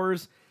 24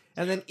 hours,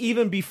 and then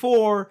even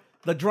before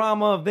the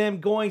drama of them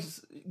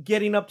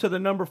getting up to the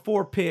number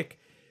 4 pick.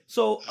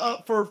 So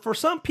for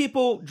some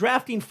people,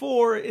 drafting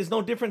 4 is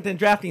no different than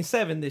drafting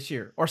 7 this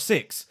year or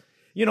 6.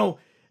 You know,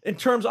 in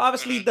terms,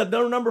 obviously the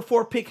number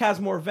 4 pick has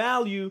more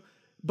value,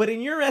 but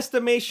in your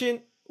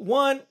estimation,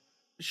 one,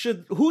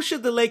 who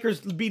should the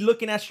Lakers be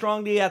looking at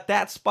strongly at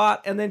that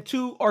spot? And then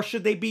 2, or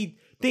should they be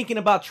thinking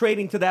about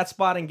trading to that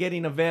spot and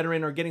getting a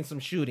veteran or getting some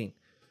shooting?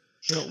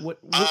 You know,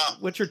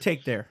 what's your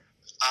take there?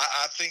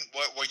 I think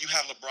where you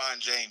have LeBron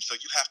James, so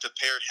you have to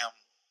pair him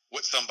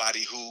with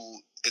somebody who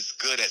is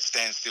good at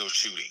standstill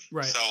shooting.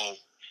 Right. So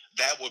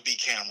that would be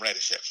Cam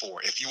Reddish at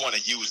 4 if you want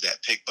to use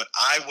that pick. But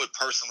I would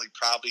personally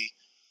probably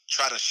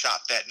try to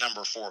shop that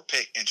number 4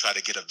 pick and try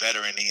to get a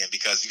veteran in,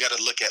 because you got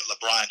to look at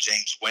LeBron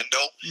James'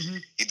 window. Mm-hmm.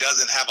 He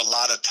doesn't have a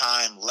lot of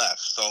time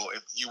left. So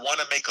if you want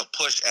to make a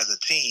push as a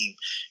team,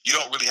 you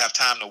don't really have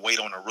time to wait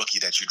on a rookie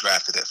that you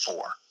drafted at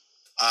 4.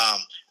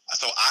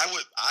 So I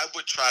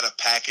would try to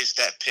package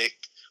that pick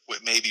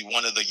with maybe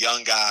one of the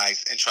young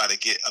guys and try to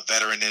get a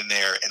veteran in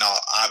there, and I'll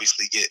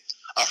obviously get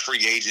a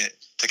free agent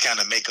to kind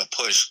of make a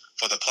push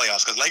for the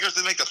playoffs, because Lakers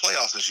didn't make the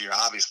playoffs this year,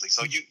 obviously.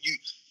 So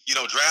you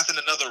know, drafting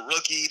another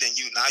rookie, then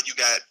now you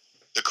got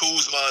the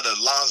Kuzma, the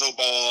Lonzo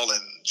Ball,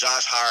 and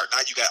Josh Hart. Now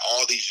you got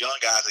all these young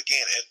guys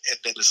again, and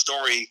then the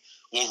story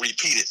will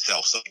repeat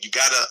itself. So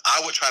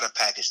I would try to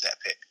package that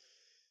pick.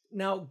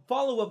 Now,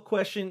 follow-up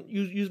question.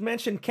 You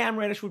mentioned Cam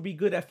Reddish would be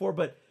good at 4,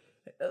 but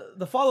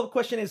the follow-up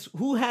question is,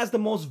 who has the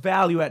most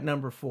value at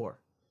number 4,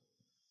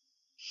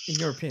 in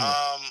your opinion?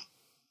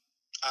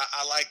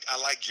 I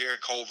like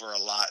Jared Culver a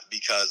lot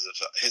because of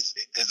his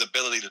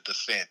ability to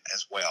defend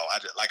as well.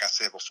 Like I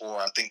said before,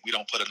 I think we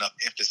don't put enough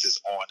emphasis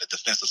on the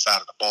defensive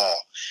side of the ball.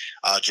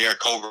 Jared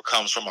Culver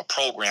comes from a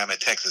program at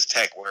Texas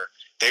Tech where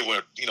they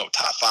were,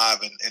 top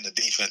 5 in the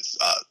defense,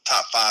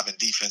 top 5 in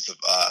defensive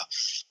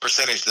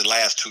percentage the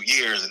last 2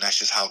 years, and that's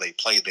just how they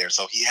played there.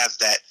 So he has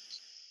that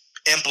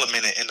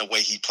implemented in the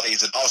way he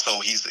plays, and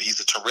also he's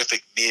a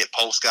terrific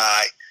mid-post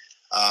guy.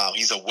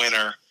 He's a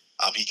winner.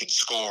 He can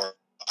score.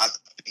 I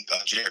think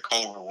Jared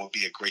Culver will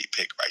be a great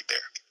pick right there.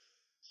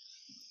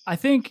 I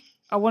think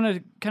I want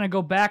to kind of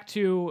go back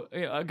to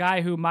a guy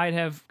who might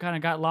have kind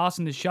of got lost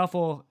in the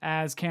shuffle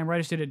as Cam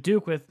Reddish did at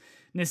Duke with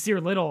Nasir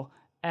Little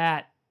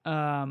at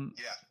Carolina.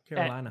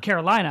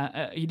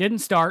 He didn't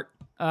start.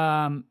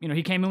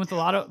 He came in with a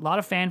lot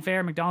of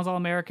fanfare, McDonald's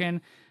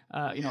All-American,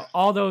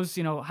 all those,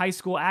 high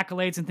school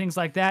accolades and things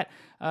like that.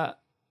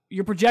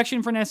 Your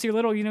projection for Nasir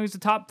Little, he's a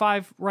top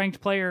 5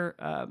 ranked player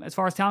as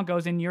far as talent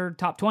goes in your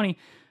top 20.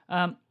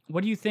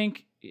 What do you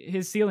think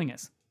his ceiling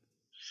is?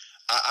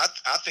 I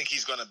think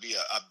he's going to be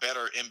a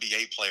better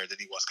NBA player than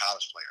he was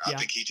college player. Yeah. I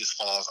think he just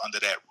falls under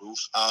that roof.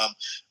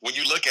 When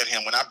you look at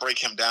him, when I break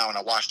him down,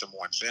 I watched him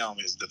on film,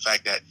 is the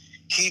fact that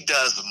he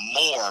does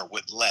more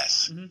with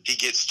less. Mm-hmm.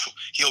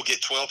 He'll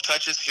get 12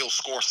 touches, he'll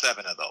score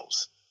 7 of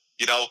those.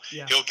 He'll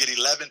get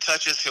 11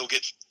 touches, he'll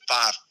get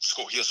 5.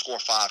 He'll score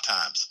 5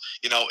 times.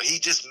 He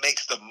just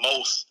makes the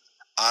most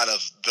out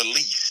of the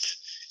least.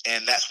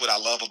 And that's what I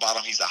love about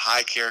him. He's a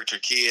high character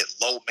kid,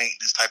 low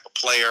maintenance type of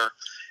player.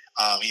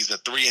 He's a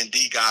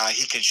 3-and-D guy.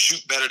 He can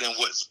shoot better than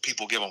what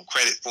people give him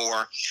credit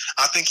for.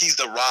 I think he's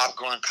the Rob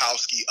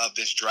Gronkowski of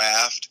this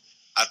draft.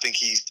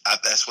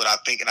 That's what I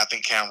think. And I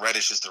think Cam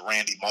Reddish is the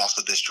Randy Moss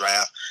of this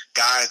draft.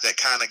 Guys that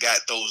kind of got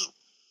those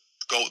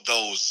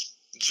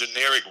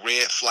generic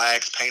red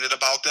flags painted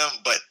about them.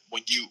 But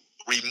when you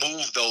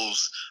remove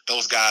those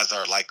guys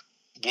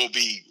will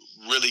be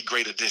really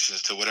great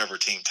additions to whatever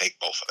team take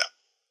both of them.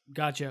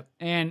 Gotcha.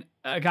 And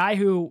a guy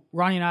who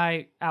Ronnie and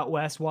I out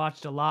west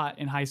watched a lot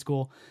in high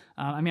school.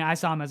 I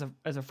saw him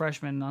as a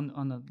freshman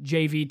on the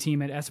JV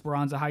team at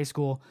Esperanza High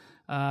School.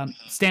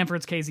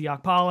 Stanford's KZ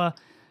Okpala.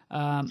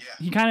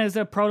 He kind of is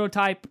a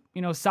prototype,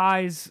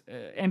 size,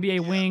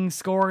 NBA wing,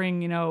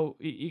 scoring.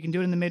 You can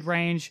do it in the mid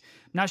range.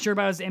 Not sure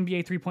about his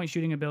NBA 3-point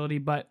shooting ability,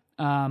 but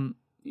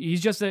he's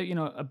just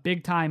a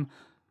big time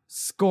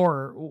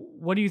scorer.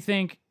 What do you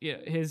think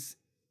his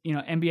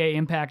NBA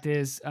impact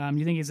is?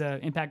 You think he's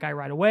an impact guy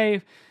right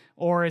away,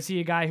 or is he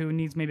a guy who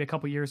needs maybe a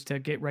couple years to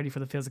get ready for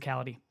the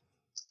physicality?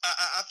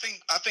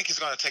 I think it's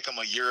going to take him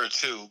a year or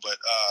two, but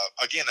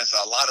again,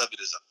 a lot of it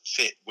is a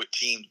fit. What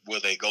team will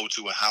they go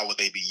to, and how will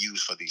they be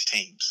used for these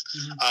teams?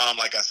 Mm-hmm.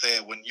 Like I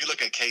said, when you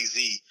look at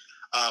KZ,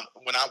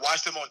 when I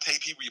watched him on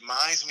tape, he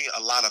reminds me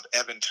a lot of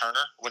Evan Turner.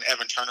 When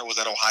Evan Turner was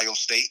at Ohio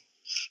State,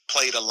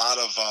 played a lot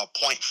of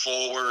point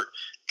forward.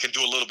 Can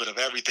do a little bit of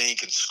everything,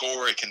 can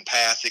score it, can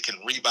pass it, can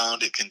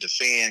rebound it, can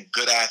defend,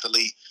 good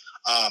athlete,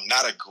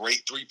 not a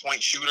great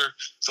 3-point shooter.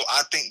 So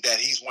I think that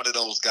he's one of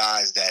those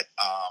guys that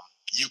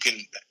you can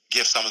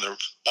give some of the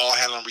ball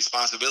handling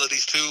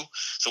responsibilities to.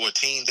 So a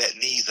team that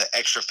needs an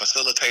extra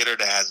facilitator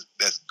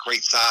that's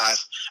great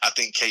size, I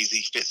think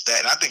KZ fits that.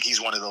 And I think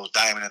he's one of those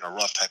diamond in the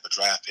rough type of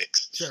draft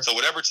picks. Sure. So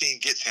whatever team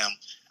gets him,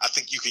 I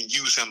think you can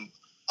use him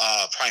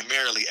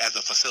primarily as a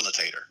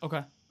facilitator.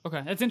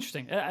 Okay, that's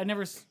interesting. I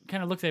never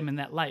kind of looked at him in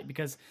that light,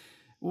 because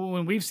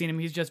when we've seen him,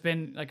 he's just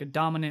been like a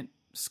dominant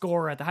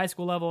scorer at the high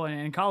school level, and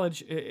in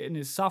college, in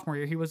his sophomore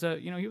year, he was a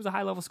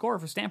high level scorer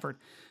for Stanford.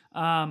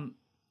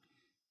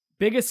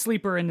 Biggest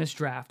sleeper in this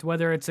draft,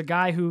 whether it's a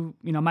guy who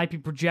might be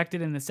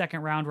projected in the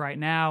second round right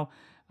now,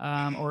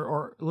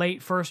 or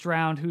late first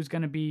round, who's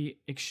going to be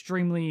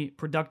extremely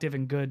productive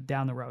and good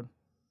down the road.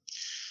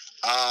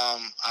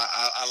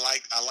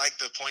 I like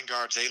the point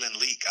guard Jalen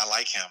Leak. I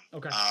like him.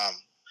 Okay.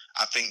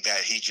 I think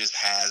that he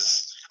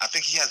has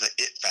an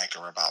it factor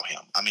about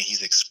him. I mean,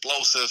 he's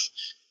explosive,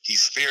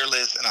 he's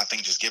fearless, and I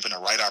think just given the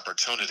right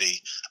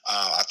opportunity,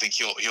 I think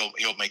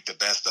he'll make the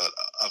best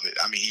of it.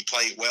 I mean, he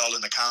played well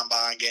in the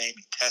combine game.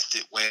 He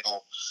tested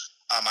well.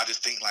 I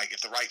just think, like,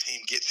 if the right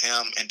team gets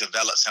him and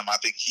develops him, I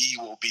think he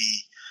will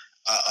be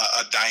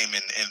a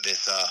diamond in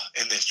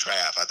this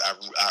draft.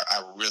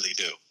 I really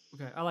do.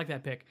 Okay, I like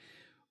that pick.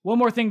 One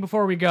more thing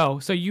before we go.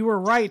 So you were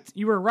right.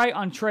 You were right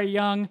on Trae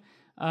Young.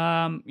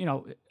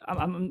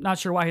 I'm not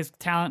sure why his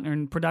talent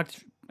and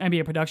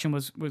NBA production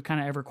was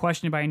kind of ever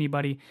questioned by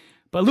anybody.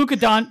 But Luka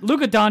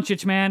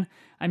Doncic, man.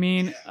 I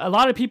mean, a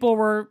lot of people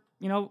were,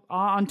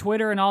 on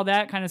Twitter and all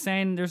that, kind of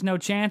saying there's no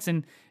chance,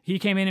 and he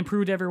came in and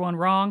proved everyone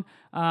wrong.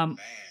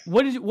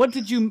 What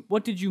did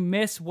you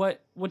miss?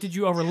 What did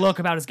you overlook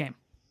about his game?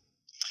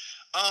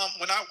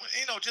 When I,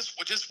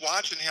 just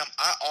watching him,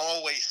 I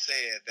always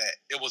said that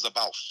it was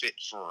about fit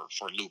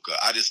for Luka.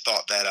 I just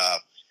thought that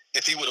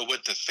if he would have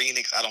went to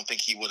Phoenix, I don't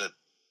think he would have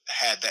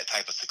had that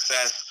type of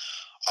success,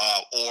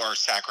 or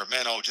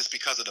Sacramento, just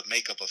because of the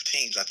makeup of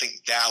teams. I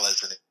think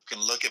Dallas, and you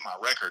can look at my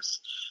records,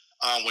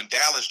 when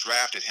Dallas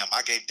drafted him,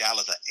 I gave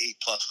Dallas an A+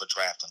 for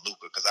drafting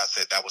Luka, because I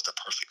said that was the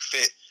perfect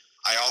fit.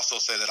 I also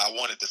said that I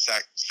wanted the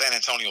San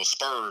Antonio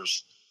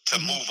Spurs to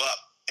move up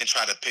and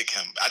try to pick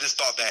him. I just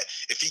thought that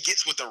if he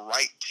gets with the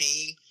right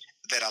team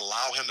that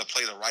allow him to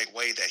play the right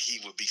way, that he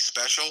would be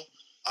special.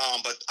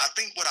 But I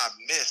think what I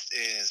missed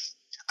is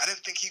I didn't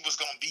think he was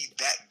going to be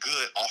that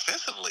good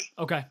offensively.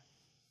 Okay.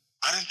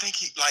 I didn't think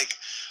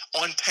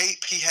on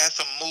tape, he had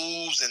some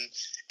moves,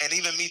 and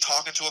even me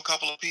talking to a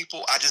couple of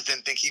people, I just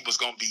didn't think he was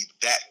going to be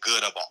that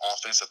good of an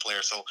offensive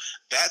player. So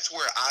that's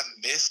where I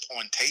missed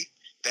on tape,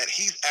 that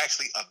he's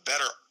actually a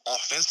better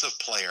offensive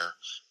player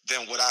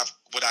than what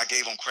I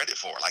gave him credit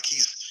for. Like,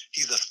 he's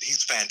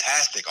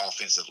fantastic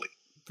offensively.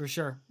 For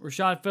sure.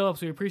 Rashad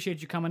Phillips, we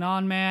appreciate you coming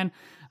on, man.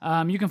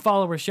 You can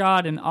follow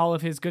Rashad and all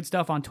of his good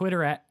stuff on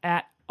Twitter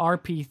at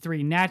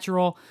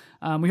RP3Natural.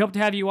 We hope to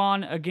have you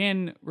on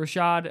again,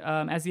 Rashad,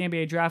 as the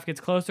NBA draft gets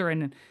closer,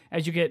 and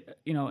as you get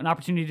an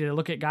opportunity to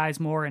look at guys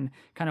more and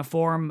kind of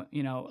form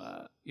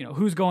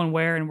who's going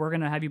where, and we're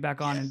gonna have you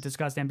back on and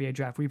discuss the NBA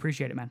draft. We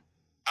appreciate it, man.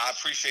 I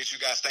appreciate you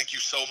guys. Thank you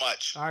so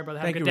much. All right, brother.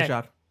 Have Thank a you, good day.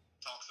 Rashad.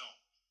 Talk soon.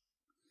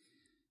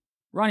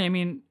 Ronnie, I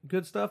mean,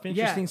 Good stuff,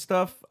 interesting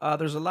stuff.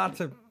 There's a lot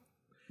to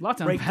lots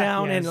of break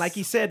down, and like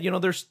he said,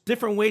 there's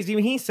different ways.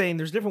 Even he's saying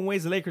there's different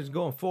ways the Lakers are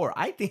going forward.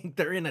 I think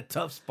they're in a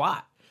tough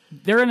spot.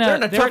 They're in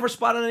a tougher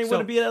spot than they want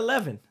to be at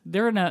 11.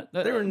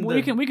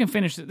 We can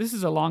finish. This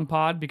is a long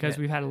pod because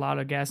we've had a lot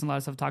of guests and a lot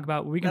of stuff to talk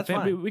about. We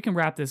can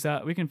wrap this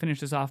up. We can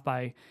finish this off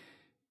by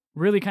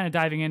really kind of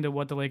diving into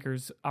what the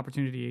Lakers'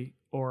 opportunity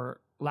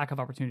or lack of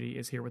opportunity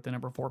is here with the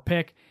number 4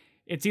 pick.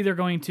 It's either you're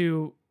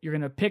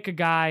going to pick a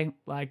guy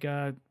like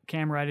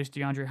Cam Reddish,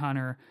 DeAndre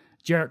Hunter,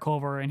 Jarrett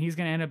Culver, and he's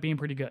going to end up being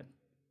pretty good.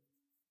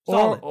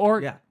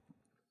 Or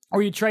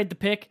you trade the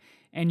pick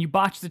and you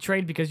botch the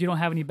trade because you don't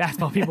have any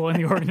basketball people in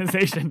the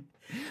organization.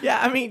 Yeah,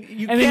 I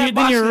mean,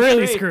 then you're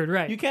really screwed,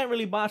 right? You can't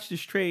really botch this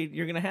trade.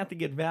 You're going to have to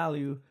get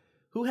value.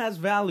 Who has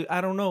value?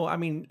 I don't know. I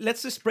mean,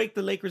 let's just break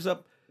the Lakers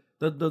up,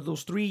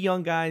 those 3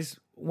 young guys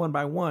one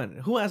by one.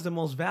 Who has the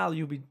most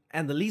value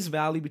and the least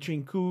value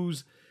between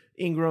Kuz,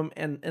 Ingram,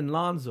 and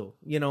Lonzo?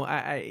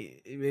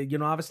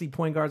 Obviously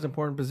point guard's an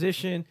important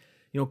position.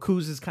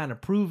 Kuz is kind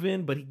of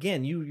proven, but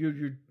again,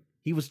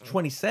 he was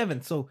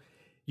 27, so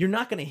you're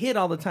not going to hit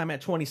all the time at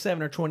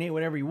 27 or 28,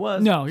 whatever he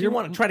was. No, you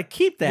want to try to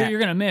keep that. You're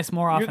going to miss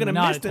more often than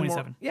not at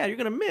 27. Yeah, you're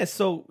going to miss.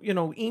 So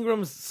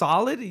Ingram's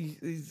solid.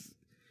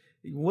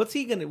 What's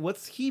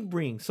he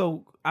bring?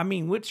 So I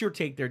mean, what's your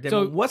take there, Devin?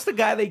 So, what's the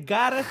guy they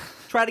gotta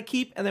try to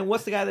keep, and then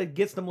what's the guy that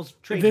gets the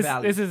most trade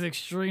value? This is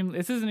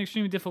an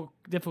extremely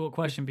difficult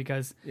question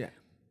because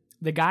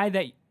the guy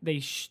that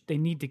they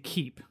need to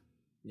keep.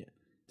 Yeah.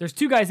 There's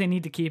 2 guys they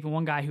need to keep, and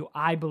one guy who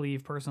I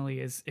believe personally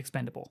is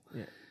expendable.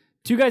 Yeah.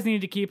 2 guys they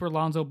need to keep are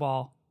Lonzo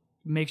Ball.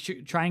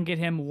 Try and get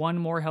him one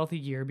more healthy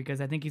year because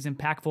I think he's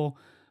impactful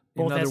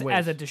both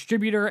as a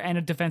distributor and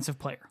a defensive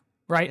player.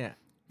 Right? Yeah.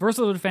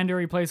 Versatile defender,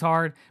 he plays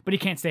hard, but he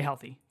can't stay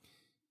healthy.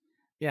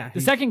 Yeah.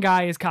 The second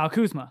guy is Kyle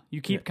Kuzma. You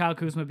keep Kyle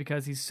Kuzma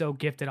because he's so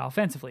gifted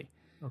offensively.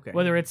 Okay.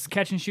 Whether it's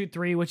catch and shoot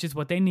 3, which is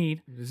what they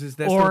need. That's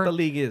what the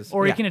league is.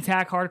 Or he can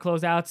attack hard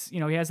closeouts. You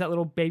know, he has that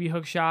little baby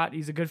hook shot.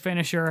 He's a good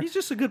finisher. He's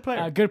just a good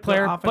player.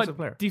 Offensive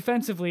player.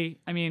 Defensively,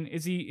 I mean,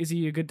 is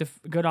he a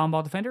good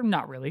on-ball defender?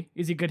 Not really.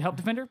 Is he a good help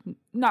defender?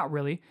 Not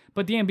really.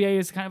 But the NBA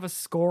is kind of a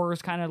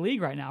scorer's kind of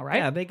league right now, right?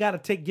 Yeah, they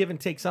got to give and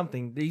take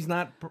something. He's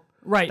not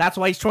right. That's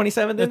why he's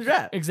 27th in the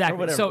draft.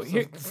 Exactly. So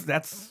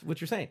that's what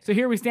you're saying. So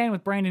here we stand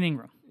with Brandon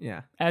Ingram.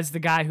 Yeah. As the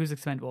guy who's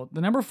expendable. The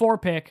number 4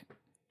 pick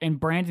and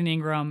Brandon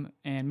Ingram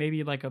and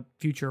maybe like a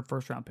future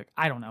first-round pick.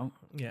 I don't know.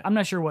 Yeah. I'm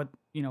not sure what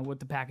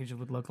the package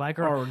would look like.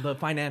 Or the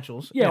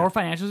financials. Yeah, or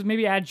financials.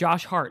 Maybe add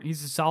Josh Hart.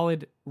 He's a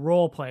solid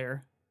role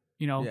player.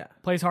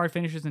 Plays hard,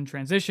 finishes in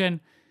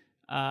transition.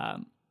 A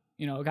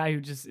guy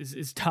who just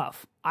is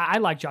tough. I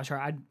like Josh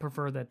Hart. I'd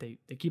prefer that they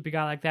keep a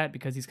guy like that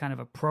because he's kind of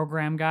a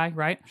program guy,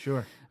 right?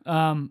 Sure.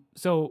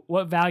 So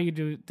what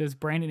value does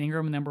Brandon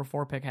Ingram, number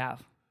 4 pick,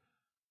 have?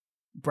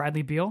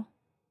 Bradley Beal?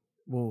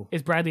 Whoa.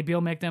 Is Bradley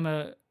Beal make them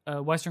a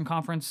Western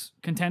Conference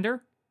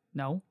contender?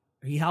 No.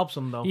 He helps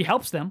them, though. He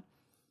helps them.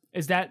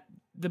 Is that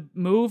the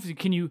move?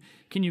 Can you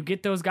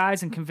get those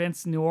guys and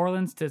convince New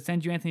Orleans to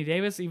send you Anthony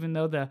Davis, even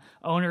though the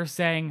owner's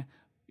saying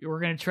we're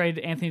going to trade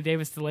Anthony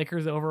Davis to the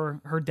Lakers over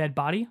her dead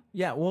body?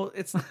 Yeah, well,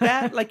 it's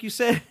that, like you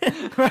said.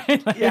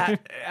 Right? Yeah,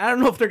 I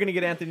don't know if they're going to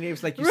get Anthony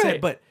Davis, like you said,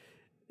 but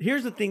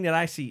here's the thing that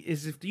I see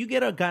is if you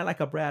get a guy like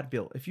a Brad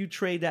Beal, if you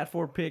trade that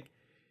 4 pick,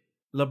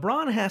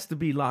 LeBron has to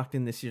be locked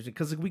in this year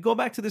because if we go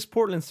back to this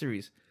Portland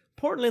series,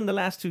 Portland the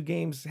last 2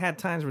 games had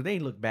times where they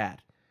looked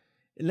bad.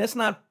 And let's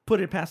not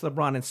put it past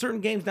LeBron. In certain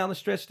games down the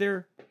stretch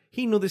there,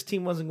 he knew this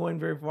team wasn't going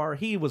very far.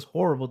 He was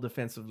horrible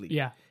defensively.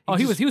 Yeah.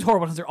 He was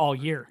horrible defensively all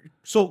year.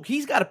 So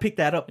he's got to pick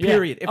that up,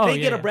 period. If they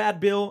get a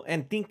Brad Beal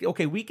and think,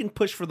 okay, we can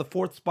push for the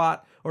 4th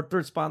spot or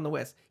 3rd spot in the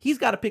West, he's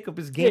got to pick up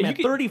his game at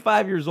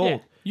 35 years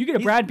old. You get a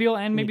Brad Beal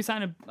and maybe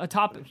sign a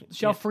top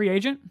shelf free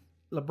agent.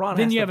 LeBron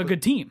then you have a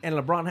good team. And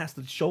LeBron has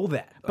to show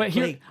that. But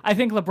here, I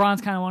think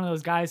LeBron's kind of one of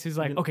those guys who's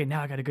like, okay,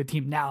 now I got a good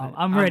team. Now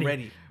I'm ready.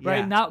 Right?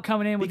 Yeah. Now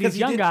coming in with these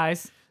young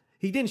guys.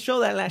 He didn't show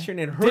that last year, and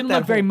it hurt. Didn't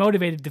look very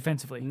motivated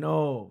defensively.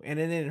 No, and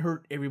then it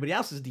hurt everybody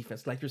else's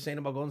defense, like you're saying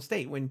about Golden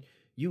State. When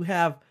you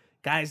have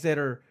guys that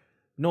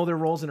know their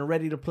roles and are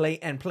ready to play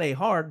and play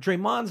hard,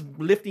 Draymond's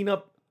lifting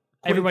up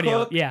everybody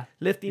Cook,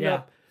 lifting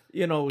up,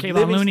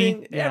 Kayvon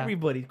Looney,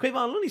 everybody.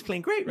 Kayvon Looney's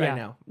playing great right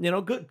now.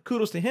 Good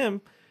kudos to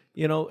him.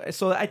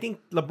 So I think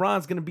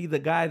LeBron's going to be the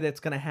guy that's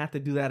going to have to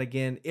do that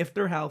again if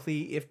they're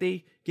healthy, if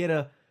they get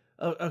a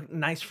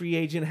nice free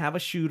agent, have a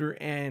shooter,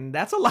 and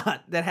that's a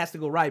lot that has to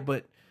go right.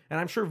 And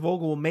I'm sure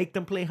Vogel will make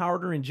them play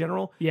harder in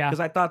general. Yeah. Because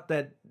I thought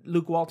that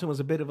Luke Walton was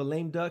a bit of a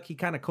lame duck. He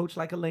kind of coached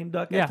like a lame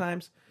duck at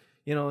times.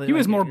 He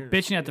was more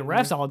bitching at the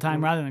refs all the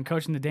time rather than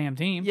coaching the damn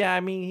team. Yeah, I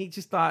mean, he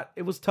just thought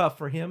it was tough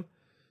for him.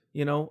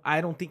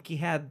 I don't think he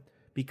had,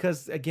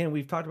 because again,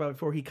 we've talked about it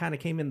before, he kind of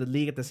came in the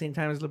league at the same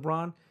time as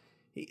LeBron.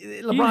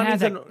 LeBron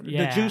needs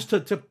the juice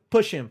to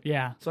push him.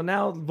 Yeah. So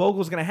now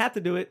Vogel's going to have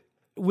to do it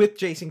with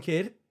Jason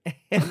Kidd.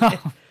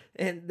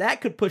 And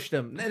that could push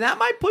them. And that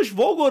might push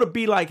Vogel to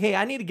be like, hey,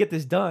 I need to get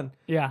this done.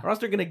 Yeah. Or else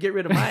they're going to get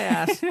rid of my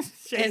ass.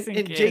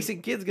 and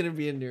Jason Kidd's going to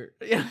be in there.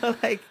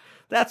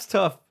 That's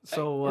tough.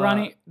 So,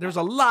 Ronnie, there's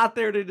a lot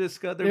there to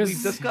discuss.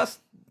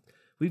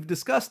 We've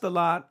discussed a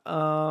lot.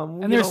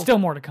 And there's still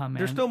more to come, man.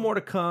 There's still more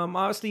to come.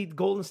 Obviously,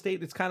 Golden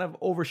State, it's kind of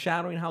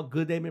overshadowing how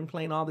good they've been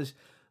playing all this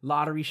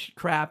lottery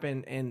crap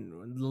and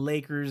the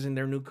Lakers and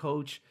their new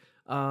coach.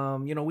 We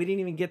didn't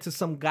even get to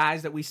some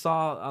guys that we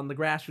saw on the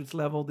grassroots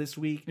level this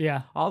week.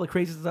 Yeah. All the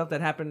crazy stuff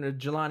that happened to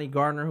Jelani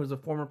Gardner, who's a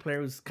former player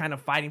who's kind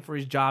of fighting for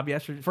his job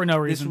yesterday. For no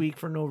reason. This week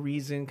for no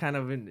reason.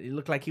 It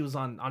looked like he was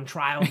on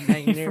trial.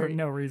 For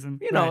no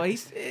reason.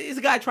 He's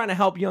a guy trying to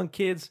help young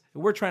kids.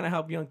 We're trying to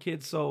help young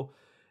kids. So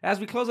as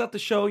we close out the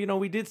show,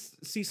 we did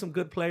see some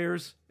good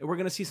players. We're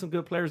going to see some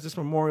good players this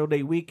Memorial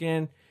Day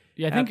weekend.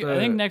 Yeah, I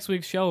think next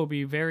week's show will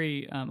be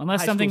very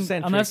unless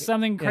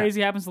something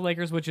crazy happens to the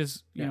Lakers, which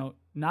is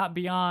not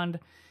beyond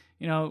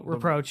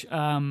reproach.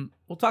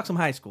 We'll talk some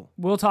high school.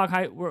 We'll talk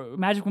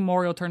Magic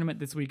Memorial Tournament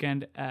this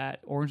weekend at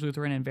Orange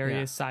Lutheran and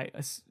various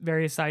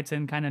sites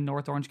in kind of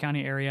North Orange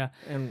County area.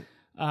 And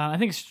I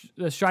think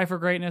the Strive for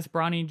Greatness,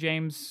 Bronny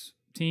James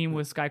team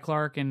with Sky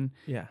Clark and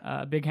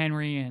Big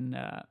Henry and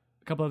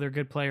a couple other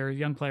good players,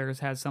 young players,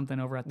 has something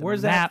over at the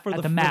Where's map. That for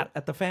at the map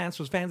at the fans?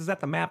 Was fans is at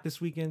the map this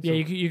weekend? Yeah,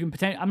 you can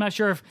potentially. I'm not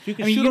sure if you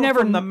can shoot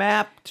never from the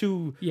map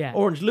to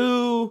Orange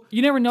Lou.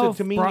 You never know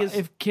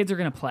if kids are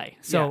going to play.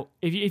 So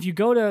if you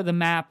go to the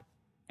map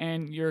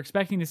and you're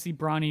expecting to see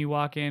Bronny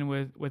walk in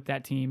with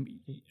that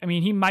team, I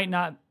mean, he might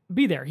not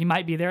be there. He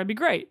might be there. It'd be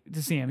great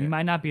to see him. He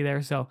might not be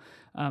there. So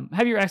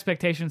have your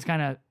expectations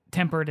kind of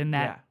tempered in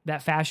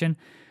that fashion.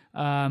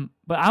 But I'm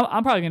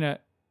probably going to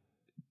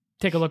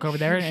take a look over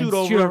there and shoot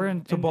over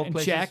and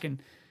check.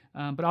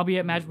 But I'll be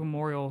at Magic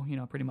Memorial,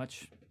 pretty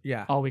much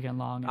all weekend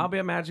long. I'll be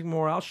at Magic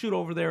Memorial. I'll shoot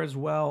over there as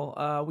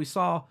well. We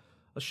saw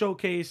a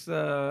showcase,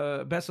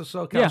 Best of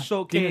SoCal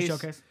showcase.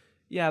 showcase.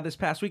 Yeah, this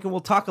past weekend. We'll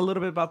talk a little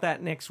bit about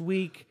that next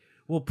week.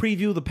 We'll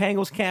preview the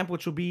Pangos camp,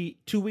 which will be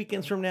 2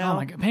 weekends from now. Oh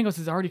my God, Pangos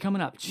is already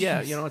coming up. Jeez.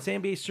 Yeah, it's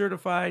NBA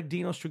certified.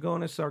 Dino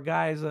Stragonis, our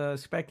guys,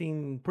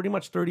 expecting pretty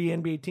much 30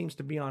 NBA teams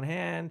to be on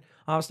hand.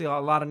 Obviously, a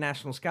lot of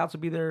national scouts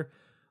will be there.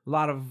 A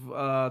lot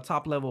of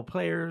top-level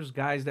players,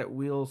 guys that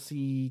we'll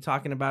see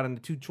talking about in the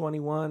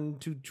 221,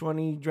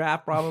 220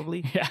 draft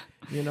probably. Yeah.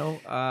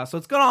 So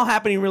it's going to all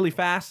happening really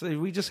fast.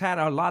 We just had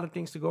a lot of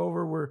things to go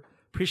over. We're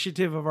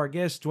appreciative of our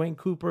guests, Dwayne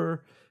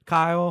Cooper,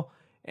 Kyle,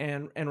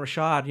 and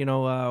Rashad.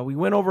 We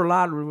went over a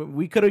lot.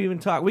 We could have even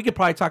talked. We could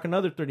probably talk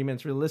another 30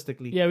 minutes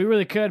realistically. Yeah, we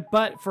really could.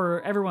 But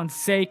for everyone's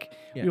sake,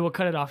 we will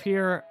cut it off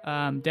here.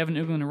 Devin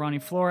Uglin and Ronnie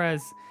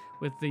Flores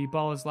with the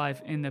Ball is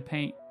Life in the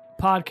Paint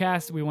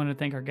podcast. We want to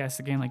thank our guests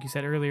again, like you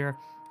said earlier.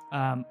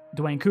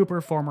 Dwayne Cooper,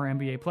 former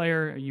NBA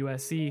player,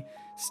 USC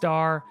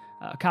star.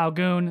 Kyle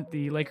Goon,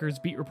 the Lakers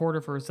beat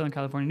reporter for Southern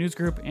California News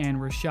Group. And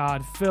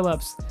Rashad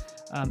Phillips,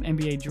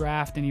 NBA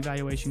draft and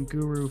evaluation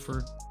guru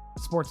for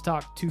Sports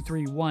Talk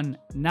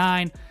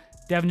 2319.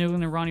 Devin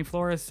Uglin and Ronnie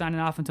Flores signing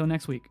off until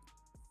next week.